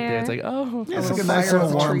just like right there. fire? It's like, oh, it's like a little nice fire little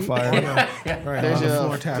as a warm treat. fire. Right. There's on your the floor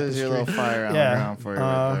little, there's your little tapestry. fire on Yeah. the ground for you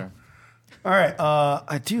right there. All right.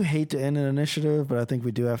 I do hate to end an initiative, but I think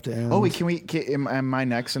we do have to end. Oh, wait, am I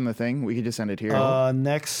next in the thing? We could just end it here.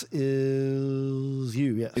 Next is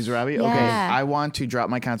you. Yes. Is Robbie? Yeah. Okay. I want to drop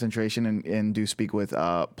my concentration and do speak with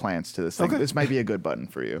plants to this thing. Okay. This might be a good button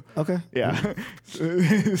for you. Okay. Yeah.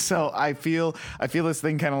 So I feel this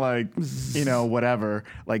thing kind of like, whatever,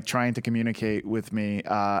 like trying to communicate with me.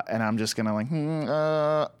 And I'm just going to like,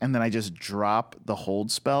 and then I just drop the hold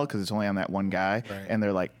spell because it's only on that one guy. Right. And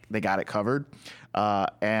they're like, they got it covered.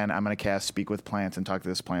 And I'm going to cast speak with plants and talk to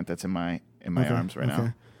this plant that's in my arms right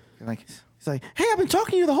now. Like, He's like, hey, I've been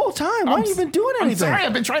talking to you the whole time. Why haven't you been doing anything? I'm sorry,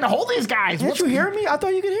 I've been trying to hold these guys. Can't you hear me? I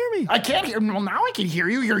thought you could hear me. I can't hear. Well, now I can hear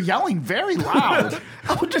you. You're yelling very loud.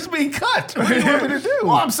 I was just being cut. What do you want me to do?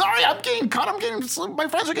 Well, I'm sorry. I'm getting cut. My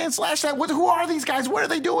friends are getting slashed at. Who are these guys? What are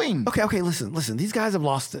they doing? Okay, listen. These guys have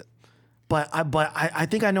lost it. But I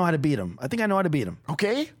think I know how to beat them.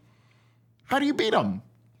 Okay. How do you beat them?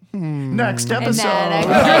 Next And episode.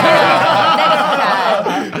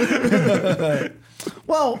 then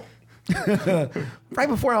Well, right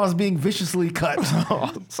before I was being viciously cut,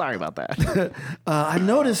 sorry about that. I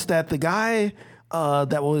noticed that the guy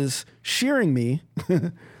that was shearing me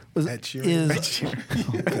was Ed Sheeran.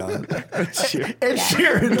 oh God, Ed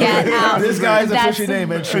Sheeran. Get out. This guy's That's- official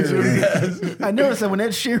name, Ed Sheeran. I noticed that when Ed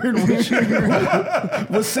Sheeran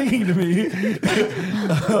was singing to me,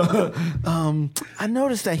 I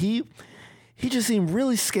noticed that he just seemed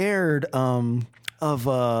really scared of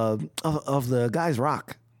the guy's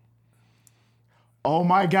rock. Oh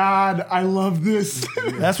my God, I love this.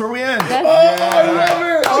 That's where we end.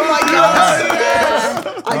 Oh my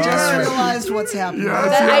God! I just realized what's happening.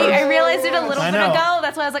 I realized it a little I bit know. ago.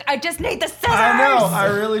 That's why I was like, I just need the scissors. I know. I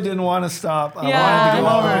really didn't want to stop. I Yeah. wanted to go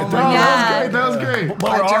Love on. it. Yeah. That was great. But we're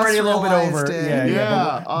I just already a little bit over. realized it.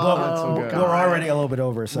 Yeah. That's so But good. we're already a little bit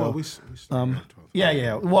over. So. Well, we started at 12.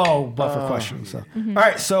 Yeah. Whoa, but for questions. So. All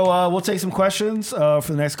right, so we'll take some questions for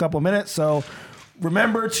the next couple of minutes. So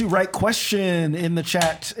remember to write question in the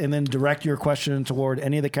chat and then direct your question toward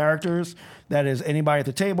any of the characters. That is anybody at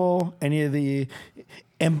the table, any of the...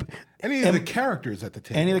 Any of the characters at the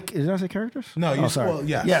table. Did I say characters? No, you- sorry. well,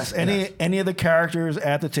 yes, Yes, yes. any of the characters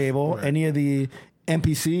at the table, any of the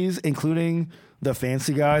NPCs, including the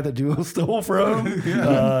fancy guy that Duo stole from.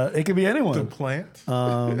 It could be anyone. The plant.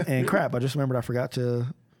 And crap, I just remembered I forgot to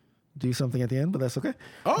do something at the end, but that's okay.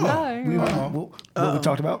 What we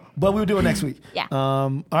talked about, but we'll do it next week. Yeah.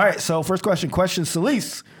 All right. So first question,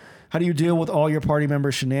 Celise. How do you deal with all your party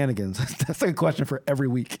members' shenanigans? That's like a question for every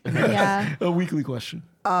week. Yeah. A weekly question.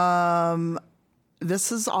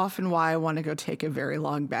 This is often why I want to go take a very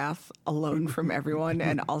long bath alone from everyone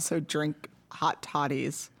and also drink hot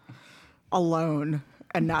toddies alone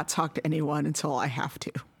and not talk to anyone until I have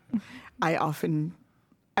to. I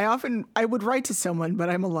would write to someone, but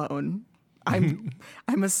I'm alone. I'm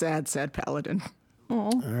a sad paladin. All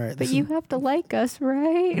right. But you have to like us,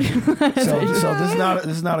 right? So this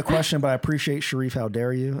is not a question, but I appreciate Sharif. How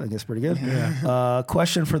dare you? I guess pretty good.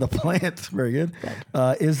 Question for the plant. Very good.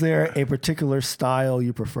 Is there a particular style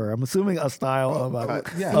you prefer? I'm assuming a style of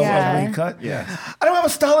being cut. Yeah. I don't have a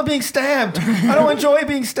style of being stabbed. I don't enjoy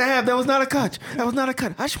being stabbed. That was not a cut. I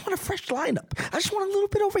just want a fresh lineup. I just want a little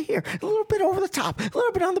bit over here, a little bit over the top, a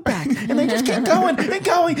little bit on the back, and they just keep going and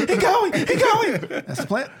going and going and going. That's the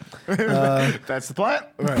plant. That's the plan.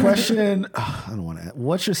 Question. I don't want to.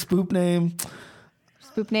 What's your spoop name?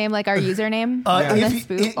 Spoop name, like our username on the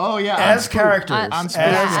spoop. As characters. As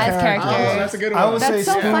characters. Oh, that's a good one. I would That's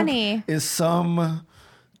say so spoop funny. is some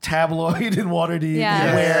tabloid in Waterdeep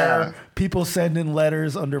Yeah. where people send in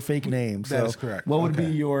letters under fake names. That So is correct. What would be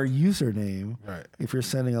Okay. your username if you're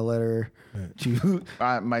sending a letter to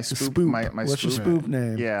My spoop. My What's your spoop. spoop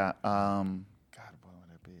name? Yeah. God, what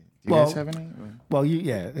would it be? Do you guys have any? Well,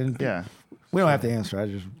 and Yeah. we don't have to answer. I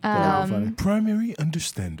just thought it was funny. Primary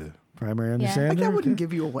understander. Primary Yeah. understanding. That wouldn't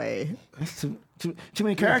give you away. That's too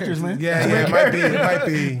many characters, man. Yeah, Too many it might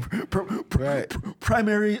be. Right.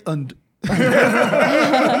 Primary all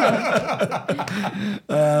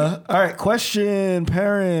right, question,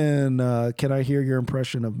 Perrin. Can I hear your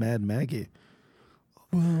impression of Mad Maggie?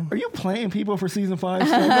 Are you playing people for season 5?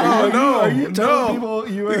 No, Are you telling people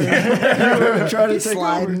you were trying to He's take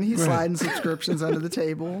over? sliding subscriptions under the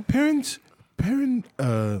table. Perrin,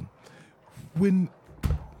 when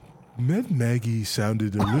Mad Maggie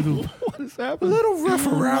sounded a little, What is a happening? little rough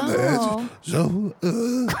around the no. edges. So,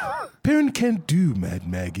 Perrin can't do Mad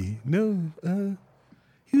Maggie. No,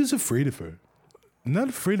 he was afraid of her. Not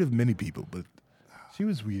afraid of many people, but she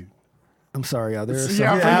was weird. I'm sorry, there are some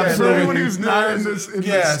Yeah, for absolutely- anyone who's not in this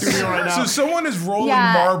studio right now. So someone is rolling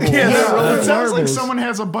Yeah. marbles. It sounds like marbles. someone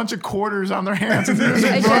has a bunch of quarters on their hands and they're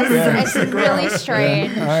just It's really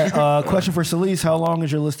strange. All right, question for Celise. How long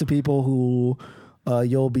is your list of people who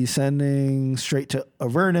you'll be sending straight to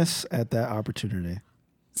Avernus at that opportunity?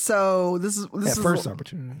 So this At is first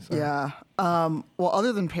opportunity. Sorry. Yeah. Well,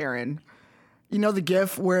 other than Perrin, you know the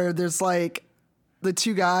GIF where there's like the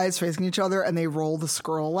two guys facing each other and they roll the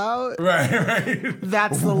scroll out. Right.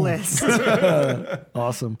 That's the list.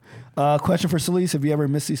 Awesome. Question for Celeste: have you ever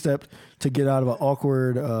Misty stepped to get out of an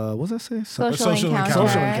awkward? What does that say? Social encounter.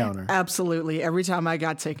 Social encounter. Absolutely. Every time I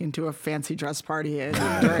got taken to a fancy dress party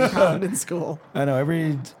during college school. I know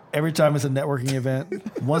every time it's a networking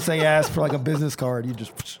event. Once they ask for like a business card, you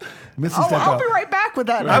just Misty step I'll out. be right back with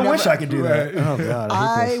that. I wish I could do that. Oh God, I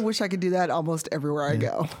hate I this. wish I could do that almost everywhere I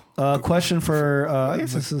go. Question for I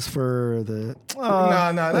guess this is for the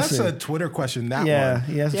No, let's that's see. a Twitter question. That Yeah,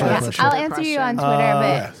 one. yeah, that's a Yeah, Twitter that's question. I'll answer you on Twitter,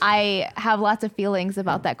 yes. but I have lots of feelings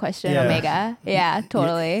about that question, Yeah. Omega. Yeah,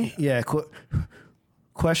 totally. Yeah.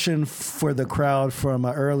 Question for the crowd from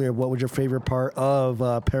earlier. What was your favorite part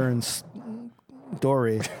of Perrin's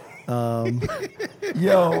story?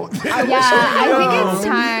 Yo, I think it's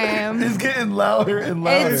time. it's getting louder and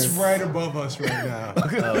louder. It's right above us right now.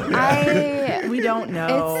 We don't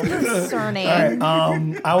know. It's concerning.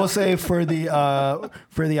 I will say for the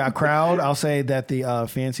crowd, I'll say that the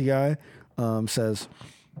fancy guy says,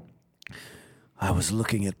 "I was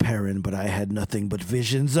looking at Perrin, but I had nothing but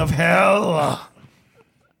visions of hell."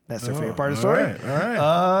 That's their favorite part of the story.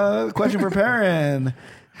 All right. Question for Perrin: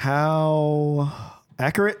 how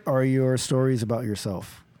accurate are your stories about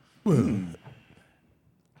yourself?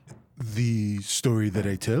 The story that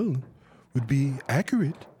I tell would be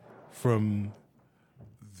accurate from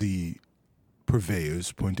the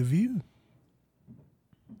purveyor's point of view,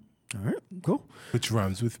 All right, cool. which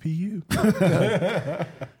rhymes with PU.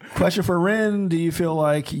 Question for Rin: do you feel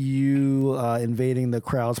like you invading the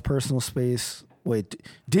crowd's personal space? Wait,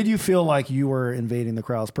 did you feel like you were invading the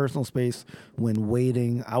crowd's personal space when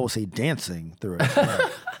wading? I will say dancing through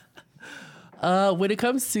it. When it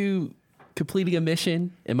comes to completing a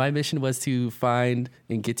mission, and my mission was to find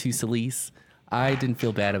and get to Celeste, I didn't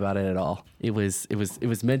feel bad about it at all. It was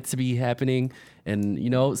meant to be happening, and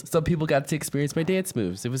some people got to experience my dance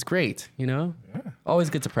moves. It was great. Always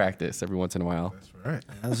good to practice every once in a while. Right.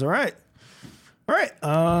 That's all right. All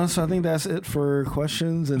right. So I think that's it for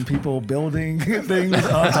questions and people building things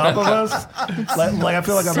on top of us. Like I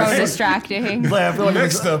feel like I'm So distracting. Like I feel like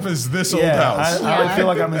Next up is this old yeah, house. I feel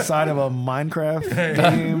like I'm inside of a Minecraft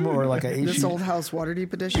game or like a This old house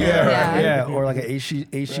Waterdeep edition. Yeah. or like a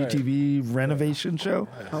HGTV renovation show.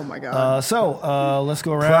 Oh my god. So let's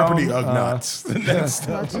go around. Property Ugnaughts. The next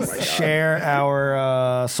up. Share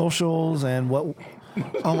our socials and what.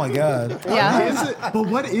 Oh my god. Yeah. But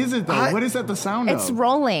what is it though? What is that the sound It's of?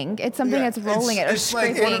 rolling. It's something that's rolling. it's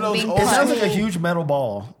like one of those being old- It sounds done. like a huge metal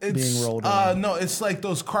ball being rolled. on. No, it's like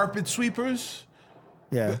those carpet sweepers.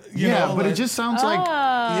 Yeah. You Yeah, know, but like- it just sounds like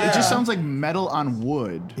it just sounds like metal on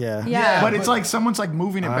wood. Yeah. Yeah. But it's like someone's like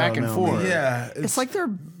moving it back and know, forth. Yeah, It's like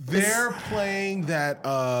they're playing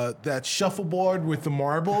that shuffleboard with the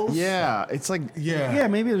marbles. Yeah, it's like Yeah,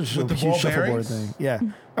 maybe it's With a the huge ball shuffleboard bearings? thing. Yeah.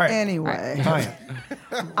 All right. anyway. Fine.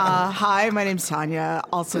 Hi, my name's Tanya,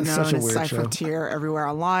 also It's known such a as weird Cypher show. Tier everywhere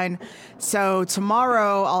online. So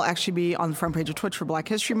tomorrow I'll actually be on the front page of Twitch for Black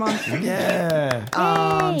History Month.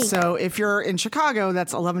 Yeah. So if you're in Chicago,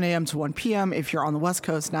 that's 11 a.m. to 1 p.m. If you're on the West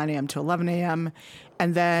Coast, 9 a.m. to 11 a.m.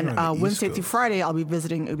 And then on the East Wednesday through Coast. Friday, I'll be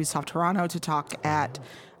visiting Ubisoft Toronto to talk at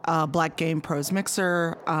Black Game Pros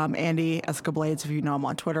Mixer. Andy Escablades, if you know him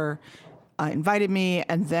on Twitter, invited me.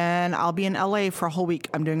 And then I'll be in LA for a whole week.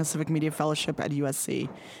 I'm doing a Civic Media Fellowship at USC.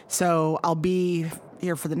 So I'll be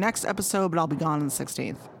here for the next episode, but I'll be gone on the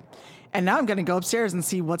 16th. And now I'm going to go upstairs and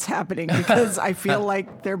see what's happening because I feel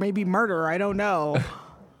like there may be murder. I don't know.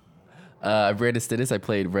 I'm Brandon Stennis. I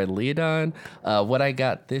played Red Leodon. What I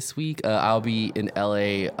got this week, I'll be in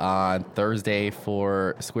LA on Thursday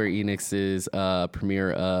for Square Enix's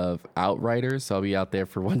premiere of Outriders. So I'll be out there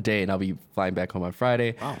for one day, and I'll be flying back home on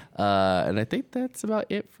Friday. Wow. And I think that's about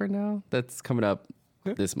it for now. That's coming up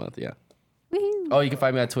this month, yeah. Woohoo. Oh, you can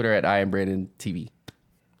find me on Twitter at IamBrandonTV.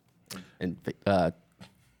 And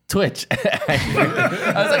Twitch.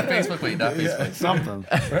 I was like, Facebook, wait, not Facebook.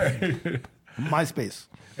 Something. MySpace.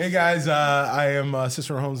 Hey guys, I am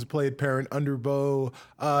Cicero Holmes, who played Perrin Underbow.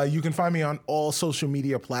 You can find me on all social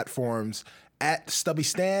media platforms at Stubby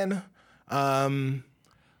Stan.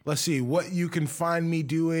 Let's see what you can find me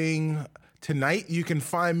doing tonight. You can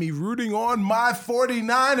find me rooting on my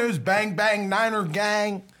 49ers, bang bang Niner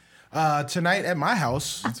gang. Tonight at my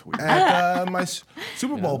house at my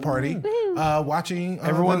Super Bowl party, watching.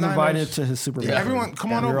 Everyone's the invited Niners. to his Super Bowl. Yeah, everyone,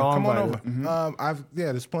 come on You're over. all Come on invited. over.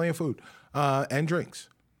 There's plenty of food and drinks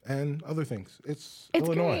and other things. It's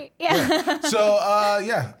Illinois. Great. Yeah. So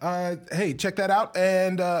hey, check that out,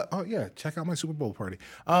 and check out my Super Bowl party.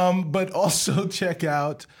 But also check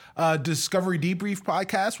out Discovery Debrief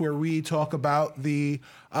podcast, where we talk about the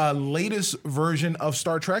latest version of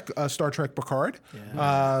Star Trek Picard.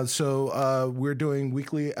 So we're doing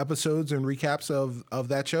weekly episodes and recaps of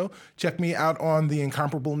that show. Check me out on the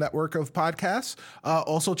Incomparable network of podcasts.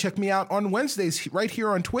 Also check me out on Wednesdays right here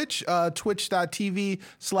on Twitch,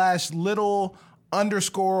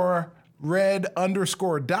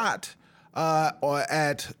 twitch.tv/little_red_dot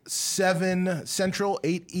at 7 Central,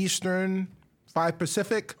 8 Eastern, 5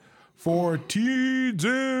 Pacific for Teens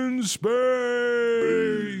in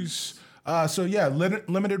Space.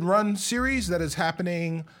 Limited run series that is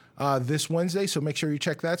happening this Wednesday. So make sure you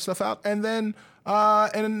check that stuff out. And then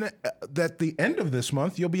at the end of this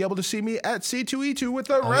month, you'll be able to see me at C2E2 with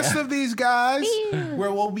the rest of these guys,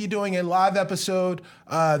 where we'll be doing a live episode.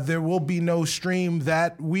 There will be no stream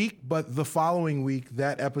that week, but the following week,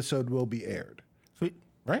 that episode will be aired. Sweet.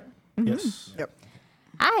 Right? Yes. Yep.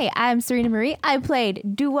 Hi, I'm Serena Marie. I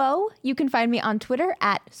played Duo. You can find me on Twitter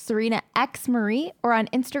at SerenaXMarie or on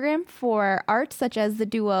Instagram for art such as the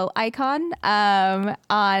Duo icon. On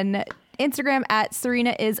Instagram at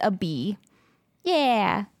SerenaIsAbee.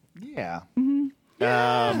 Yeah. Yeah.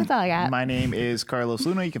 That's all I got. My name is Carlos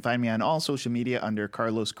Luna. You can find me on all social media under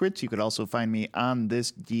Carlos Crits. You could also find me on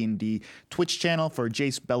this D&D Twitch channel for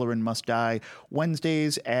Jace Bellerin Must Die,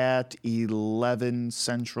 Wednesdays at 11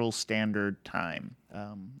 Central Standard Time.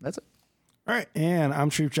 That's it. All right, and I'm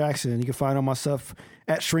Shreef Jackson. You can find all my stuff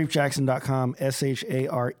at shreefjackson.com,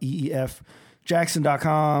 SHAREEF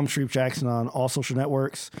Jackson.com, Shreef Jackson on all social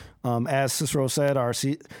networks. As Cicero said, our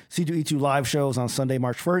C2E2 live show is on Sunday,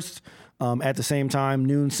 March 1st at the same time,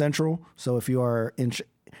 noon Central. So if you are in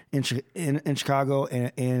Chicago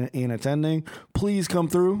and attending, please come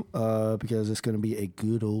through because it's going to be a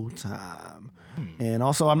good old time. And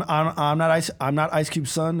also, I'm not Ice Cube's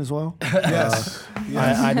son as well. Yes.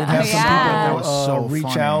 I did have some people That was so reach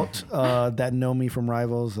funny. out that know me from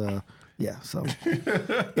Rivals. So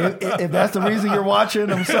if that's the reason you're watching,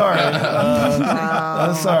 I'm sorry.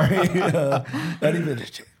 I'm sorry. Not even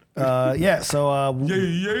it.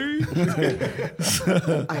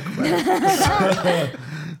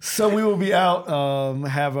 So we will be out.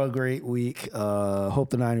 Have a great week. Hope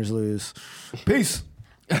the Niners lose. Peace.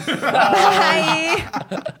 Bye.